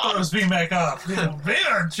 That throws VMAC off.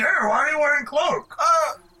 Vader, Chair, why are you wearing cloak?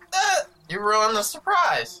 You ruined the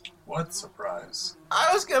surprise. What surprise?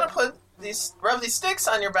 I was gonna rub these sticks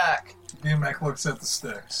on your back. VMAC looks at the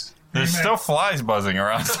sticks. There's still flies buzzing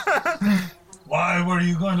around. Why were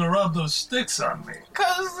you going to rub those sticks on me?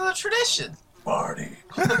 Because of the tradition. Barty.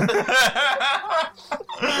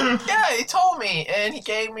 Yeah, he told me, and he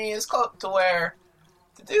gave me his cloak to wear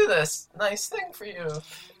to do this nice thing for you.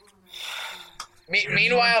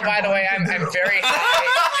 Meanwhile, by the way, I'm very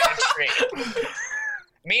high in a tree.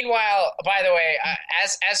 Meanwhile, by the way,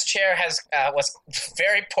 as Chair was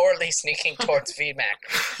very poorly sneaking towards VMAC,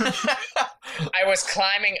 I was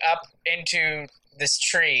climbing up into this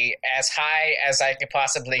tree as high as I could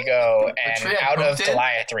possibly go and out of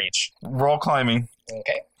Goliath reach. Roll climbing.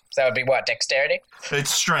 Okay. So that would be what, dexterity?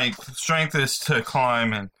 It's strength. Strength is to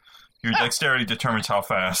climb, and your dexterity determines how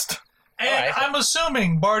fast. And I'm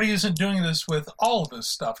assuming Barty isn't doing this with all of his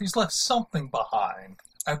stuff. He's left something behind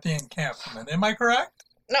at the encampment. Am I correct?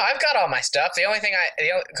 No, I've got all my stuff. The only thing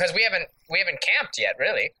because we haven't camped yet,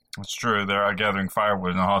 really. It's true. They're gathering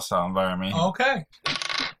firewood in a hostile environment. Okay.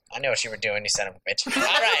 I know what you were doing, you son of a bitch. All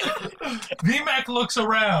right. VMAC looks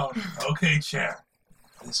around. Okay, Chair.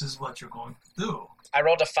 This is what you're going to do. I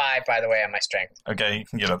rolled a 5, by the way, on my strength. Okay, you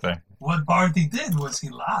can get up there. What Barty did was he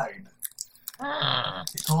lied.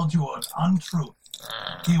 He told you an untruth.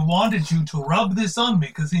 He wanted you to rub this on me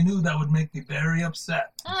because he knew that would make me very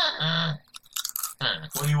upset. What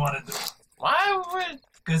do you want to do? Why would...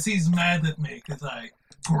 Because he's mad at me because I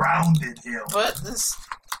grounded him. But it's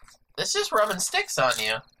just rubbing sticks on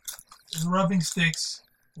you. It's rubbing sticks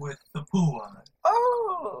with the poo on it.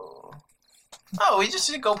 Oh, we just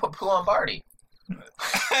need to go put poo on Barty.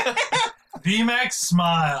 VMAX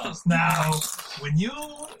smiles. Now, when you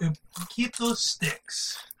keep those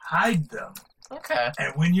sticks, hide them. Okay.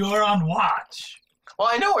 And when you're on watch... Well,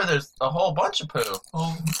 I know where there's a whole bunch of poo.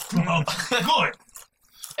 Oh, good.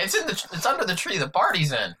 It's under the tree that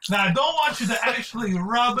Barty's in. Now, I don't want you to actually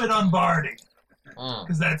rub it on Barty.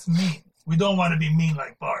 Because that's mean. We don't want to be mean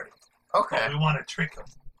like Barty. Okay. But we want to trick him.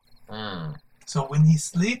 So when he's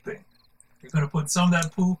sleeping, you're going to put some of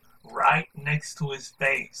that poo right next to his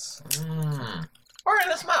face. Or in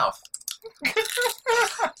his mouth.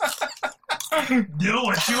 Do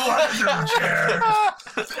what you want to do, Chair.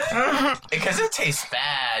 Because it tastes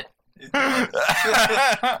bad.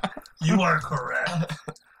 You are correct.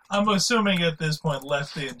 I'm assuming at this point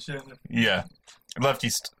Lefty and Ginger. Yeah.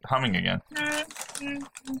 Lefty's humming again.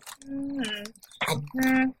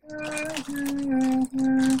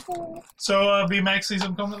 So VMAX sees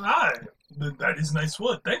him coming. That is nice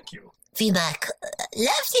wood. Thank you. VMAC,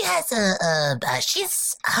 Lefty has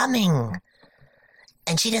she's humming,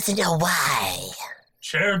 and she doesn't know why.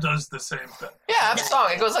 Chair does the same thing. Yeah, I have a song.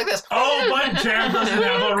 It goes like this. Oh, but Chair doesn't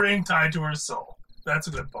have a ring tied to her soul. That's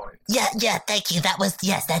a good point. Yeah, thank you.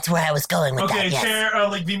 That's where I was going with that. Okay, Yes. Chair,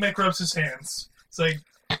 VMAC rubs his hands. It's like,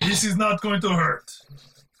 this is not going to hurt.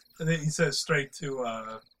 And then he says straight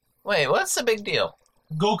to, Wait, what's the big deal?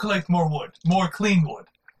 Go collect more wood. More clean wood.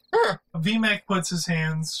 VMAC puts his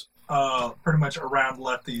hands pretty much around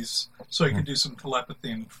Lefty's so he can do some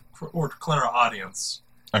telepathy or declare an audience.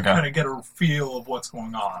 Okay. Kind of get a feel of what's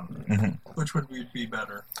going on. Which would be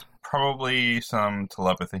better? Probably some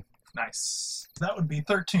telepathy. Nice. That would be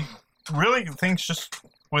 13. Really, things just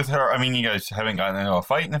with her. I mean, you guys haven't gotten into a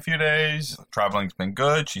fight in a few days. Traveling's been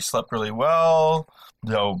good. She slept really well.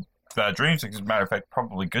 No bad dreams. As a matter of fact,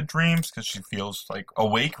 probably good dreams because she feels like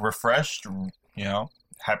awake, refreshed,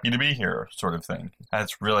 happy to be here, sort of thing.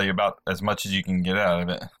 That's really about as much as you can get out of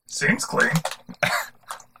it. Seems clean.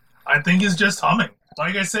 I think he's just humming.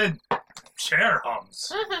 Like I said, Chair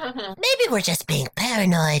hums. Maybe we're just being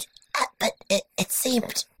paranoid, but it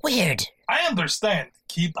seemed weird. I understand.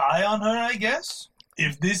 Keep eye on her, I guess.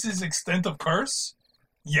 If this is extent of curse,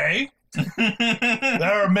 yay.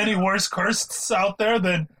 There are many worse curses out there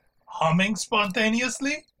than humming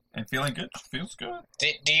spontaneously. And feeling good. Feels good.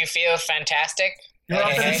 Do you feel fantastic? You're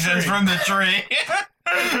up in the tree. From the tree.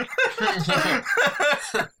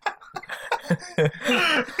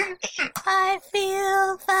 I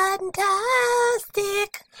feel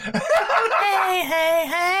fantastic.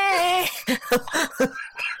 Hey.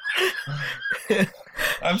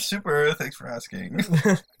 I'm super. Thanks for asking.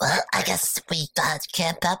 Well, I guess we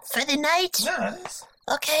camp up for the night. Yes.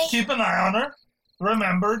 Okay. Keep an eye on her.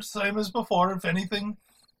 Remember, same as before, if anything,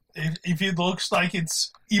 if it looks like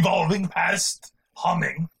it's evolving past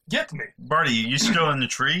humming, get me. Barty, you still in the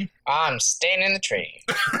tree? I'm staying in the tree.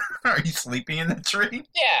 Are you sleeping in the tree?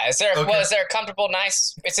 Yeah. Is there Okay. is there a comfortable,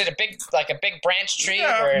 nice? Is it a big branch tree?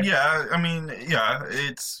 Yeah, or... yeah. I mean, yeah.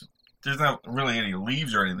 There's not really any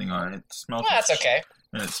leaves or anything on it. It smells. Well, that's okay.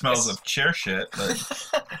 And it smells of chair shit. But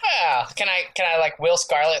Yeah. Can I like Will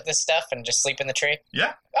Scarlet this stuff and just sleep in the tree?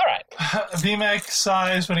 yeah. All right. VMAC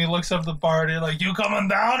sighs when he looks up the party, like, you coming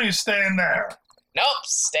down or you staying there? Nope,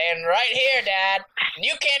 staying right here, Dad.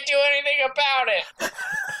 You can't do anything about it.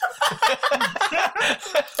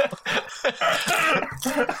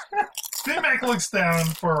 VMAC looks down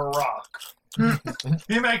for a rock.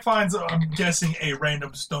 VMAC finds, I'm guessing, a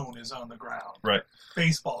random stone is on the ground. Right.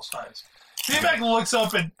 Baseball size. VMAC looks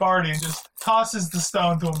up at Barty and just tosses the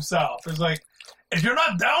stone to himself. It's like, if you're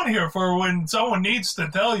not down here for when someone needs to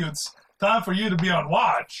tell you it's time for you to be on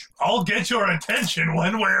watch, I'll get your attention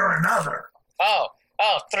one way or another. Oh,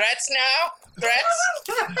 threats now?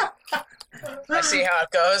 Threats? I see how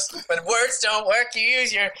it goes. When words don't work, you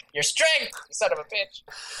use your strength, you son of a bitch.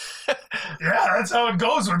 Yeah, that's how it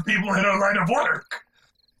goes when people hit our line of work.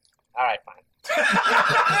 All right, fine.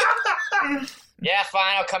 Yeah,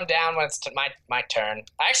 fine. I'll come down when it's my turn.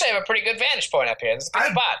 I actually have a pretty good vantage point up here. This is a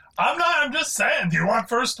good spot. I'm just saying. Do you want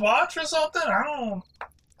first watch or something? I don't.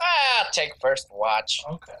 I'll take first watch.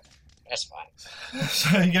 Okay. That's fine.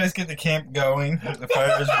 So you guys get the camp going. The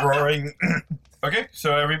fire is roaring. Okay,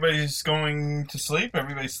 so everybody's going to sleep.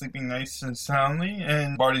 Everybody's sleeping nice and soundly.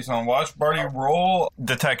 And Barty's on watch. Barty, roll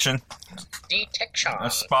detection. Detection. A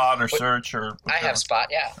spot or search or whatever. I have spot,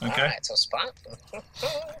 yeah. Okay. All right, so spot.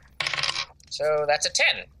 So that's a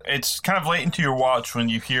 10. It's kind of late into your watch when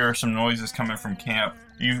you hear some noises coming from camp.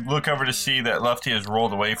 You look over to see that Lefty has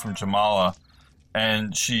rolled away from Jamala,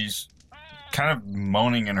 and she's kind of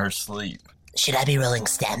moaning in her sleep. Should I be rolling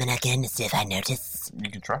stamina again to see if I notice?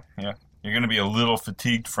 You can try, yeah. You're going to be a little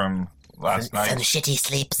fatigued from last night. Some shitty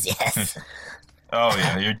sleeps, yes. Oh,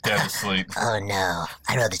 yeah, you're dead asleep. Oh, no.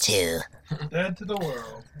 I rolled a 2. Dead to the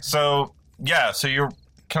world. So, yeah, so you're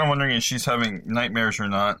kind of wondering if she's having nightmares or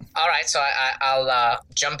not. All right, so I'll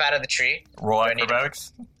jump out of the tree. Roll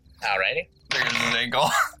acrobatics. Alrighty. There's an angle.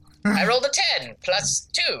 I rolled a 10 plus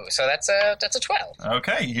 2, so that's a 12.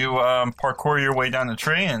 Okay, you parkour your way down the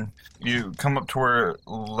tree, and you come up to where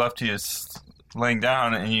Lefty is laying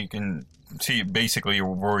down, and you can see basically you're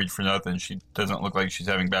worried for nothing. She doesn't look like she's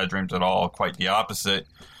having bad dreams at all. Quite the opposite.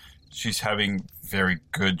 She's having very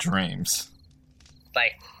good dreams.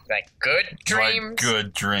 Like good dreams? Like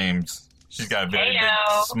good dreams. She's got a very big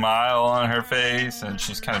smile on her face, and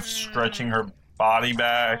she's kind of stretching her body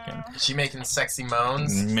back. And is she making sexy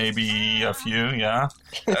moans? Maybe a few, yeah.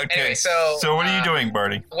 Okay, Anyway, so what are you doing,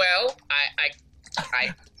 Barty? Well, I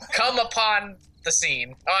come upon the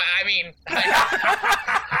scene. Oh, I mean, I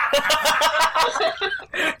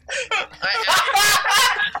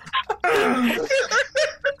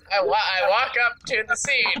walk up to the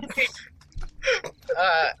scene.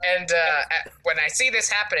 And when I see this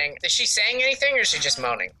happening, is she saying anything or is she just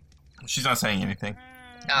moaning? She's not saying anything.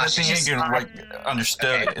 She Nothing just- you can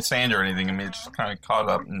understand sand or anything. I mean, it's just kind of caught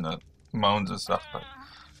up in the moans and stuff, but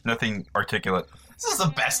nothing articulate. This is the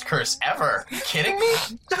best curse ever. Are you kidding me?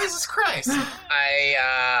 Jesus Christ. I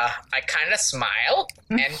kind of smile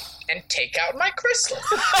and take out my crystal.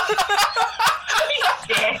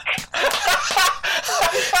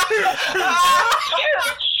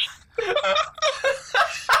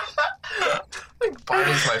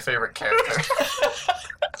 Barney's my favorite character.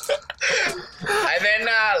 I then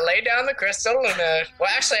lay down the crystal and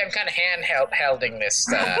well, actually, I'm kind of hand-holding this,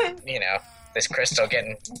 this crystal,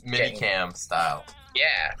 getting Minicam style.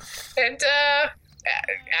 Yeah, and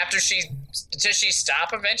does she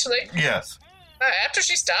stop eventually? Yes. After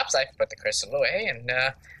she stops, I put the crystal away and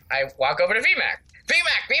I walk over to VMAC.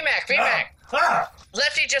 VMAC!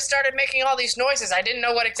 Lefty just started making all these noises. I didn't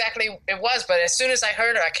know what exactly it was, but as soon as I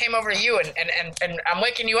heard her, I came over to you and I'm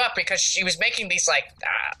waking you up because she was making these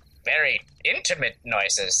very intimate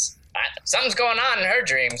noises. Something's going on in her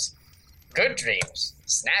dreams. Good dreams.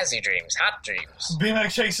 Snazzy dreams. Hot dreams.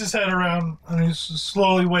 BMAC shakes his head around and he's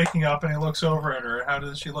slowly waking up and he looks over at her. How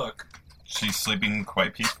does she look? She's sleeping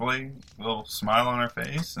quite peacefully, a little smile on her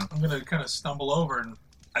face. And... I'm going to kind of stumble over and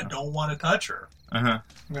I don't want to touch her. Uh-huh.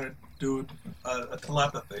 I'm going to do a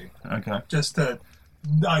telepathy. Okay. Just I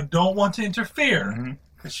don't want to interfere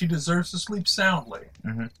because she deserves to sleep soundly.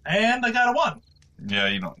 Mm-hmm. And I got a 1. Yeah,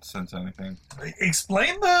 you don't sense anything.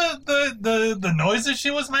 Explain the noises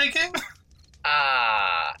she was making?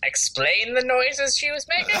 Explain the noises she was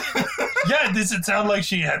making? Yeah, does it sound like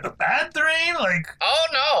she had the bad dream? Oh,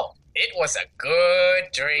 no. It was a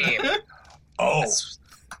good dream. Oh.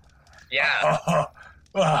 Yeah.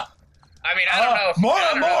 I mean, I don't know. More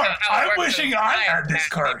I and don't know more. how it I'm works wishing in I time, had this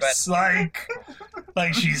exactly, curse.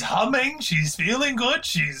 Like she's humming, she's feeling good,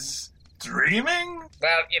 she's dreaming.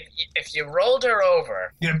 Well, if you rolled her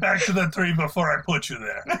over... Get back to the 3 before I put you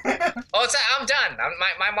there. Oh, I'm done.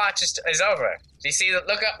 My watch is over. Do you see?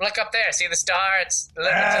 Look up there. See the star? It's a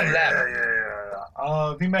little bit to the left.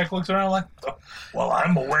 Yeah. VMAC looks around like, well,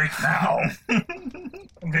 I'm awake now.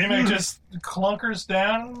 VMAC just clunkers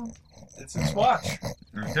down. It's his watch.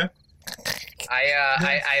 Okay.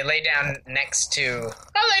 I lay down next to...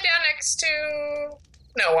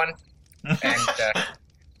 no one. And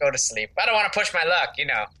go to sleep. I don't want to push my luck,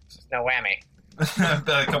 no whammy.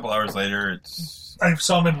 About a couple hours later, I've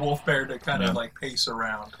summoned Wolf Bear to kind of pace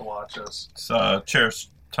around to watch us. It's Chair's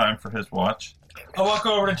time for his watch. I walk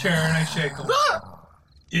over to Chair and I shake him.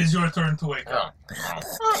 It's your turn to wake up.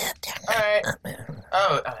 Alright.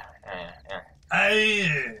 Oh.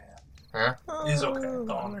 It's okay.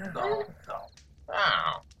 Don't.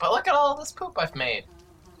 this poop I've made.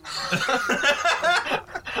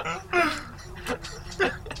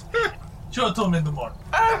 Show it to him in the morning.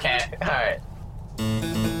 Okay, alright.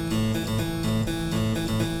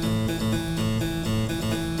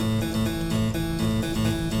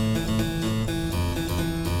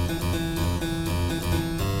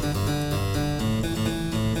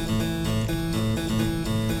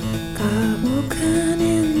 Got woken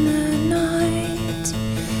in the night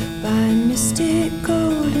by mystic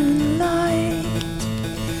golden light.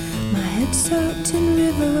 My head soaked in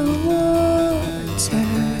river water.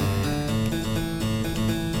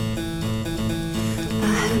 I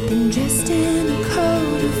had been dressed in a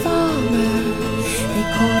coat of armor. They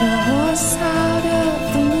called a horse out of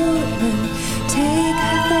the woodland. Take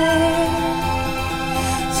her there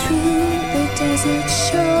through the desert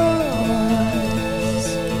shores.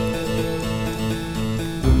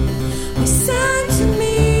 Listen to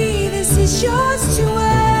me, this is yours to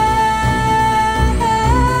wear.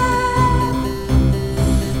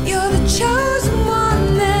 You're the chosen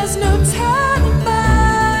one, there's no turning back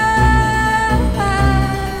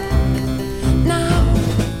now.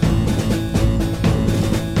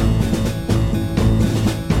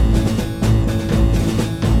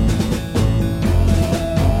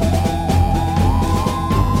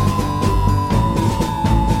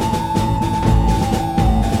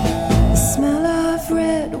 The smell of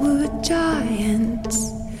redwood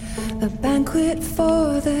giants, a banquet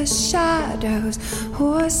for the shadows,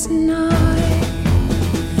 horse and I,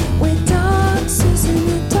 we're dancers in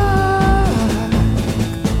the dark.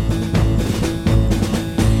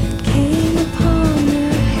 Came upon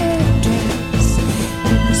her headdress,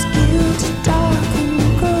 it was gilded, dark and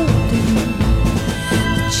golden.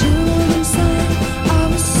 The children sang, I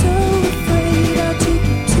was so afraid, I took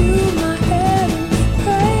it to my head and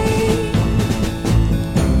prayed.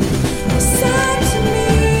 Listen to me,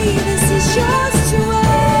 this is yours to wear.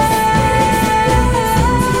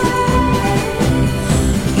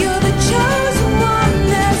 You're the chosen one,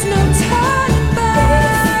 there's no turning back.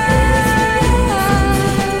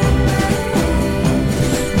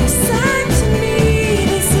 Listen to me,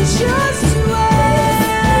 this is yours to wear.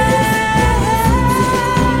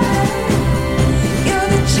 You're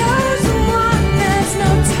the chosen one, there's no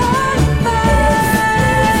turning back.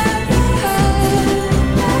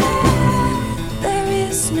 There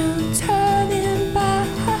is no turning back.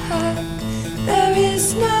 There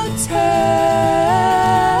is no turn.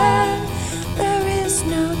 There is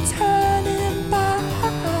no turning back.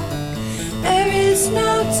 There is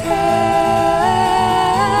no turn.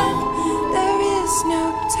 There is no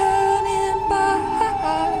turning back.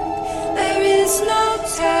 There is no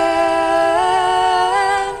turn.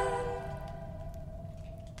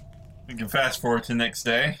 We can fast forward to the next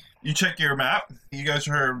day. You check your map. You guys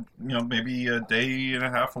are, maybe a day and a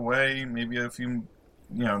half away, maybe a few,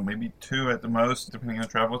 maybe 2 at the most, depending on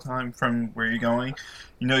travel time from where you're going.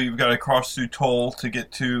 You've got to cross through Toll to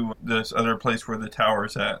get to this other place where the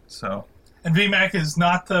tower's at, so. And VMAC is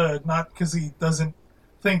not because he doesn't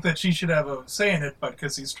think that she should have a say in it, but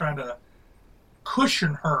because he's trying to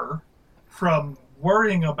cushion her from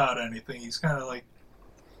worrying about anything. He's kind of like,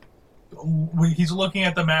 he's looking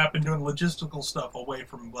at the map and doing logistical stuff away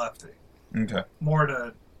from Lefty. Okay. More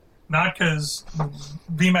to, not because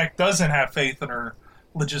VMAC doesn't have faith in her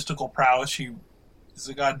logistical prowess. She is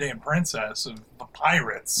a goddamn princess of the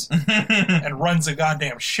pirates and runs a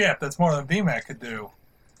goddamn ship. That's more than VMAC could do.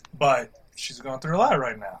 But she's going through a lot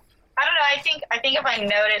right now. I don't know. I think if I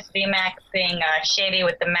notice VMAX being shady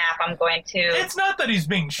with the map, I'm going to. It's not that he's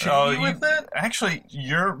being shady with it. Actually,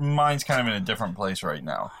 your mind's kind of in a different place right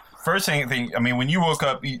now. First thing, when you woke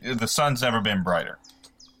up, the sun's never been brighter.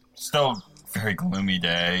 Still very gloomy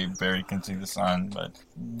day, barely can see the sun, but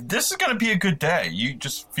this is going to be a good day. You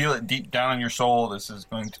just feel it deep down in your soul. This is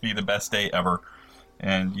going to be the best day ever.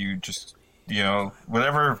 And you just,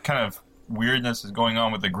 whatever kind of weirdness is going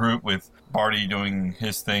on with the group, with Barty doing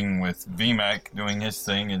his thing, with VMAC doing his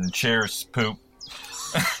thing, and Chair's poop.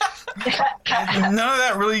 None of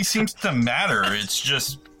that really seems to matter. It's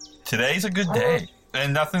just, today's a good day.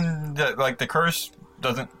 And nothing that, like, the curse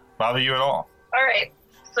doesn't bother you at all. All right.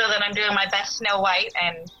 So then I'm doing my best Snow White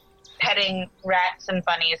and petting rats and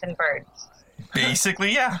bunnies and birds.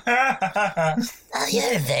 Basically, yeah. Oh,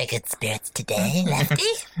 you're in very good spirits today, Lefty.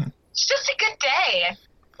 It's just a good day.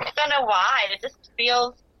 I don't know why. It just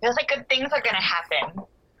feels like good things are going to happen.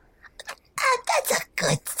 That's a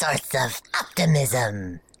good source of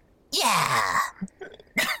optimism. Yeah.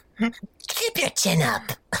 Keep your chin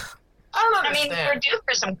up. I don't understand. We're due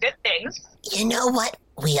for some good things. You know what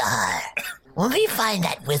we are? when we find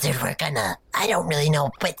that wizard, I don't really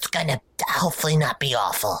know, but it's gonna hopefully not be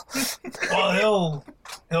awful. Well,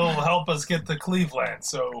 he'll help us get to Cleveland,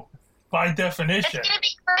 so by definition, It's gonna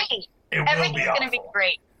be great. it will Everything's be gonna be awful.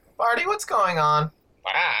 great. Barty, what's going on?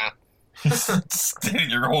 Ah. Standing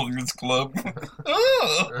there holding his club.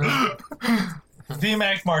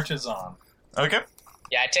 VMAC marches on. Okay.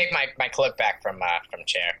 Yeah, I take my cloak back from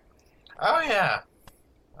chair. Oh, yeah.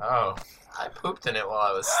 Oh, I pooped in it while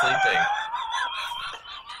I was sleeping.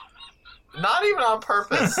 Not even on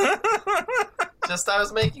purpose. Just I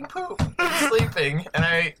was making poop and sleeping, and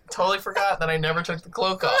I totally forgot that I never took the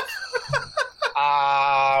cloak off.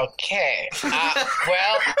 Okay.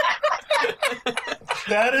 Well,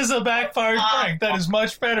 that is a backfired prank. That is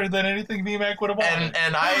much better than anything VMAC would have wanted.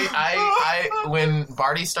 And I when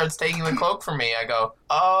Barty starts taking the cloak from me, I go,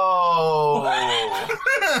 oh,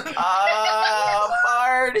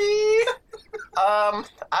 Barty.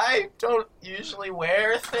 I don't usually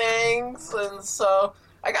wear things, and so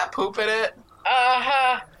I got poop in it.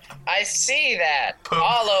 I see that. Poop.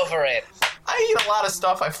 All over it. I eat a lot of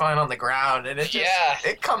stuff I find on the ground, and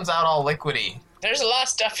it comes out all liquidy. There's a lot of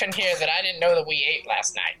stuff in here that I didn't know that we ate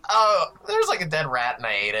last night. Oh, there's like a dead rat, and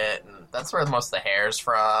I ate it, and that's where most of the hair's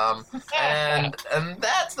from. And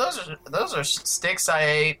those are sticks I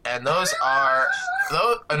ate, and those are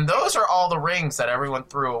all the rings that everyone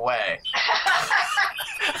threw away.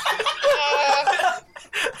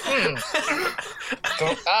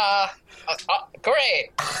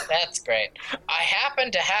 Great. That's great. I happen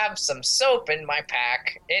to have some soap in my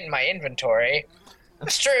pack, in my inventory.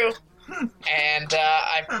 It's true. And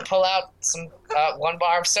I pull out some 1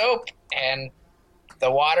 bar of soap and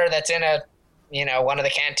the water that's in one of the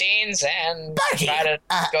canteens, and Barty, try to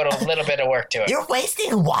go to a little bit of work to it. You're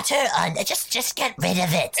wasting water on. Just get rid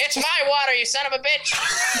of it. It's my water, you son of a bitch.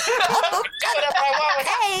 Do whatever I want with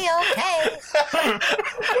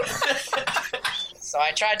Okay. So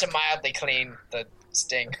I tried to mildly clean the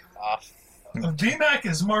stink off. VMAC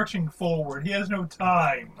is marching forward. He has no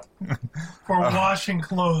time for washing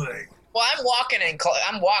clothing. Well, I'm walking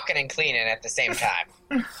and cleaning at the same time.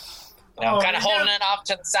 Kind of holding it off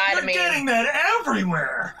to the side of me. You're getting that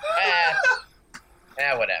everywhere.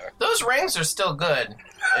 Whatever. Those rings are still good.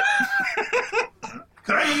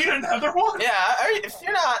 Could I eat another one? Yeah, if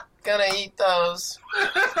you're not gonna eat those.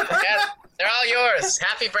 Yeah, they're all yours.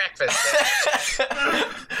 Happy breakfast.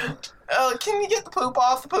 Oh, can you get the poop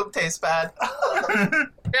off? The poop tastes bad.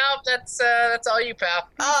 Nope, that's all you, pal.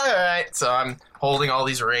 All right, so I'm holding all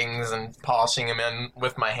these rings and polishing them in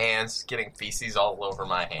with my hands, getting feces all over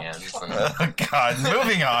my hands. And... Oh, God,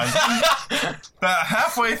 moving on. About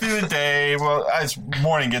halfway through the day, well, as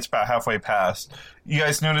morning gets about halfway past, you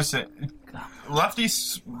guys notice that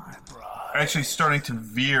Lefty's actually starting to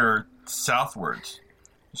veer southwards.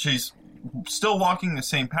 She's still walking the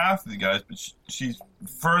same path with you guys, but she's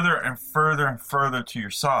further and further and further to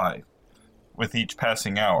your side with each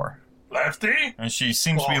passing hour. Lefty? And she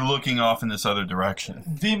seems to be looking off in this other direction.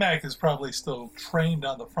 VMAC is probably still trained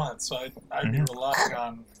on the front, so I'd be relying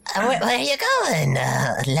on... Where are you going,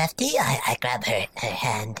 Lefty? I grab her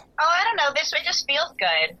hand. Oh, I don't know. This way just feels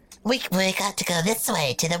good. We got to go this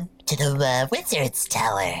way to the wizard's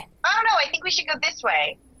tower. I don't know. I think we should go this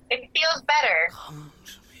way. It feels better.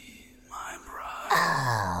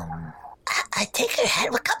 I take her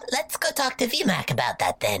hand. Well, come, let's go talk to VMAC about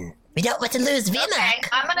that then. We don't want to lose VMAC. Okay,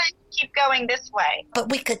 I'm gonna keep going this way. But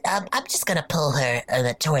we could. I'm just gonna pull her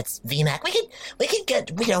towards VMAC. We could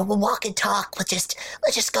get. We'll walk and talk. Let's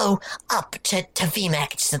just go up to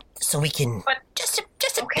VMAC so we can. But just a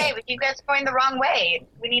okay, bit. but you guys are going the wrong way.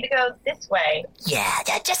 We need to go this way. Yeah,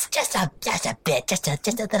 just a bit, just a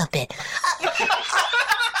little bit.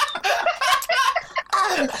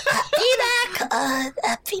 VMAC,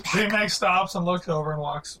 VMAC stops and looks over and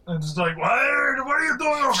walks, and is like, what are you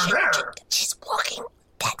doing over there? She's walking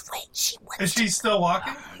that way. Is she still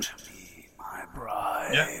walking?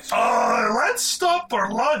 Yeah. Let's stop for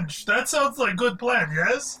lunch. That sounds like a good plan,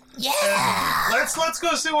 yes? Yeah. And let's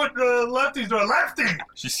go see what Lefty's doing. Lefty!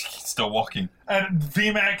 She's still walking. And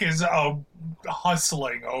VMAC is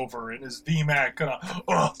hustling over in his VMAC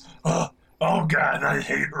oh God, I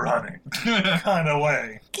hate running kind of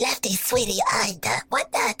way. Lefty, sweetie,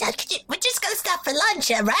 we're just gonna stop for lunch,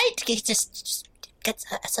 right? You just get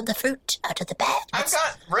some of the fruit out of the bag. I've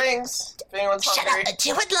got rings. If anyone's Shut hungry. up. Do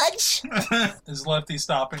you want lunch? Is Lefty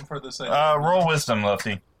stopping for the sake? Roll wisdom,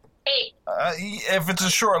 Lefty. 8. If it's a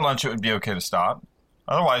short lunch, it would be okay to stop.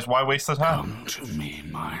 Otherwise, why waste the time? Come to me,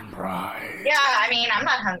 my bride. Yeah, I mean, I'm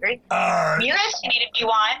not hungry. You guys can eat if you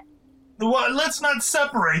want. Well, let's not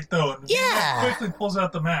separate, though. Yeah. He quickly pulls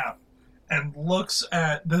out the map and looks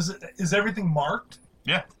at is everything marked?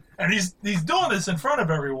 Yeah. And he's doing this in front of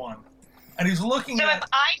everyone, and he's looking So at. if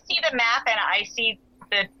I see the map and I see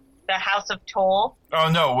the House of Toll. Oh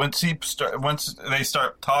no! Once they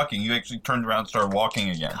start talking, you actually turn around and start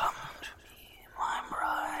walking again.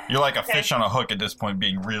 You're like a fish on a hook at this point,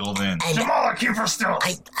 being reeled in. Jamala, keep her still.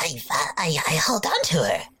 I hold on to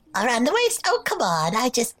her around the waist. Oh, come on!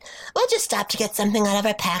 we'll just stop to get something out of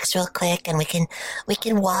our packs real quick, and we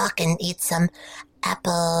can walk and eat some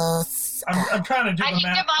apples. I'm trying to do I the take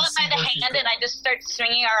map. Jamala by the hand and I just start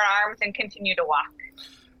swinging our arms and continue to walk.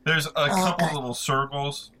 There's a couple little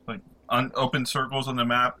circles, like unopened circles on the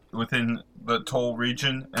map within the toll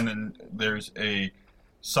region, and then there's a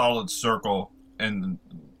solid circle and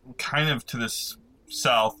kind of to the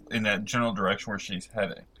south in that general direction where she's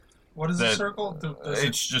heading. What is the circle?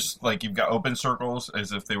 It's just like you've got open circles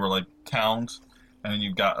as if they were like towns, and then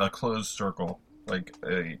you've got a closed circle, like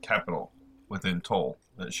a capital within Toll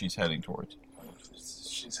that she's heading towards.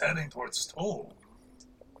 She's heading towards Toll.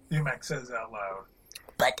 VMAX says out loud.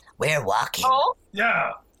 But we're walking. Toll?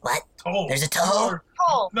 Yeah. What? Toll. There's a toll?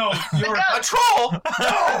 Toll. No, you're A troll.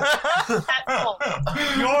 No. Toll.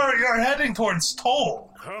 You're heading towards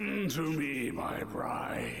Toll. Come to me, my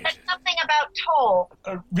bride. There's something about Toll.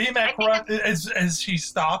 VMAC run. Has she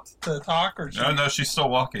stopped to talk or? No, she's still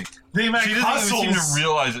walking. VMAC She doesn't even seem hustles. to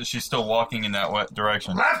realize that she's still walking in that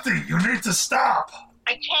direction. Lefty, you need to stop.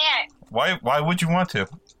 I can't. Why would you want to?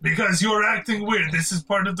 Because you're acting weird. This is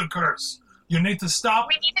part of the curse. You need to stop.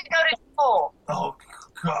 We need to go to Toll. Oh,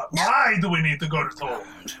 God. Why do we need to go to Toll?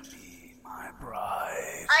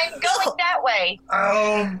 I'm going that way.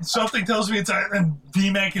 Something tells me it's... And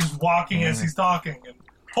VMAC is walking as he's talking and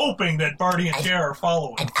hoping that Barty and Cher are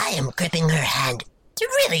following. And I am gripping her hand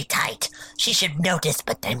really tight. She should notice,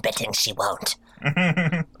 but I'm betting she won't.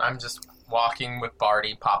 I'm just walking with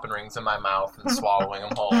Barty, popping rings in my mouth and swallowing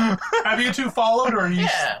them whole. Have you two followed, or are you...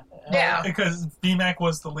 Yeah. Because VMAC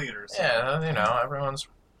was the leader. So. Yeah, everyone's...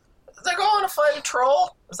 They're going to fight a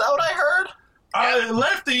troll? Is that what I heard?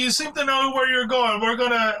 Lefty, you seem to know where you're going. We're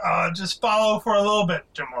gonna just follow for a little bit,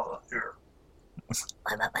 Jamal. Here.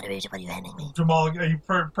 What are you handing me? Jamal, he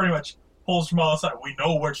pretty much pulls Jamal aside. We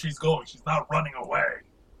know where she's going. She's not running away.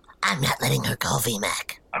 I'm not letting her go,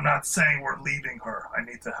 VMAC. I'm not saying we're leaving her. I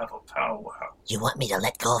need to have a powwow. You want me to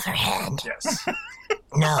let go of her hand? Yes.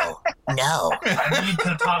 No. I need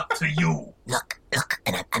to talk to you. Look,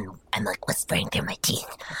 and I'm like whispering through my teeth.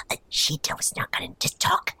 She was not gonna just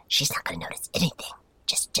talk. She's not gonna notice anything.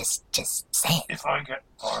 Just say it. If I get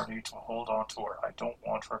Barty to hold on to her, I don't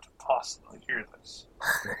want her to possibly hear this.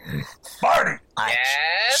 Barty!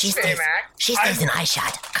 Yes, she stays in eye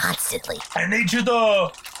shot constantly. I need you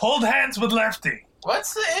to hold hands with Lefty.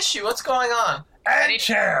 What's the issue? What's going on? And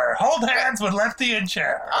Chair. Hold hands with Lefty and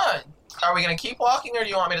Chair. Are we going to keep walking, or do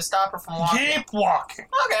you want me to stop her from walking? Keep walking.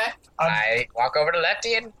 Okay. I walk over to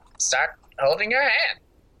Lefty and start holding her hand.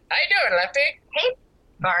 How you doing, Lefty? Hey,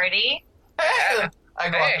 Barty. Hey.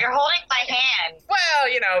 You're holding my hand.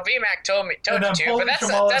 Well, VMAC told And I'm you to, pulling but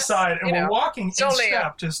Jamal that's aside, and we're walking in it's only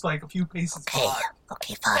step, just like a few paces by.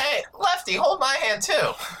 Okay, fine. Hey, Lefty, hold my hand,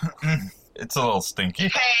 too. It's a little stinky.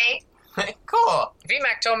 Hey. Cool.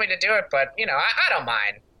 VMAC told me to do it, but, I don't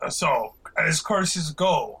mind. So, as curses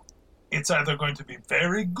go, it's either going to be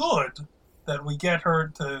very good that we get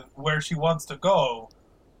her to where she wants to go,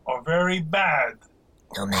 or very bad.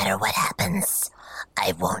 No matter what happens,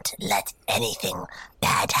 I won't let anything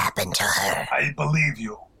bad happen to her. I believe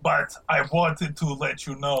you, but I wanted to let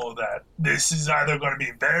you know that this is either going to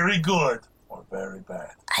be very good or very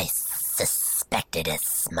bad. I suspected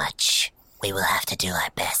as much. We will have to do our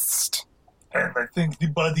best. And I think the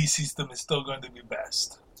buddy system is still going to be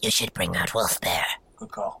best. You should bring out Wolf Bear.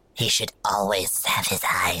 Good call. He should always have his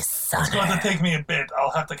eyes on It's going her. to take me a bit.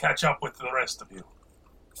 I'll have to catch up with the rest of you.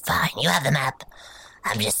 Fine, you have the map.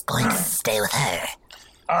 I'm just going to stay with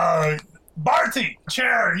her. Barty,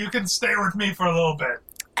 Chair, you can stay with me for a little bit.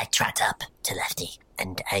 I trot up to Lefty,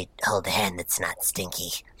 and I hold the hand that's not stinky.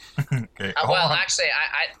 Okay. Actually,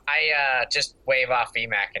 I just wave off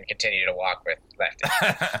VMAC and continue to walk with Lefty.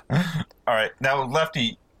 All right, now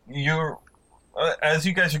Lefty, you're as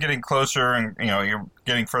you guys are getting closer, and you're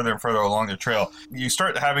getting further and further along the trail. You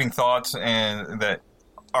start having thoughts, and that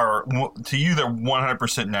are to you they're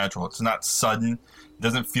 100% natural. It's not sudden. It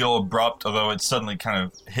doesn't feel abrupt, although it suddenly kind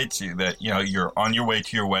of hits you that you're on your way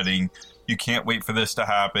to your wedding. You can't wait for this to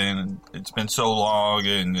happen. It's been so long,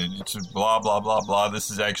 and it's blah blah blah blah. This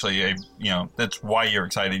is actually that's why you're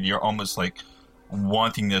excited. You're almost like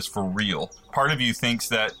wanting this for real. Part of you thinks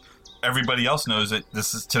that everybody else knows that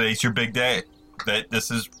today's your big day. That this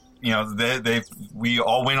is we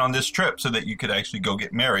all went on this trip so that you could actually go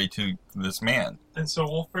get married to this man. And so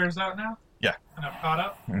Wolfbear's out now? Yeah. And I'm caught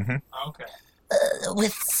up? Mm-hmm. Okay.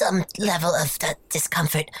 With some level of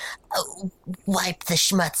discomfort, wipe the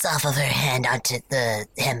schmutz off of her hand onto the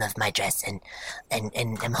hem of my dress and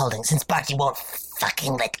I'm holding, since Barty won't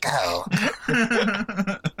fucking let go.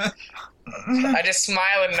 I just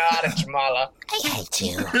smile and nod at Jamala. I hate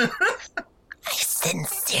you. I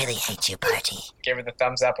sincerely hate you, Barty. Give her the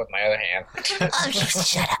thumbs up with my other hand. Oh, just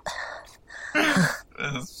shut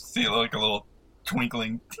up. See like a little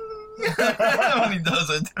twinkling when he does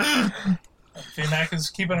it. VMAC is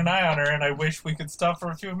keeping an eye on her, and I wish we could stop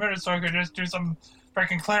for a few minutes so I could just do some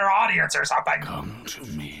freaking clairaudience or something. Come to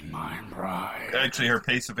me, my bride. Actually, her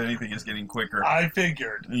pace, if anything, is getting quicker. I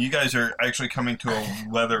figured. You guys are actually coming to a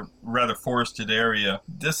rather forested area.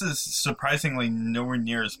 This is surprisingly nowhere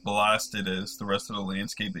near as blasted as the rest of the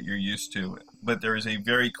landscape that you're used to, but there is a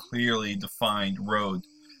very clearly defined road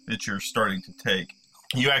that you're starting to take.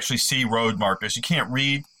 You actually see road markers. You can't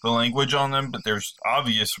read the language on them, but there's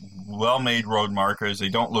obvious, well-made road markers. They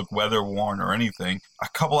don't look weather-worn or anything. A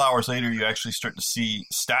couple hours later, you actually start to see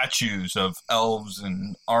statues of elves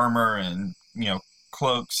and armor and,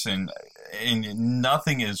 cloaks, and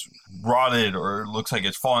nothing is rotted or looks like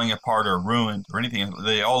it's falling apart or ruined or anything.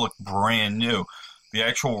 They all look brand new. The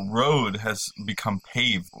actual road has become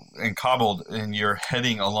paved and cobbled, and you're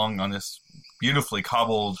heading along on this beautifully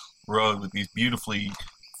cobbled road with these beautifully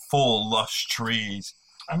full, lush trees.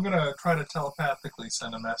 I'm going to try to telepathically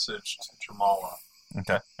send a message to Jamala.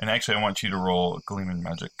 Okay. And actually, I want you to roll Gleaming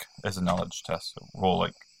Magic as a knowledge test. So roll,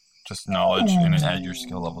 just knowledge and then add your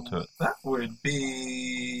skill level to it. That would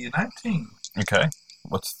be 19. Okay.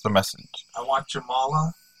 What's the message? I want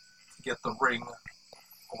Jamala to get the ring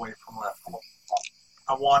away from Lefty.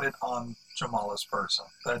 I want it on Jamala's person.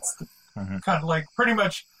 That's the kind of pretty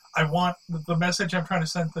much... I want the message I'm trying to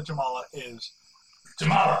send to Jamala is,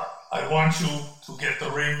 Jamala, I want you to get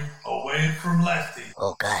the ring away from Lefty.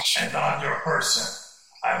 Oh, gosh. And on your person.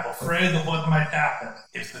 I'm afraid of what might happen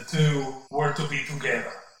if the two were to be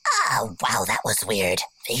together. Oh, wow, that was weird.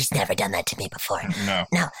 He's never done that to me before. No.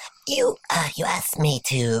 Now, you asked me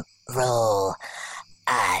to roll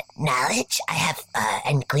knowledge. I have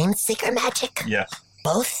and Gleam Seeker Magic. Yes.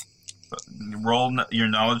 Both? Roll your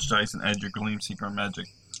knowledge dice and add your Gleam Seeker Magic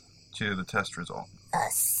to the test result.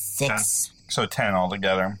 6. 10. So 10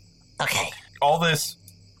 altogether. Okay. All this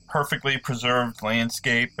perfectly preserved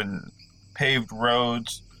landscape and paved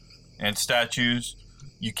roads and statues,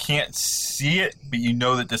 you can't see it, but you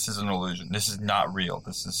know that this is an illusion. This is not real.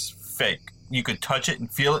 This is fake. You could touch it and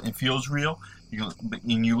feel it, and it feels real.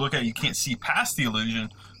 And you look at it, you can't see past the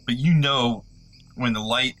illusion, but you know when the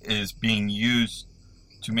light is being used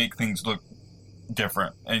to make things look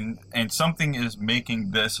different, and something is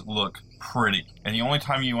making this look pretty, and the only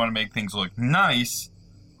time you want to make things look nice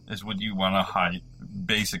is when you want to hide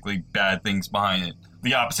basically bad things behind it.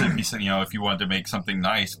 The opposite would be, if you wanted to make something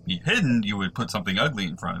nice be hidden, you would put something ugly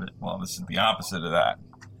in front of it. Well, this is the opposite of that.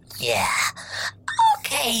 Yeah.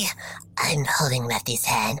 Okay. I'm holding Lefty's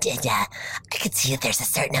hand, and I could see that there's a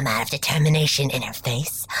certain amount of determination in her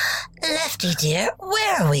face. Lefty, dear,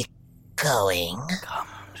 where are we going?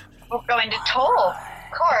 We're going to Toll, of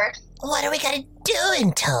course. What are we gonna do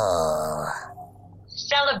in Toll?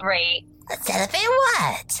 Celebrate. Celebrate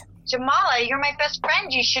what? Jamala, you're my best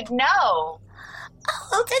friend. You should know.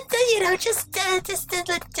 Oh, just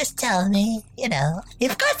tell me,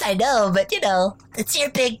 Of course I know, but, it's your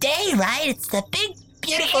big day, right? It's the big,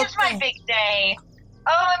 beautiful It is my big day.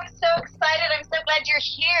 Oh, I'm so excited. I'm so glad you're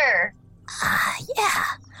here.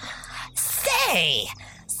 Yeah. Say,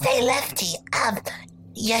 Lefty,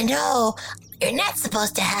 you're not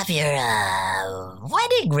supposed to have your,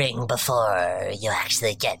 wedding ring before you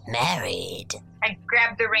actually get married. I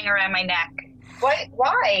grabbed the ring around my neck. What?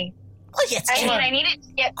 Why? Oh, yes. I need it to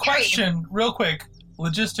get married. Question, real quick.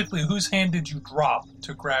 Logistically, whose hand did you drop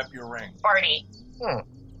to grab your ring? Barty. Oh,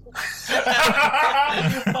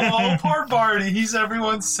 poor Barty. He's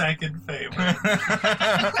everyone's second favorite.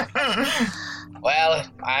 Well,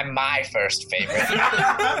 I'm my first favorite.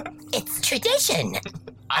 It's tradition.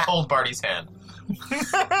 I hold Barty's hand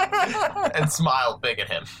and smile big at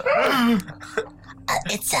him. So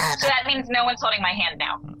that means no one's holding my hand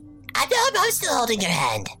now. I'm still holding your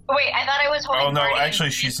hand. Wait, I thought I was holding. Oh no, Barty actually,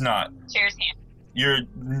 and she's not. Cher's hand. You're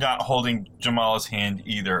not holding Jamala's hand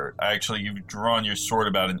either. Actually, you've drawn your sword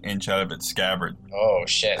about an inch out of its scabbard. Oh,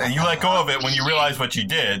 shit. And you let go of it when you realize what you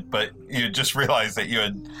did, but you just realized that you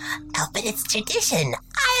had... Oh, but it's tradition.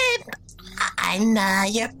 I'm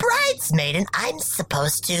your bridesmaid, and I'm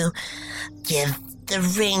supposed to give the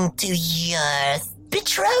ring to your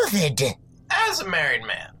betrothed. As a married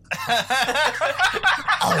man.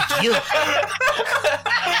 Oh, you.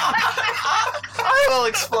 I will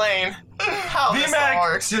explain how this all VMAX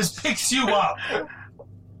works. just picks you up.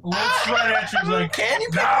 Looks right at you. He's like, Can you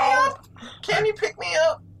pick me no. up? Can you pick me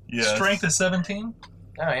up? Yes. Strength is 17.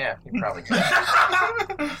 Oh, yeah. You probably could.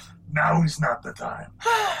 Now is not the time.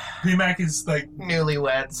 VMAX is like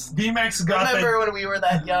Newlyweds. VMAX got Remember that. when we were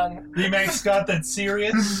that young? VMAX got that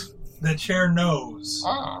serious. The chair knows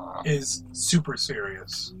Aw. is super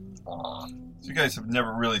serious. Aw. So you guys have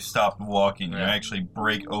never really stopped walking. You actually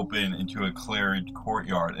break open into a cleared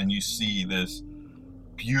courtyard, and you see this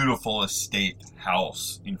beautiful estate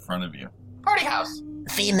house in front of you. Party house.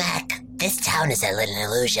 VMAC, this town is a little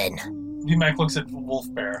illusion. VMAC looks at Wolf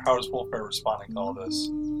Bear. How is Wolf Bear responding to all this?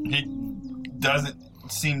 He doesn't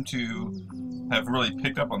seem to have really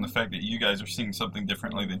picked up on the fact that you guys are seeing something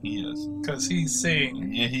differently than he is. Because he's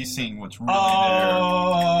seeing. Yeah, he's seeing what's really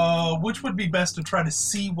there. Which would be best to try to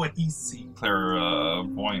see what he's seeing?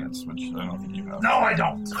 Clairvoyance, which I don't think you have. No, I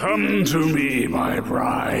don't. Come to me, my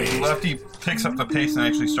bride. Lefty picks up the pace and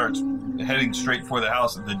actually starts heading straight for the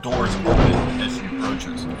house, and the doors open as she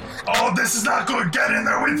approaches. Oh, this is not good. Get in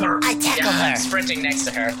there with her. I tackle I'm her. sprinting next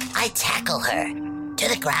to her. I tackle her. To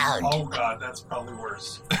the ground. Oh, God, that's probably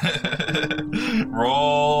worse.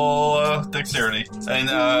 Roll dexterity. And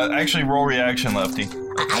actually roll reaction, Lefty.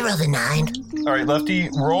 I rolled a 9. All right, Lefty,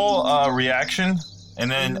 roll reaction. And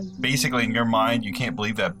then basically in your mind, you can't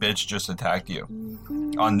believe that bitch just attacked you.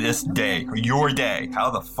 On this day, your day. How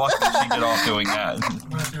the fuck did she get off doing that?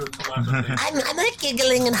 I'm like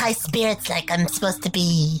giggling in high spirits like I'm supposed to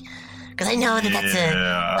be. Because I know that that's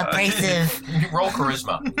a abrasive. Roll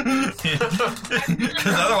charisma.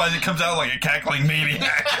 Because otherwise it comes out like a cackling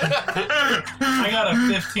maniac. I got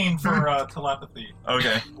a 15 for telepathy.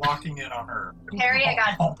 Okay. Locking in on her. Parry, I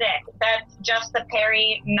got 6. That's just the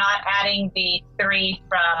parry, not adding the 3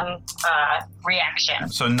 from reaction.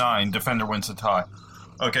 So 9. Defender wins the tie.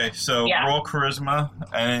 Okay, so Yeah. roll charisma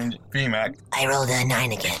and VMAC. I rolled a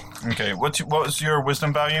 9 again. Okay, what was your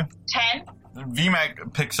wisdom value? 10.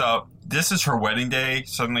 VMAC picks up. This is her wedding day.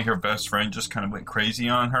 Suddenly her best friend just kind of went crazy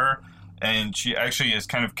on her. And she actually is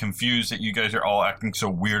kind of confused that you guys are all acting so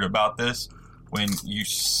weird about this when you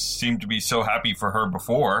seem to be so happy for her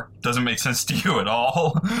before. Doesn't make sense to you at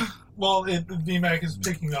all. Well, VMAC is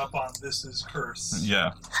picking up on this is curse.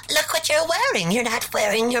 Yeah. Look what you're wearing. You're not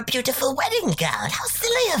wearing your beautiful wedding gown. How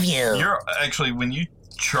silly of you. You're actually, when you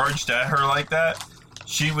charged at her like that,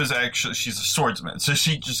 she's a swordsman. So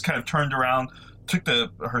she just kind of turned around, took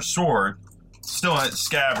her sword, still in its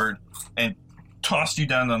scabbard, and tossed you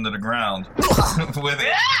down onto the ground with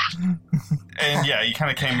it. And yeah, you kind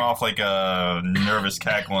of came off like a nervous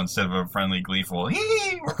cackle instead of a friendly, gleeful,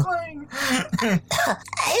 hee, we're playing.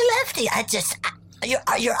 Hey, Lefty,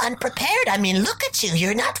 you're unprepared. I mean, look at you.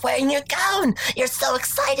 You're not wearing your gown. You're so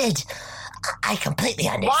excited. I completely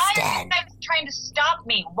Why are you understand. guys trying to stop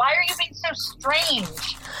me? Why are you being so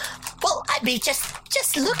strange? Well, I mean,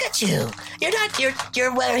 just look at you.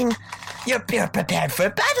 You're wearing. You're prepared for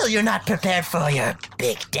battle. You're not prepared for your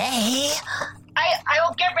big day. I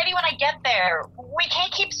will get ready when I get there. We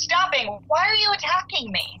can't keep stopping. Why are you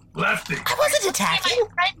attacking me? Lefty. I wasn't attacking. My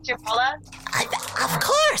friend, Jamala. Of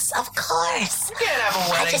course. You can't have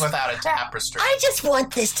a wedding without a tapestry. I just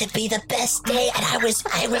want this to be the best day, and I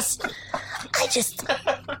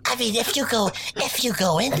mean, if you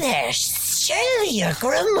go in there, surely your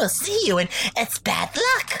groom will see you, and it's bad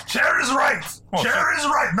luck. Chair is right. Chair is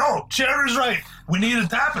right. No, Chair is right. We need a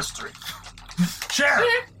tapestry. Chair,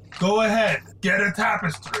 go ahead. Get a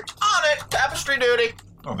tapestry. On it. Tapestry duty.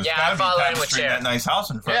 Oh, there's Yeah, gotta I be follow in with tapestry in Chair. that nice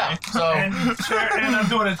house in front Yeah, of you. so And I'm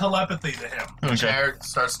doing a telepathy to him. Chair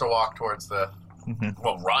starts to walk towards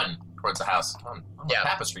run towards the house. On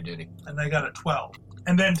tapestry duty. And I got a 12.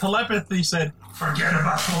 And then telepathy said, Forget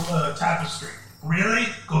about the tapestry. Really?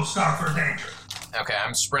 Go scout for danger. Okay,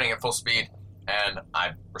 I'm sprinting at full speed, and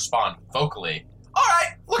I respond vocally. All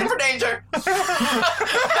right, looking for danger.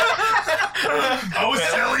 Oh,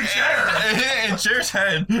 silly Chair. In Chair's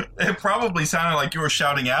head, it probably sounded like you were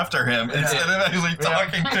shouting after him instead of actually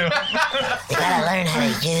talking to him. You gotta learn how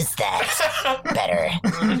to use that better.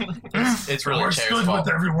 It's really We're Chair's stood fault.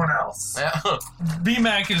 with everyone else. Yeah.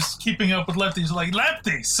 VMAC is keeping up with Lefty. He's like,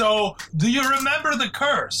 Lefty, so do you remember the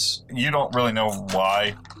curse? You don't really know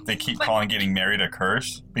why they keep calling getting married a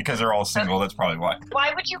curse. Because they're all single, that's probably why.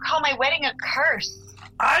 Why would you call my wedding a curse?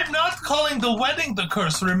 I'm not calling the wedding the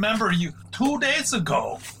curse. Remember, 2 days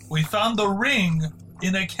ago, we found the ring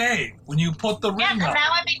in a cave. When you put the Yes, ring and up. now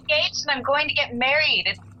I'm engaged and I'm going to get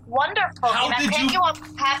married. wonderful. Can't you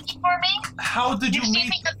unpack it for me? How did you You've seen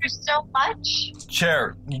me go through so much.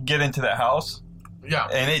 Chair, you get into the house. Yeah.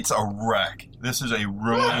 And it's a wreck. This is a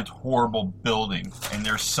ruined, horrible building. And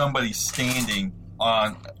there's somebody standing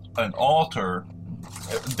on an altar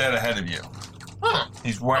dead ahead of you.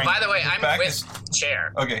 He's wearing... by the way, I'm with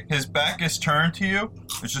Chair. Okay, his back is turned to you.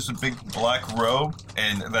 It's just a big black robe.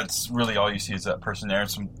 And that's really all you see is that person there.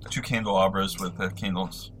 Some 2 candelabras with the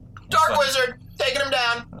candles. Dark Wizard! Taking him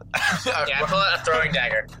down! Yeah, pull out a throwing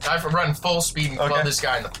dagger. I have to run full speed and club Okay. this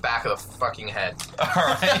guy in the back of the fucking head.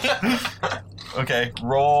 Alright. Okay,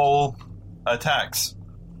 roll attacks.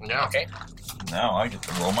 Yeah. Okay. Now I get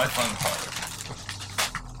to roll my fun card.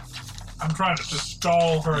 I'm trying to just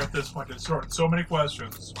stall her at this point. There's so many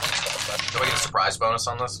questions. Do I get a surprise bonus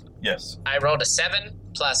on this? Yes. I rolled a 7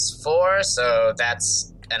 plus 4, so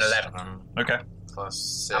that's an 11. Okay.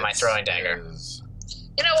 Plus 6 on my throwing dagger.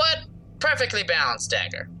 You know what? Perfectly balanced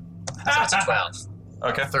dagger. So it's a 12.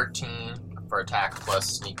 Okay. 13 for attack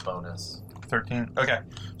plus sneak bonus. 13. Okay.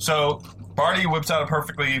 So Barty whips out a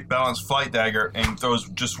perfectly balanced flight dagger and throws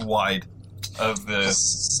just wide of the...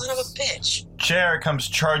 Son of a bitch. Chair comes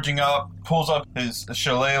charging up, pulls up his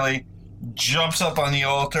shillelagh, jumps up on the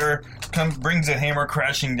altar, brings a hammer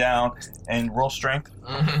crashing down, and roll strength.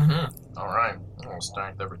 Mm-hmm. All right. I roll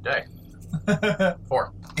strength every day.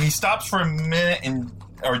 4. He stops for a minute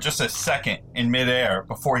or just a second in midair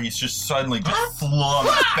before he's just suddenly just flung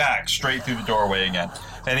back straight through the doorway again.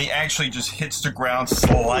 And he actually just hits the ground,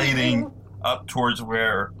 sliding up towards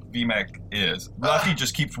where VMAC is. Lefty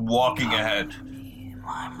just keeps walking ahead.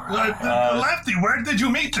 Lefty, where did you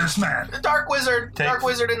meet this man? Dark Wizard! Dark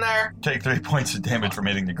Wizard in there! Take 3 points of damage from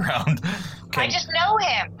hitting the ground. I just know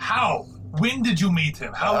him. How? When did you meet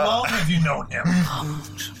him? How long have you known him? Come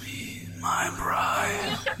to me, my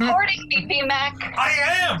bride. Supporting me, V-Mac. I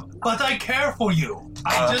am, but I care for you.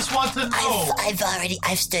 I just want to know.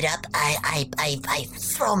 I've stood up. I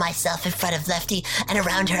throw myself in front of Lefty and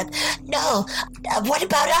around her. No, what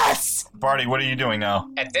about us? Barty, what are you doing now?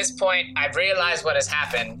 At this point, I've realized what has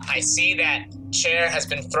happened. I see that Chair has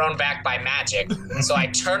been thrown back by magic, so I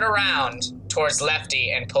turn around towards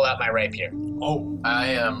Lefty and pull out my rapier. Oh. I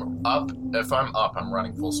am up. If I'm up, I'm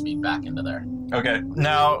running full speed back into there. Okay.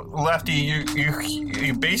 Now, Lefty,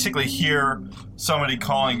 you basically hear somebody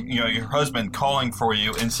calling, your husband calling for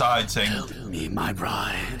you inside saying, "Help me, my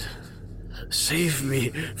bride. Save me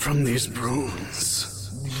from these brooms."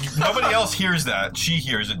 Nobody else hears that. She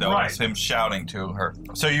hears it, though. Right. It's him shouting to her.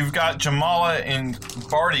 So you've got Jamala and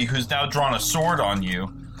Barty, who's now drawn a sword on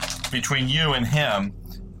you, between you and him.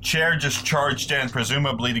 Chair just charged in,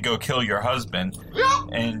 presumably to go kill your husband. Yeah.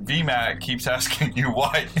 And VMAC keeps asking you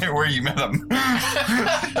where you met him.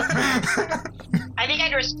 I think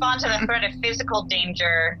I'd respond to the threat of physical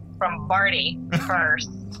danger from Barty first.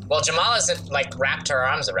 Well, Jamala's wrapped her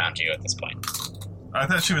arms around you at this point. I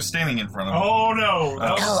thought she was standing in front of him. Oh no!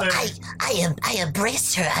 I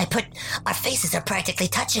embraced her. Our faces are practically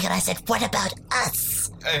touching, and I said, "What about us?"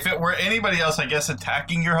 If it were anybody else, I guess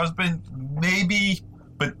attacking your husband, maybe.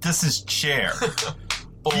 But this is Chair.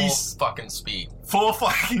 Full fucking speed. Full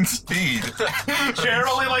fucking speed. Chair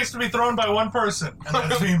only likes to be thrown by one person, and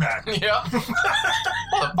that's VMAC. Yeah.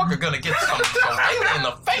 Motherfucker gonna get some right in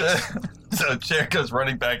the face. So Chair goes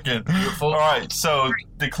running back in. All right, so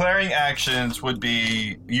declaring actions would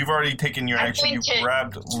be, you've already taken your action. going You've to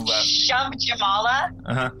grabbed left. Shove Jamala.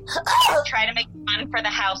 Uh-huh. Try to make fun for the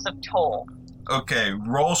House of Toll. Okay,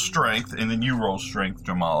 roll strength, and then you roll strength,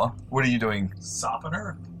 Jamala. What are you doing? Sopping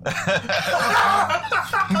her. 5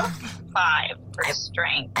 for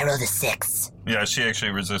strength. I rolled a 6. Yeah, she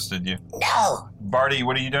actually resisted you. No. Barty,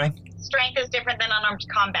 what are you doing? Strength is different than unarmed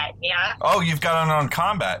combat, yeah? Oh, you've got unarmed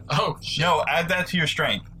combat. Oh, shit. No, add that to your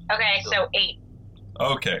strength. Okay, so 8.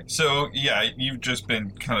 Okay, so yeah, you've just been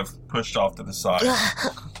kind of pushed off to the side.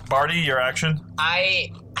 Barty, your action?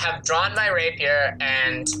 I have drawn my rapier,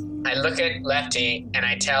 and I look at Lefty, and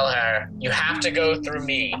I tell her, "You have to go through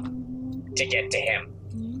me to get to him."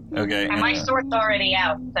 Okay. And my sword's already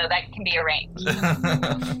out, so that can be arranged.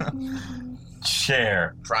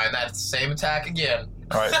 Chair. Trying that same attack again.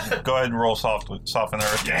 All right, go ahead and roll soften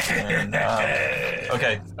earth. And,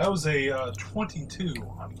 okay. That was a 22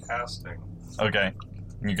 on casting. Okay.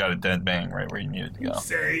 You got a dead bang right where you needed to go.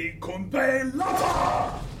 Say Kumpe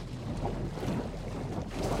Lava!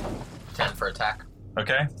 10 for attack.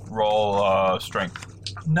 Okay. Roll strength.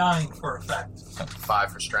 9 for effect.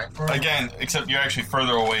 5 for strength. Again, except you're actually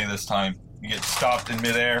further away this time. You get stopped in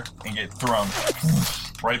midair and get thrown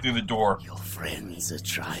right through the door. Your friends are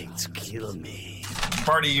trying to kill me.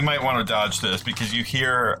 Barty, you might want to dodge this because you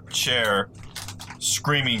hear Chair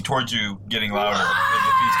screaming towards you, getting louder. As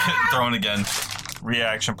if he's getting thrown again.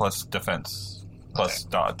 Reaction plus defense. Plus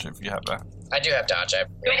dodge, if you have that. I do have dodge.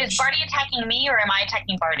 Wait, is Barty attacking me or am I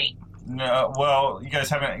attacking Barty? No, well, you guys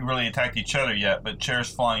haven't really attacked each other yet, but Chair's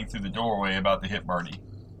flying through the doorway about to hit Barty.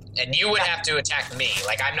 And you would have to attack me.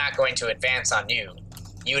 Like, I'm not going to advance on you.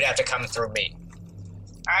 You would have to come through me.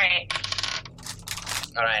 Alright.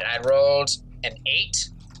 Alright, I rolled an 8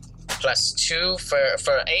 plus 2 for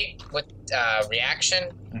 8 with reaction,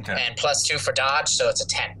 and plus 2 for dodge, so it's a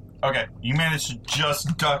 10. Okay, you manage to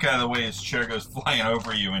just duck out of the way as Chair goes flying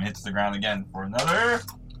over you and hits the ground again for another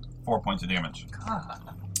 4 points of damage.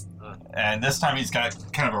 And this time he's got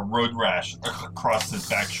kind of a road rash across his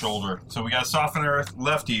back shoulder. So we got Soften Earth.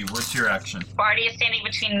 Lefty, what's your action? Barty is standing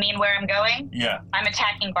between me and where I'm going? Yeah. I'm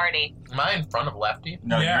attacking Barty. Am I in front of Lefty?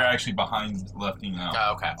 No, you're actually behind Lefty now.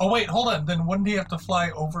 Oh, okay. Oh, wait, hold on. Then wouldn't he have to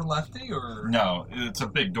fly over Lefty, or...? No, it's a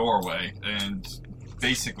big doorway, and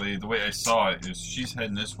basically the way I saw it is she's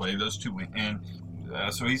heading this way, those two went in,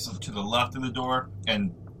 so he's to the left of the door,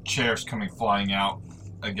 and Chair's coming flying out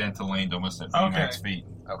again to land almost at VMAX feet.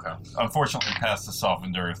 Okay. Unfortunately, past the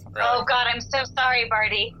Softened Earth. Oh god, I'm so sorry,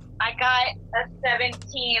 Barty. I got a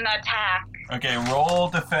 17 attack. Okay, roll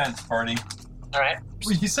defense, Barty. Alright.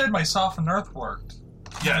 Well, you said my Soften Earth worked.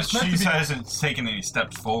 Yeah, It's meant she to be- hasn't taken any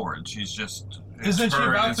steps forward. She's just... Isn't she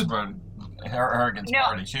about to- her against No.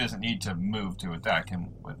 Barty. She doesn't need to move to attack him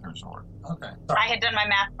with her sword. Okay. I had done my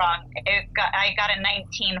math wrong. I got a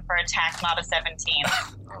 19 for attack, not a 17.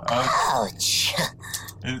 Ouch.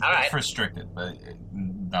 It's restricted, but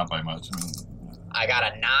not by much. I mean, I got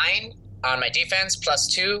a 9 on my defense, plus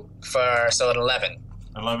 2 so an 11.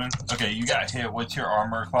 11? Okay, you got hit. What's your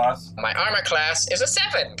armor class? My armor class is a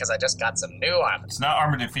 7, because I just got some new armor. It's not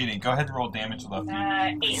armor defeating. Go ahead and roll damage, Lefty.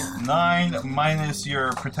 8. 9 minus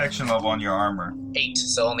your protection level on your armor. 8,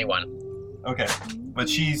 so only 1. Okay, but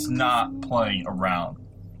she's not playing around.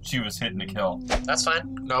 She was hitting to kill. That's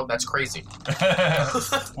fine. No, that's crazy.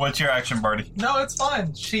 What's your action, Barty? No, it's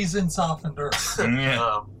fine. She's in Softened Earth.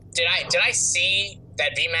 Yeah. Did I see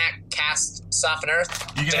that VMAC cast Soften Earth?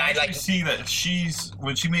 You can Did actually see that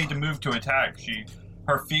when she made the move to attack,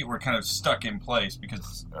 her feet were kind of stuck in place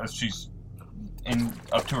because she's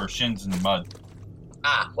up to her shins in the mud.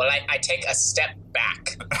 Well, I take a step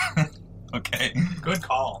back. Okay. Good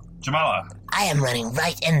call. Jamala. I am running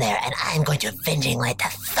right in there, and I am going to avenging light the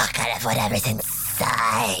fuck out of whatever's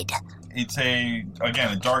inside. It's a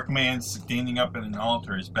dark man standing up at an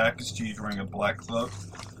altar. His back is to you, wearing a black cloak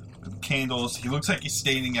with candles. He looks like he's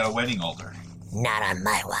standing at a wedding altar. Not on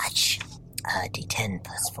my watch. D10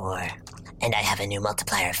 plus 4. And I have a new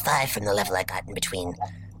multiplier of 5 from the level I got in between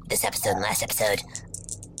this episode and last episode.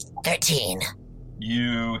 13.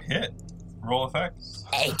 You hit. Roll effects.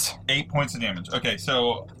 8. 8 points of damage. Okay,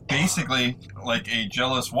 so basically, like a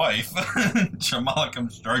jealous wife, Jamala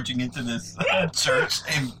comes charging into this church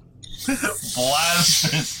and blasts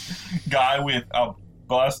this guy with a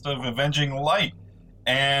blast of avenging light.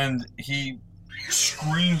 And he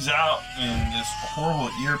screams out in this horrible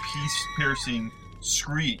earpiece-piercing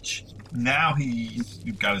screech. Now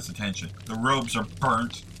you've got his attention. The robes are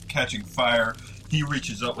burnt, catching fire. He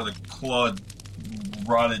reaches up with a clawed,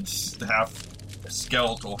 rotted,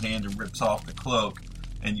 half-skeletal hand and rips off the cloak.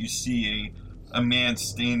 And you see a man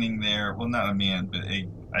standing there. Well, not a man, but a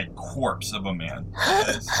corpse of a man.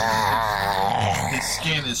 His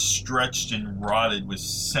skin is stretched and rotted with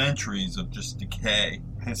centuries of just decay.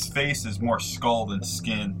 His face is more skull than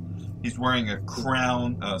skin. He's wearing a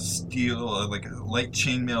crown, steel, like a light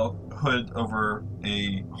chainmail hood over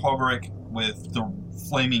a hauberk with the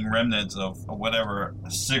flaming remnants of whatever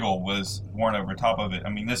a sigil was worn over top of it. I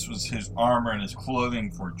mean, this was his armor and his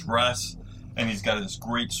clothing for dress, and he's got this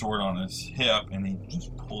great sword on his hip, and he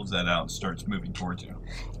just pulls that out and starts moving towards you.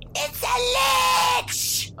 It's a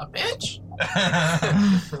lich! A bitch?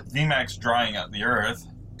 VMAX drying out the earth.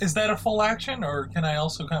 Is that a full action, or can I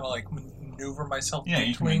also kind of like maneuver myself Yeah, between?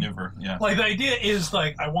 you can maneuver, yeah. Like, the idea is,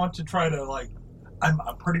 like, I want to try to, like, I'm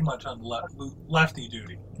pretty much on lefty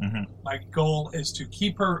duty. Mm-hmm. My goal is to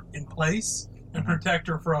keep her in place and protect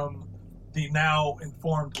her from the now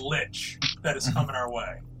informed lich that is coming our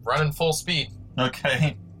way. Running full speed.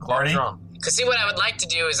 Okay. Barty? Because see, what I would like to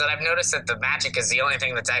do is that I've noticed that the magic is the only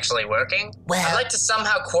thing that's actually working. Well- I'd like to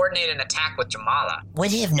somehow coordinate an attack with Jamala.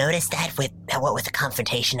 Would he have noticed that with the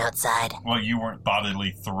confrontation outside? Well, you weren't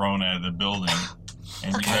bodily thrown out of the building,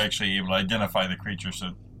 and you were actually able to identify the creature,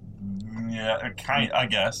 so yeah, I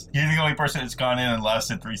guess. You're the only person that's gone in and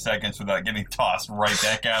lasted 3 seconds without getting tossed right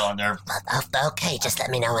back out on there. Okay, just let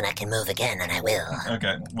me know when I can move again, and I will.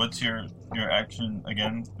 Okay, what's your action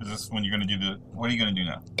again? Is this when you're going to do what are you going to do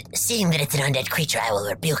now? seeing that it's an undead creature, I will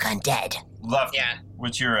rebuke undead. Left. Yeah.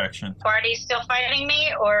 What's your action? Barty's still fighting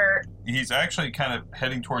me, or He's actually kind of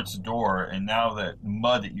heading towards the door, and now that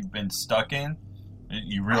mud that you've been stuck in,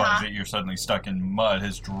 you realize that you're suddenly stuck in mud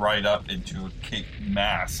has dried up into a caked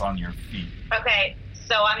mass on your feet. okay,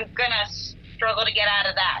 so I'm gonna struggle to get out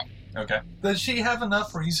of that. Okay. Does she have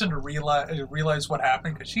enough reason to realize what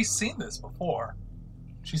happened? Because she's seen this before.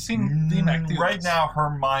 She's seen VMAC do Right this. now, her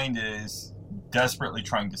mind is desperately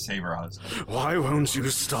trying to save her husband. Why won't you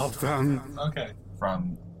stop them? Okay.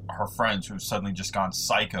 From her friends who've suddenly just gone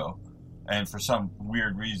psycho and for some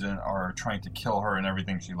weird reason are trying to kill her and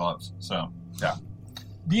everything she loves. So, yeah.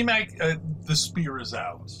 VMAC, the spear is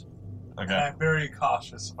out. Okay. And I'm very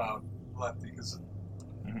cautious about Lefty because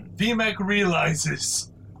VMAC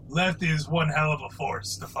realizes Lefty is one hell of a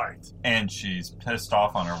force to fight. And she's pissed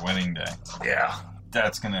off on her wedding day. Yeah.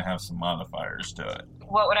 That's going to have some modifiers to it.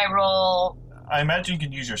 What would I roll? I imagine you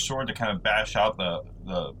could use your sword to kind of bash out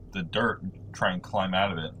the dirt and try and climb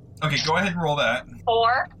out of it. Okay, go ahead and roll that.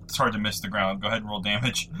 4. It's hard to miss the ground. Go ahead and roll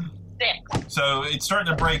damage. 6. So it's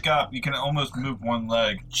starting to break up. You can almost move one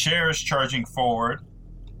leg. Chair is charging forward.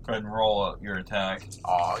 Go ahead and roll out your attack.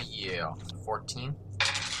 Oh, yeah. 14.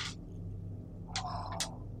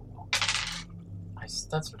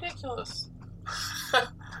 That's ridiculous.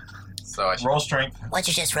 So I should Roll strength. What'd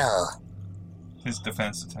you just roll? His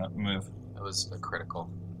defense attempt move. It was a critical.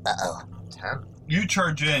 Uh-oh. 10. You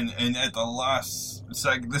charge in, and at the last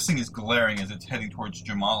second, this thing is glaring as it's heading towards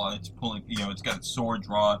Jamala. It's pulling, it's got its sword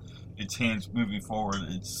drawn, its hands moving forward,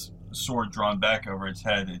 its sword drawn back over its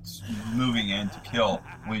head. It's moving in to kill.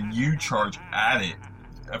 When you charge at it,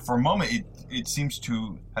 for a moment, it seems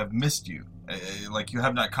to have missed you. Like you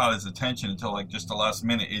have not caught its attention until like just the last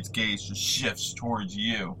minute. Its gaze just shifts towards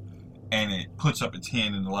you, and it puts up its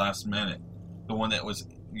hand in the last minute. The one that was,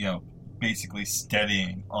 basically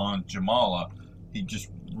steadying on Jamala, he just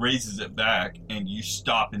raises it back, and you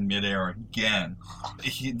stop in midair again.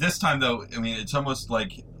 This time, though, it's almost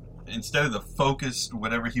like instead of the focused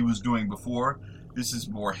whatever he was doing before, this is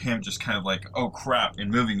more him just kind of like, oh crap,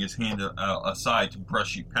 and moving his hand aside to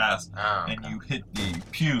brush you past, and you hit the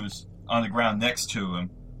pews on the ground next to him.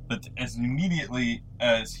 But as immediately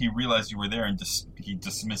as he realized you were there, and he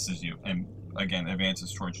dismisses you and again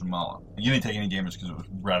advances towards Jamala. You didn't take any damage because it was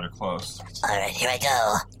rather close. All right, here I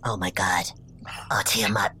go. Oh my god. Oh,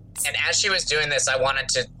 Tiamat. And as she was doing this, I wanted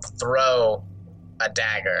to throw a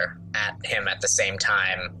dagger at him at the same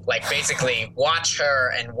time. Like, basically, watch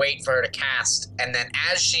her and wait for her to cast. And then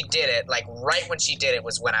as she did it, like, right when she did it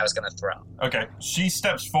was when I was going to throw. Okay. She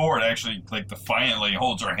steps forward, actually, like, defiantly,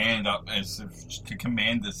 holds her hand up as if to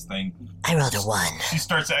command this thing. I rolled a 1. She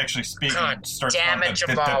starts actually speaking. God starts damn it,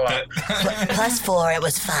 Jamala. Plus 4, it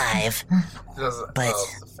was 5. But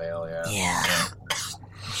a fail, yeah. Yeah.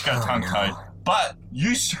 She got tongue-tied. But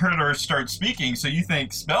you heard her start speaking, so you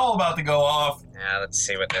think, spell about to go off. Yeah, let's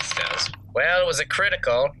see what this does. Well, it was a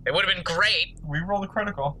critical. It would have been great. We rolled a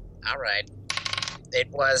critical. All right.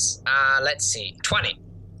 It was, let's see, 20.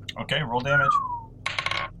 Okay, roll damage.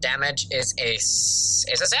 Damage is a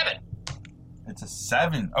 7. It's a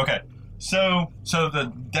 7. Okay. So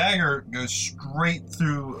the dagger goes straight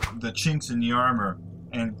through the chinks in the armor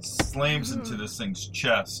and slams into this thing's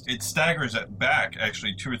chest. It staggers it back,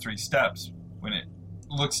 actually, 2 or 3 steps. When it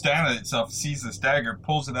looks down at itself, sees this dagger,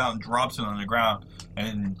 pulls it out and drops it on the ground,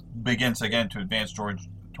 and begins again to advance towards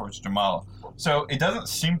Jamala. So it doesn't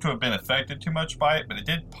seem to have been affected too much by it, but it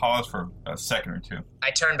did pause for a second or two.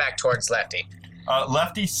 I turn back towards Lefty.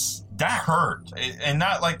 Lefty, that hurt. And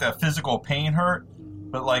not like the physical pain hurt,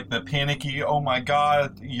 but like the panicky, oh my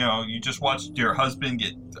god, you just watched your husband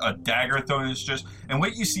get a dagger thrown in his chest. And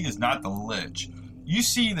what you see is not the Lich. You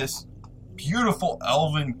see this beautiful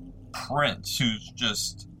elven prince who's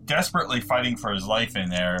just desperately fighting for his life in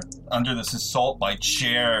there under this assault by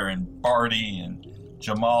Chair and Barty and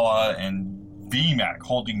Jamala and VMAC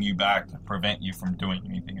holding you back to prevent you from doing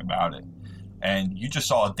anything about it. And you just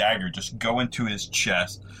saw a dagger just go into his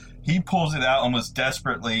chest. He pulls it out almost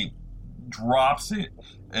desperately, drops it,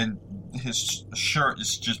 and his shirt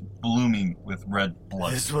is just blooming with red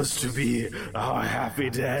blood. This was to be our happy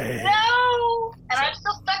day. No! And I'm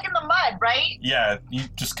still stuck in the mud, right? Yeah, you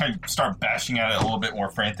just kind of start bashing at it a little bit more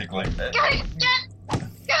frantically. God damn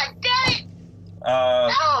it!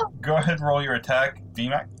 Go ahead and roll your attack,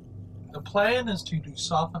 VMAC. The plan is to do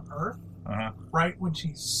soften earth right when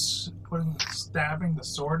she's stabbing the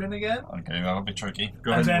sword in again. Okay, that'll be tricky.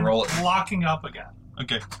 Go and ahead and then roll it. locking up again.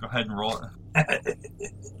 Okay, go ahead and roll it.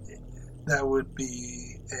 That would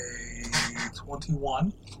be a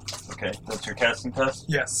 21. Okay, that's your casting test?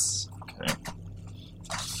 Yes. Okay.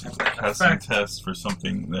 Casting test for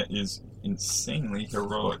something that is insanely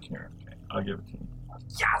heroic here. Okay, I'll give it to you.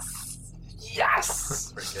 Yes!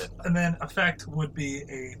 Yes! Pretty good. And then effect would be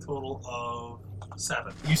a total of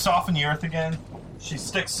 7. You soften the earth again. She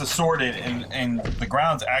sticks the sword in, and the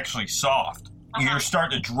ground's actually soft. You're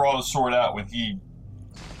starting to draw the sword out when he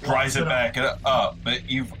dries it back up, but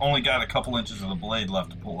you've only got a couple inches of the blade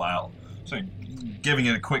left to pull out. So giving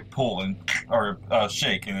it a quick pull or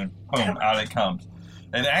shake, and then boom, out it comes.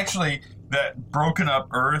 And actually, that broken up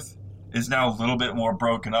earth is now a little bit more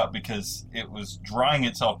broken up because it was drying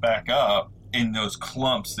itself back up in those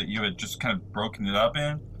clumps that you had just kind of broken it up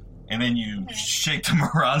in, and then you shake them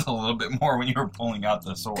around a little bit more when you were pulling out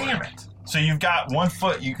the sword. Damn it. So you've got one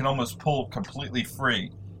foot you can almost pull completely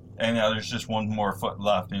free, and now there's just one more foot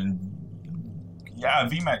left. And yeah,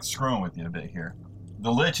 VMAX's screwing with you a bit here.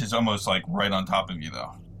 The Lich is almost like right on top of you,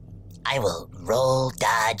 though. I will roll,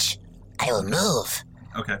 dodge. I will move.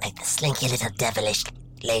 Okay. Like the slinky little devilish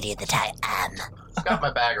lady that I am. I've got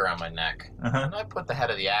my bag around my neck, and I put the head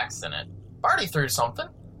of the axe in it. Barty threw something.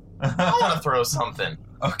 I want to throw something.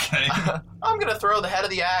 Okay. I'm going to throw the head of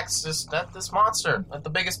the axe just at this monster, at the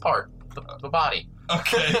biggest part, the body.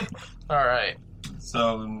 Okay. All right.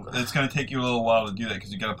 So it's going to take you a little while to do that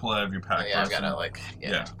because you got to pull it out of your pack. Yeah, I've first. got to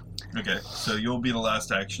Yeah. Okay. So you'll be the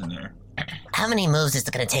last action there. How many moves is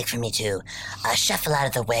it going to take for me to shuffle out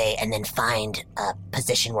of the way and then find a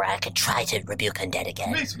position where I could try to rebuke undead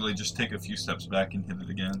again? Basically, just take a few steps back and hit it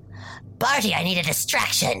again. Barty, I need a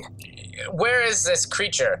distraction. Where is this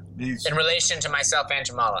creature These- in relation to myself and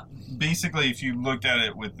Jamala? Basically, if you looked at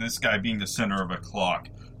it with this guy being the center of a clock,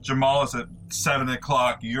 Jamal is at 7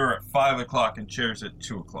 o'clock, you're at 5 o'clock, and Chair's at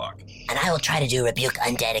 2 o'clock. And I will try to do rebuke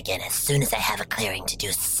undead again as soon as I have a clearing to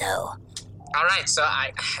do so. All right, so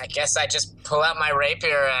I guess I just pull out my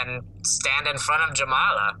rapier and stand in front of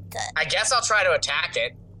Jamala. I guess I'll try to attack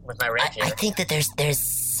it with my rapier. I think that there's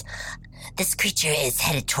this creature is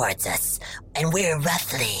headed towards us, and we're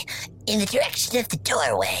roughly in the direction of the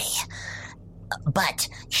doorway. But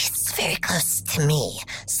he's very close to me,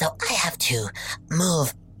 so I have to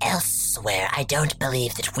move elsewhere. I don't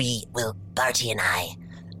believe that Barty and I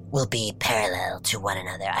will be parallel to one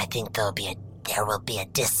another. I think there will be a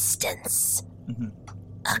distance. Mm-hmm.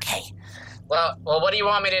 Okay. Well, what do you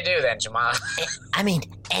want me to do then, Jamala? I mean,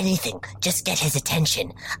 anything. Just get his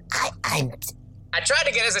attention. I tried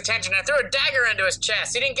to get his attention. I threw a dagger into his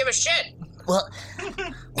chest. He didn't give a shit. Well,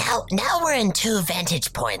 now we're in 2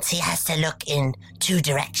 vantage points. He has to look in 2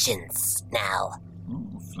 directions now.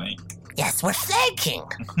 Ooh, flank. Yes, we're flanking.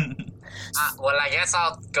 Well, I guess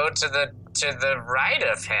I'll go to the right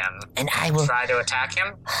of him. And I will try to attack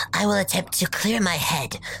him. I will attempt to clear my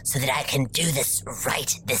head so that I can do this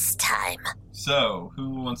right this time. So,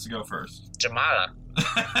 who wants to go first? Jamala.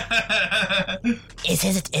 Is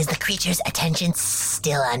the creature's attention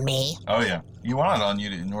still on me? Oh, yeah. You want it on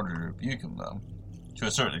you in order to rebuke him, though. To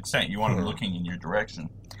a certain extent, you want him looking in your direction.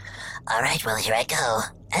 All right, well, here I go.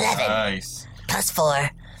 11. Nice. Plus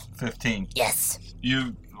 4. 15. Yes.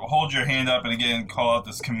 You hold your hand up and again call out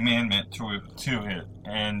this commandment to it,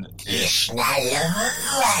 and it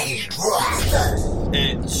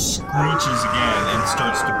screeches again and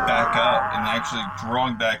starts to back up, and actually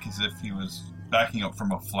drawing back as if he was backing up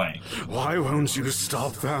from a flank. Why won't you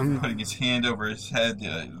stop them? Putting his hand over his head,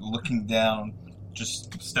 looking down,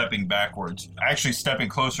 just stepping backwards. Actually stepping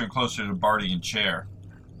closer and closer to Barty and Chair.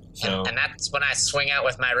 So, And that's when I swing out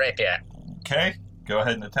with my rapier. okay, go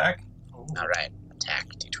ahead and attack. All right, attack.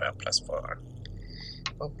 D12 plus 4.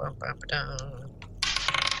 All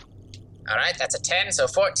right, that's a 10, so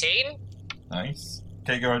 14. Nice.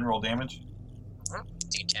 Okay, go ahead and roll damage.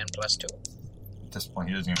 D10 plus 2. At this point,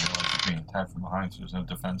 he doesn't even realize he's being attacked from behind, so there's no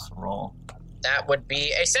defense to roll. That would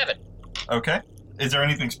be a 7. Okay. Is there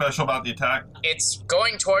anything special about the attack? It's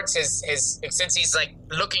going towards his since he's like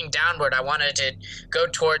looking downward, I wanted to go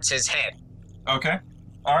towards his head. Okay.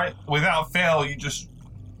 All right. Without fail, you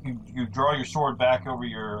draw your sword back over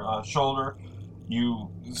your shoulder.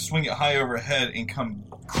 You swing it high overhead and come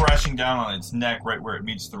crashing down on its neck right where it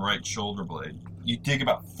meets the right shoulder blade. You dig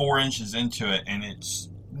about 4 inches into it, and it's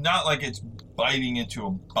not like it's biting into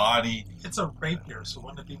a body. It's a rapier, so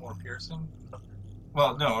wouldn't it be more piercing?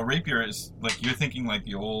 Well, no, a rapier is, like, you're thinking like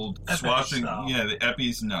the old Epis swashing, style. yeah, the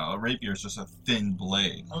eppies. No, a rapier is just a thin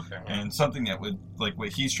blade. Okay. And something that would, like what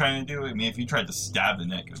he's trying to do, I mean, if he tried to stab the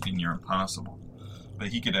neck, it would be near impossible. But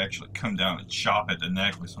he could actually come down and chop at the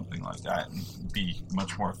neck with something like that and be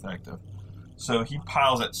much more effective. So he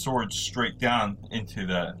piles that sword straight down into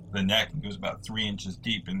the neck and goes about 3 inches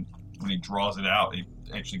deep, and when he draws it out, it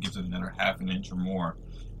actually gives it another half an inch or more.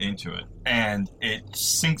 into it. And it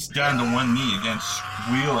sinks down to one knee, again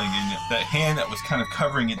squealing, and that hand that was kind of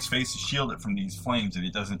covering its face to shield it from these flames that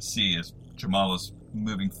it doesn't see as Jamala's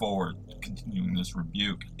moving forward, continuing this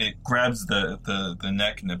rebuke. It grabs the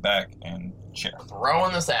neck and the back and chair.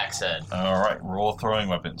 Throwing this axe head. All right, roll throwing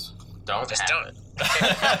weapons. Don't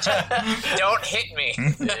hit me.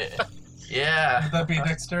 Yeah. Would that be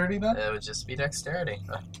dexterity then? It would just be dexterity.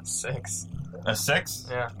 6. A 6?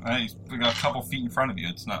 Yeah. He's got a couple feet in front of you.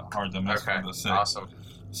 It's not hard to miss with a 6. Awesome.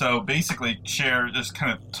 So basically, Cher just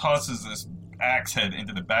kind of tosses this axe head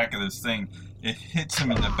into the back of this thing. It hits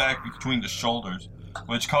him in the back between the shoulders,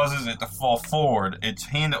 which causes it to fall forward. Its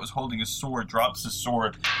hand that was holding his sword drops his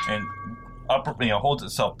sword and holds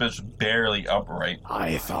itself just barely upright.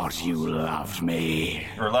 I thought you loved me.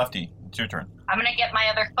 Or Lefty, it's your turn. I'm gonna get my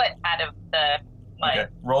other foot out of the mud. Okay,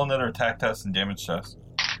 roll another attack test and damage test.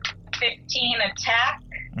 15 attack,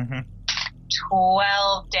 Mm-hmm.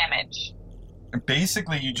 12 damage.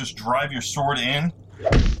 Basically, you just drive your sword in,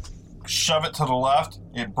 shove it to the left,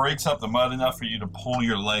 it breaks up the mud enough for you to pull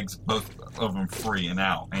your legs, both of them, free and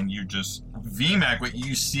out. And you just... VMAC, what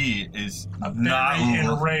you see is not... Very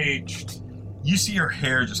enraged. You see her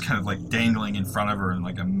hair just kind of like dangling in front of her in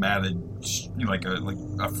like a matted, like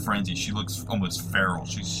a frenzy. She looks almost feral.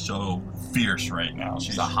 She's so fierce right now.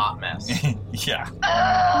 She's a hot mess. Yeah.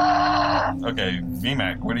 Okay,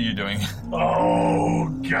 VMAC, what are you doing? Oh,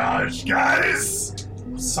 gosh, guys!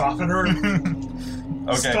 Soften her.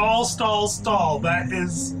 Okay. Stall. That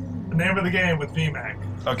is the name of the game with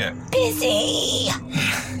VMAC. Okay. Busy!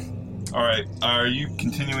 All right, are you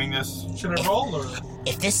continuing this? Should I roll or...?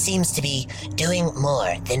 If this seems to be doing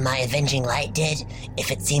more than my Avenging Light did, if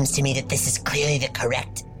it seems to me that this is clearly the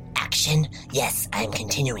correct action, yes, I'm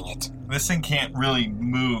continuing it. This thing can't really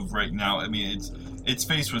move right now. I mean, it's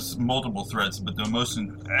faced with multiple threats, but the most,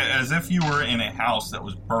 as if you were in a house that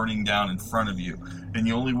was burning down in front of you, and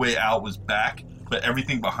the only way out was back, but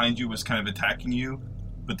everything behind you was kind of attacking you,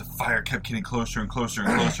 but the fire kept getting closer and closer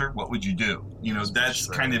and closer. What would you do? You know, that's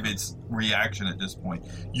kind of its reaction at this point.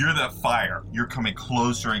 You're the fire. You're coming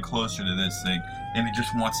closer and closer to this thing, and it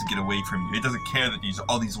just wants to get away from you. It doesn't care that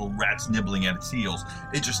all these little rats nibbling at its heels.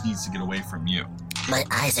 It just needs to get away from you. My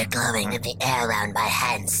eyes are glowing and the air around my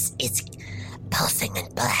hands is pulsing in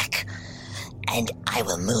black. And I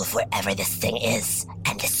will move wherever this thing is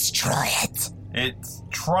and destroy it. It's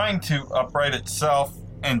trying to upright itself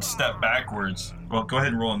and step backwards. Well, go ahead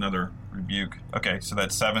and roll another rebuke. Okay, so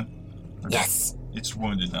that's 7. Okay. Yes. It's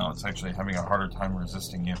wounded now. It's actually having a harder time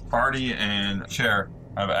resisting you. Barty and Cher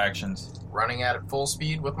have actions. Running at it full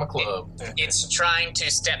speed with my club. It's trying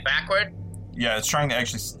to step backward? Yeah, it's trying to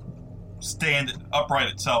actually stand upright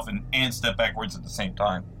itself and step backwards at the same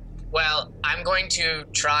time. Well, I'm going to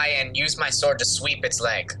try and use my sword to sweep its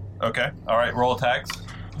leg. Okay, alright, roll attacks.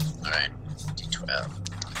 Alright, D12.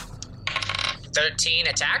 13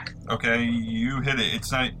 attack? Okay, you hit it. It's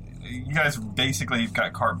not... You guys basically have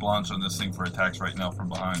got carte blanche on this thing for attacks right now from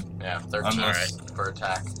behind. Yeah, 13 for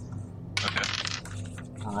attack. Okay.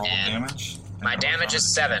 Roll damage. My damage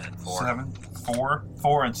is 7. 7.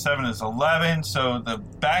 4 and 7 is 11. So the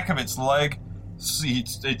back of its leg,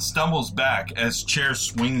 it stumbles back as Chair's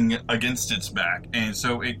swinging against its back. And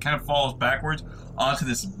so it kind of falls backwards onto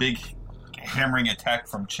this big hammering attack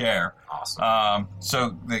from Chair. Awesome.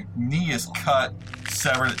 So the knee is cut,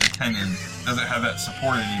 severed at the tendon, doesn't have that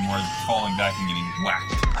support anymore, it's falling back and getting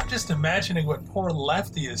whacked. I'm just imagining what poor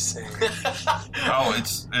Lefty is saying. Oh,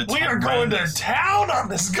 it's we are going to town on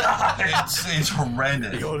this guy. It's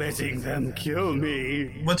horrendous. You're letting them kill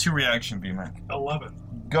me. What's your reaction, B-Mac? 11.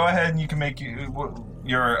 Go ahead and you can make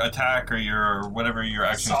your attack or your whatever your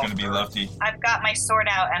action is going to be, Lefty. I've got my sword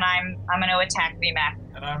out and I'm going to attack VMAC.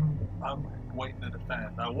 And I'm waiting to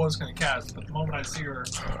defend. I was going to cast, but the moment I see her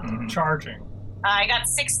charging. I got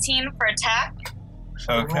 16 for attack.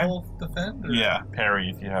 Okay. Roll defend? Or? Yeah, parry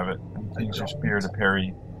if you have it. Use your spear to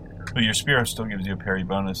parry. But your spear still gives you a parry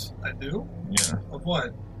bonus. I do? Yeah. Of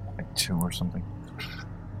what? Like 2 or something.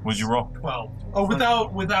 What'd you roll? 12. Oh,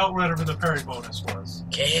 without whatever the parry bonus was.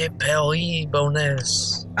 Que parry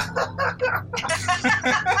bonus.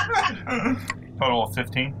 Total of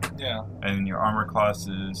 15? Yeah. And your armor class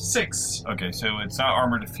is... 6. Okay, so it's not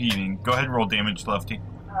armor defeating. Go ahead and roll damage, Lefty.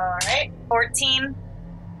 Alright, 14.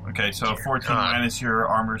 Okay, so 14 minus your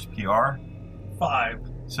armor's PR. 5.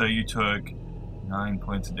 So you took 9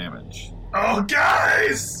 points of damage. Oh,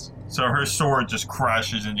 guys! So her sword just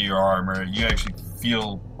crashes into your armor. You actually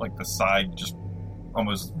feel like the side just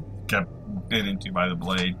almost got bit into by the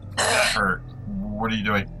blade. That hurt. What are you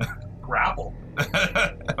doing? Grapple.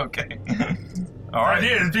 Okay. All right.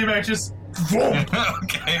 Idea is VMAC just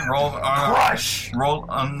Okay, roll Crush! Roll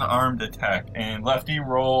unarmed attack. And Lefty,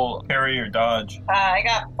 roll parry or dodge. I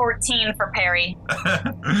got 14 for parry.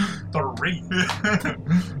 3.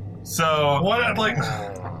 So what? Like,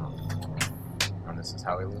 And this is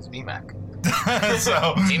how we lose VMAC.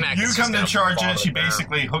 so VMAC you is come just to gonna charge fall it. to She the ground.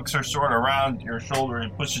 basically hooks her sword around your shoulder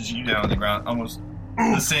and pushes you down on the ground, almost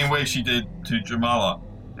the same way she did to Jamala.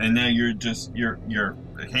 And then you're just your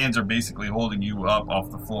hands are basically holding you up off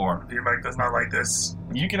the floor. V-Mac does not like this.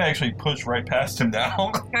 You can actually push right past him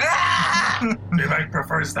now. V-Mac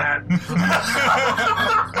prefers that.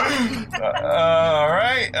 All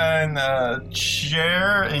right, and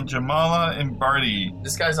Cher and Jamala and Barty.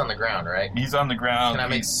 This guy's on the ground, right? He's on the ground. Can I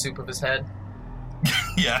make soup of his head?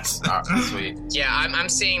 Yes. Sweet. Yeah, I'm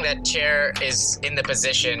seeing that Chair is in the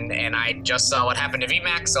position, and I just saw what happened to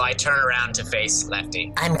VMAX, so I turn around to face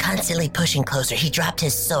Lefty. I'm constantly pushing closer. He dropped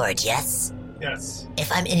his sword, yes? Yes.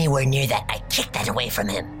 If I'm anywhere near that, I kick that away from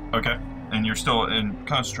him. Okay, and you're still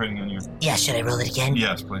concentrating on you. Yeah, should I roll it again?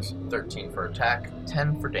 Yes, please. 13 for attack,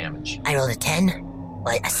 10 for damage. I rolled a 10.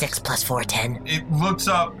 Like a 6 plus 4, 10. It looks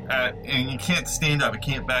up at, and you can't stand up. It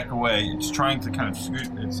can't back away. It's trying to kind of scoot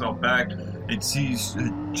itself back. It sees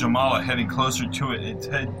Jamala heading closer to it. Its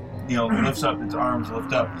head, lifts up. Its arms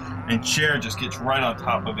lift up, and Cher just gets right on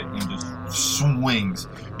top of it and just swings.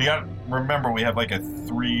 You got to remember, we have like a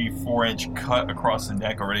 3-4 inch cut across the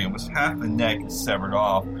neck already. Almost half the neck is severed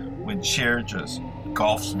off when Cher just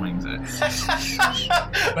golf swings it.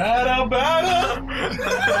 Bada.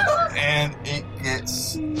 And it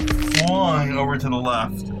gets flung over to the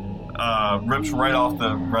left, rips right off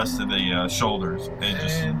the rest of the shoulders.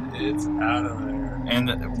 And it's out of there.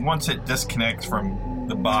 And once it disconnects from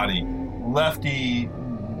the body, Lefty,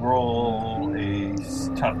 roll a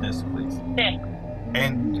toughness, please. 6.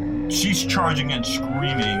 And she's charging and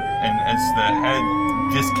screaming, and as the head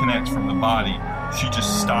disconnects from the body, she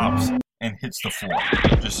just stops and hits the floor.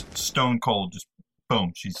 Just stone cold, just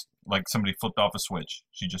boom. She's like somebody flipped off a switch.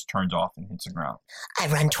 She just turns off and hits the ground. I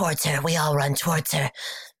run towards her. We all run towards her.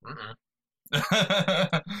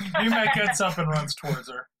 V-Mac gets up and runs towards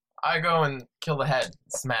her. I go and kill the head,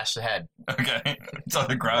 smash the head. Okay. It's on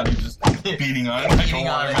the ground, you're just beating on it like Beating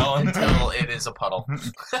a on it watermelon. until it is a puddle.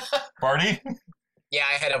 Barty? Yeah,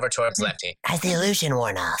 I head over towards Lefty. Has the illusion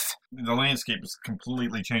worn off? The landscape has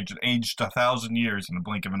completely changed. It aged 1,000 years in the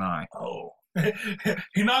blink of an eye. Oh.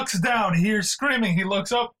 He knocks down. He hears screaming. He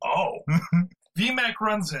looks up. Oh. V-Mac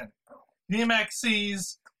runs in. V-Mac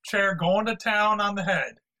sees Cher going to town on the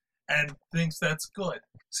head and thinks that's good.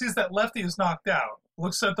 Sees that Lefty is knocked out.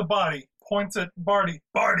 Looks at the body. Points at Barty.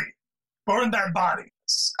 Barty, burn that body.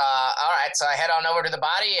 All right, so I head on over to the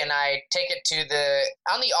body and I take it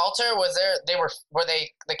to on the altar.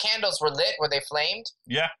 The candles were lit? Were they flamed?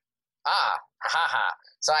 Yeah. Haha.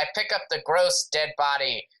 So I pick up the gross dead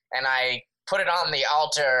body and I put it on the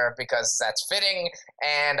altar because that's fitting,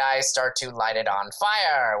 and I start to light it on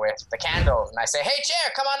fire with the candles. And I say, hey,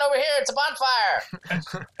 Chair, come on over here. It's a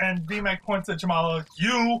bonfire. And V-Mac points at Jamala.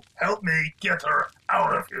 You help me get her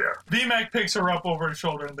out of here. V-Mac picks her up over his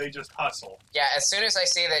shoulder and they just hustle. Yeah, as soon as I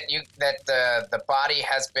see that the body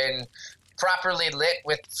has been properly lit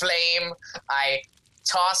with flame, I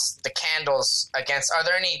toss the candles against. Are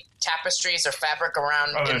there any tapestries or fabric around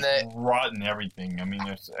in There's the? rotten everything. I mean,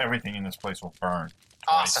 everything in this place will burn.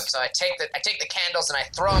 Awesome. So I take the candles and I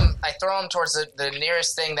throw them towards the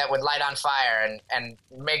nearest thing that would light on fire and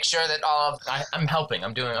make sure that all of. I'm helping.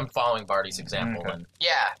 I'm following Barty's example. Okay. And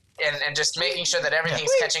Yeah, and just making sure that everything's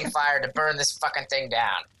catching fire to burn this fucking thing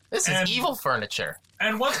down. this is evil furniture.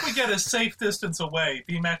 And once we get a safe distance away,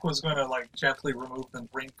 V-Mac was going to gently remove the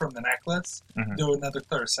ring from the necklace, do another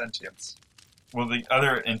clairsentience. Well, the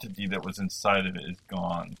other entity that was inside of it is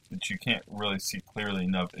gone, but you can't really see clearly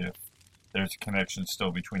enough if there's a connection still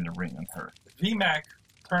between the ring and her. V-Mac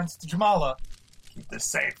turns to Jamala. Keep this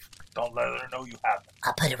safe. Don't let her know you have it.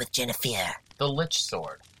 I'll put it with Jennifer. The Lich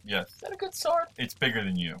Sword. Yes. Is that a good sword? It's bigger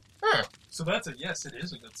than you. So that's a yes, it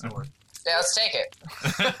is a good sword. Yeah, let's take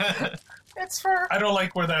it. It's for I don't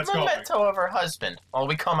like where that's going. memento of her husband. Well,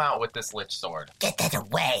 we come out with this Lich Sword. Get that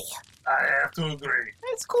away. I have to agree.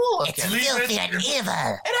 It's cool looking. It's filthy and evil.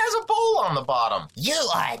 It has a bowl on the bottom. You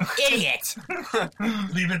are an idiot.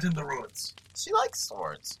 Leave it in the ruins. She likes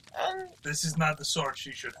swords, and This is not the sword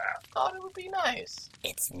she should have. thought it would be nice.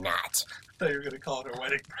 It's not. I thought you were going to call it her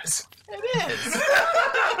wedding present. It is.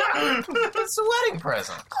 It's a wedding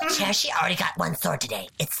present. Chair, she already got one sword today.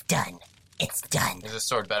 It's done. It's done. Is this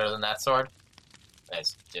sword better than that sword?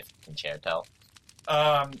 As if can Chair tell.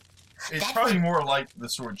 It's That probably one- more like the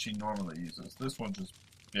sword she normally uses. This one's just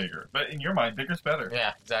bigger. But in your mind, bigger's better.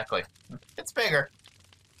 Yeah, exactly. It's bigger.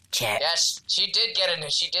 Chair. Yes, she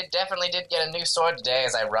definitely did get a new sword today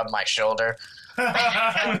as I rub my shoulder.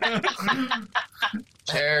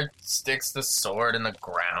 Chair sticks the sword in the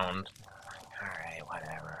ground. Alright,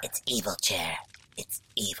 whatever. It's evil, Chair. It's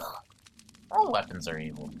evil. All weapons are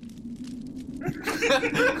evil.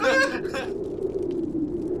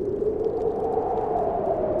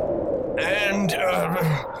 And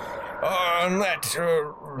on that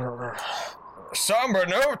somber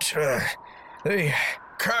note, the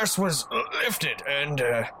curse was lifted, and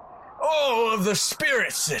all of the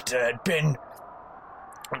spirits that had been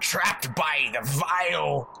trapped by the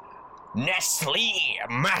vile Nestle,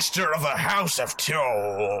 master of the House of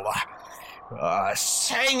Toll,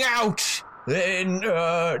 sang out in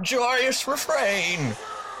joyous refrain.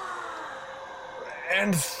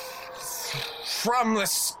 And from the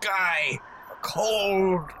sky,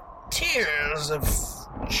 cold tears of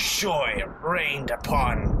joy rained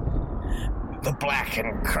upon the black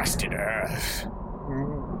encrusted earth.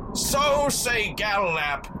 So say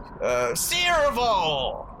Galilap, seer of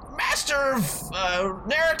all, master of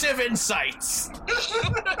narrative insights.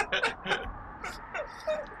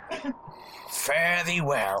 Fare thee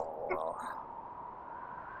well.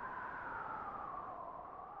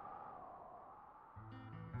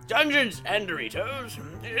 Dungeons and Doritos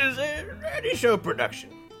is a Nerdy Show production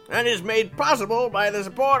and is made possible by the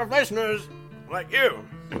support of listeners like you.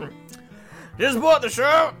 To support the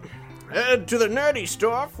show, head to the Nerdy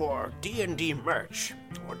store for D&D merch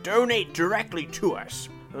or donate directly to us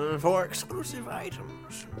for exclusive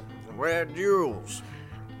items, rare duels.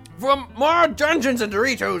 For more Dungeons and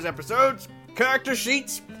Doritos episodes, character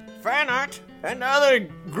sheets, fan art, and other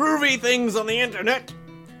groovy things on the internet,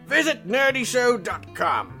 visit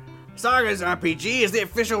nerdyshow.com. Sagas RPG is the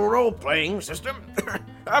official role-playing system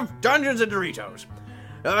of Dungeons & Doritos.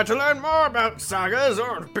 To learn more about Sagas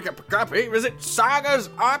or pick up a copy, visit sagasrpg.com.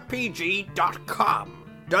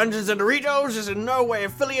 Dungeons & Doritos is in no way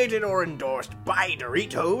affiliated or endorsed by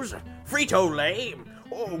Doritos, Frito-Lay,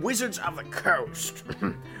 or Wizards of the Coast.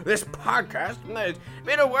 This podcast has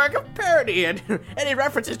been a work of parody, and any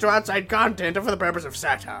references to outside content are for the purpose of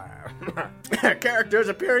satire. Characters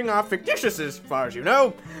appearing are fictitious as far as you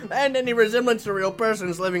know, and any resemblance to real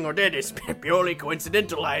persons living or dead is purely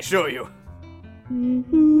coincidental, I assure you.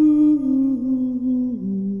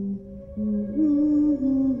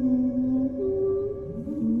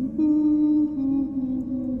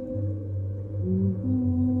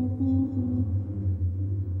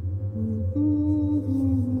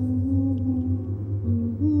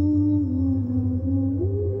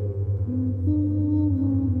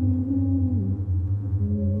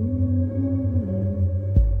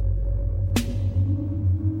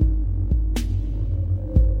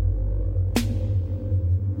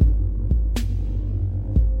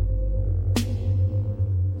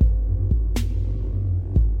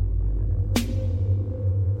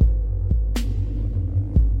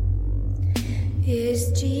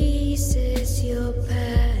 Is Jesus your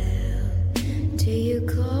pal? Do you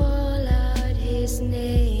call out his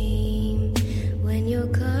name when your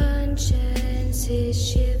conscience is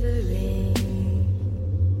shivering?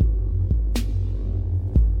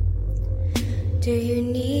 Do you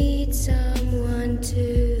need someone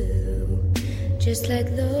to, just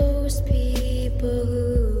like those people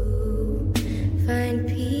who find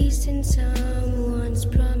peace in someone's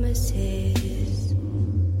promises?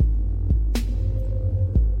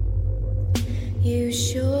 You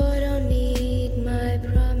sure don't need my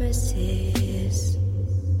promises.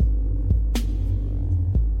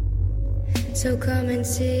 So come and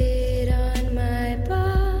sit on my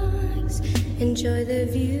box. Enjoy the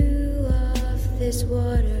view of this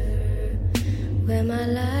water where my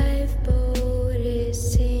lifeboat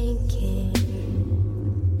is sinking.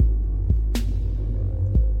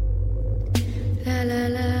 La la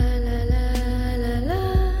la la la la la.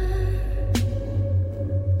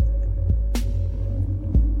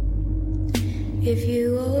 If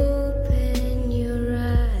you open your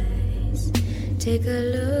eyes, take a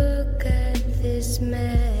look at this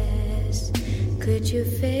mess. Could you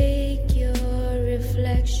fake your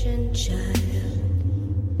reflection, child?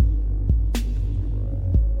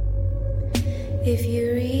 If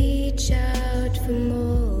you reach out for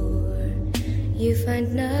more, you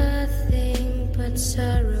find nothing but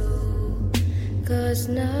sorrow, 'cause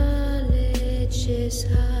knowledge is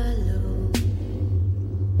hollow.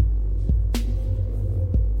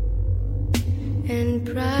 And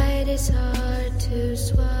pride is hard to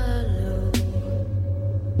swallow.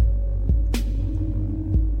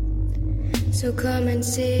 So come and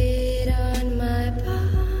sit on my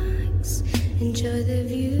box. Enjoy the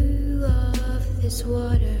view of this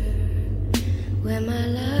water where my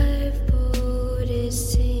lifeboat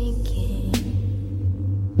is sinking.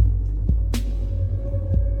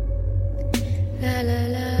 La la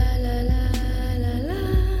la la la la la.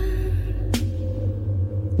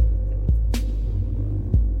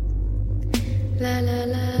 La la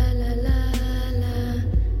la la la la la.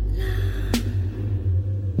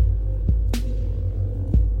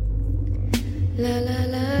 La la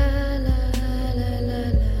la la la la la.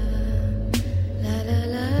 La la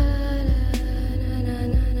la na na na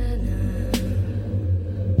na na.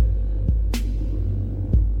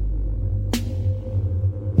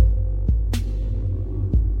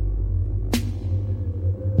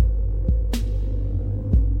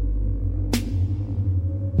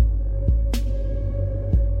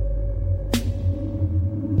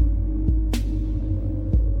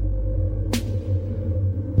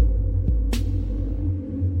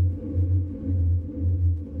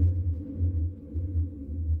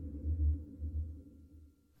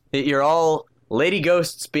 You're all lady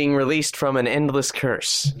ghosts being released from an endless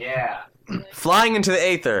curse. Yeah. Flying into the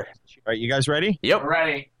aether. All right, you guys ready? Yep.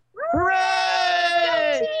 Ready.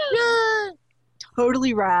 Hooray! Yeah!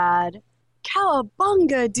 Totally rad.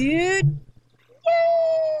 Cowabunga, dude! Yay!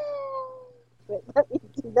 Wait, let me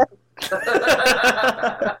do that.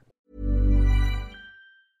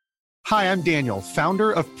 Hi, I'm Daniel,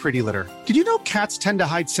 founder of Pretty Litter. Did you know cats tend to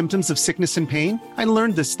hide symptoms of sickness and pain? I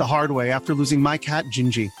learned this the hard way after losing my cat,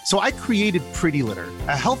 Gingy. So I created Pretty Litter,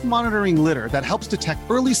 a health monitoring litter that helps detect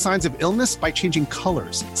early signs of illness by changing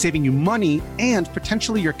colors, saving you money and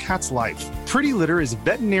potentially your cat's life. Pretty Litter is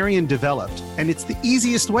veterinarian developed, and it's the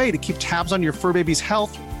easiest way to keep tabs on your fur baby's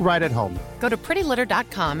health right at home. Go to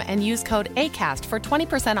prettylitter.com and use code ACAST for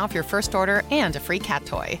 20% off your first order and a free cat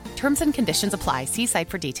toy. Terms and conditions apply. See site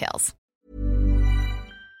for details.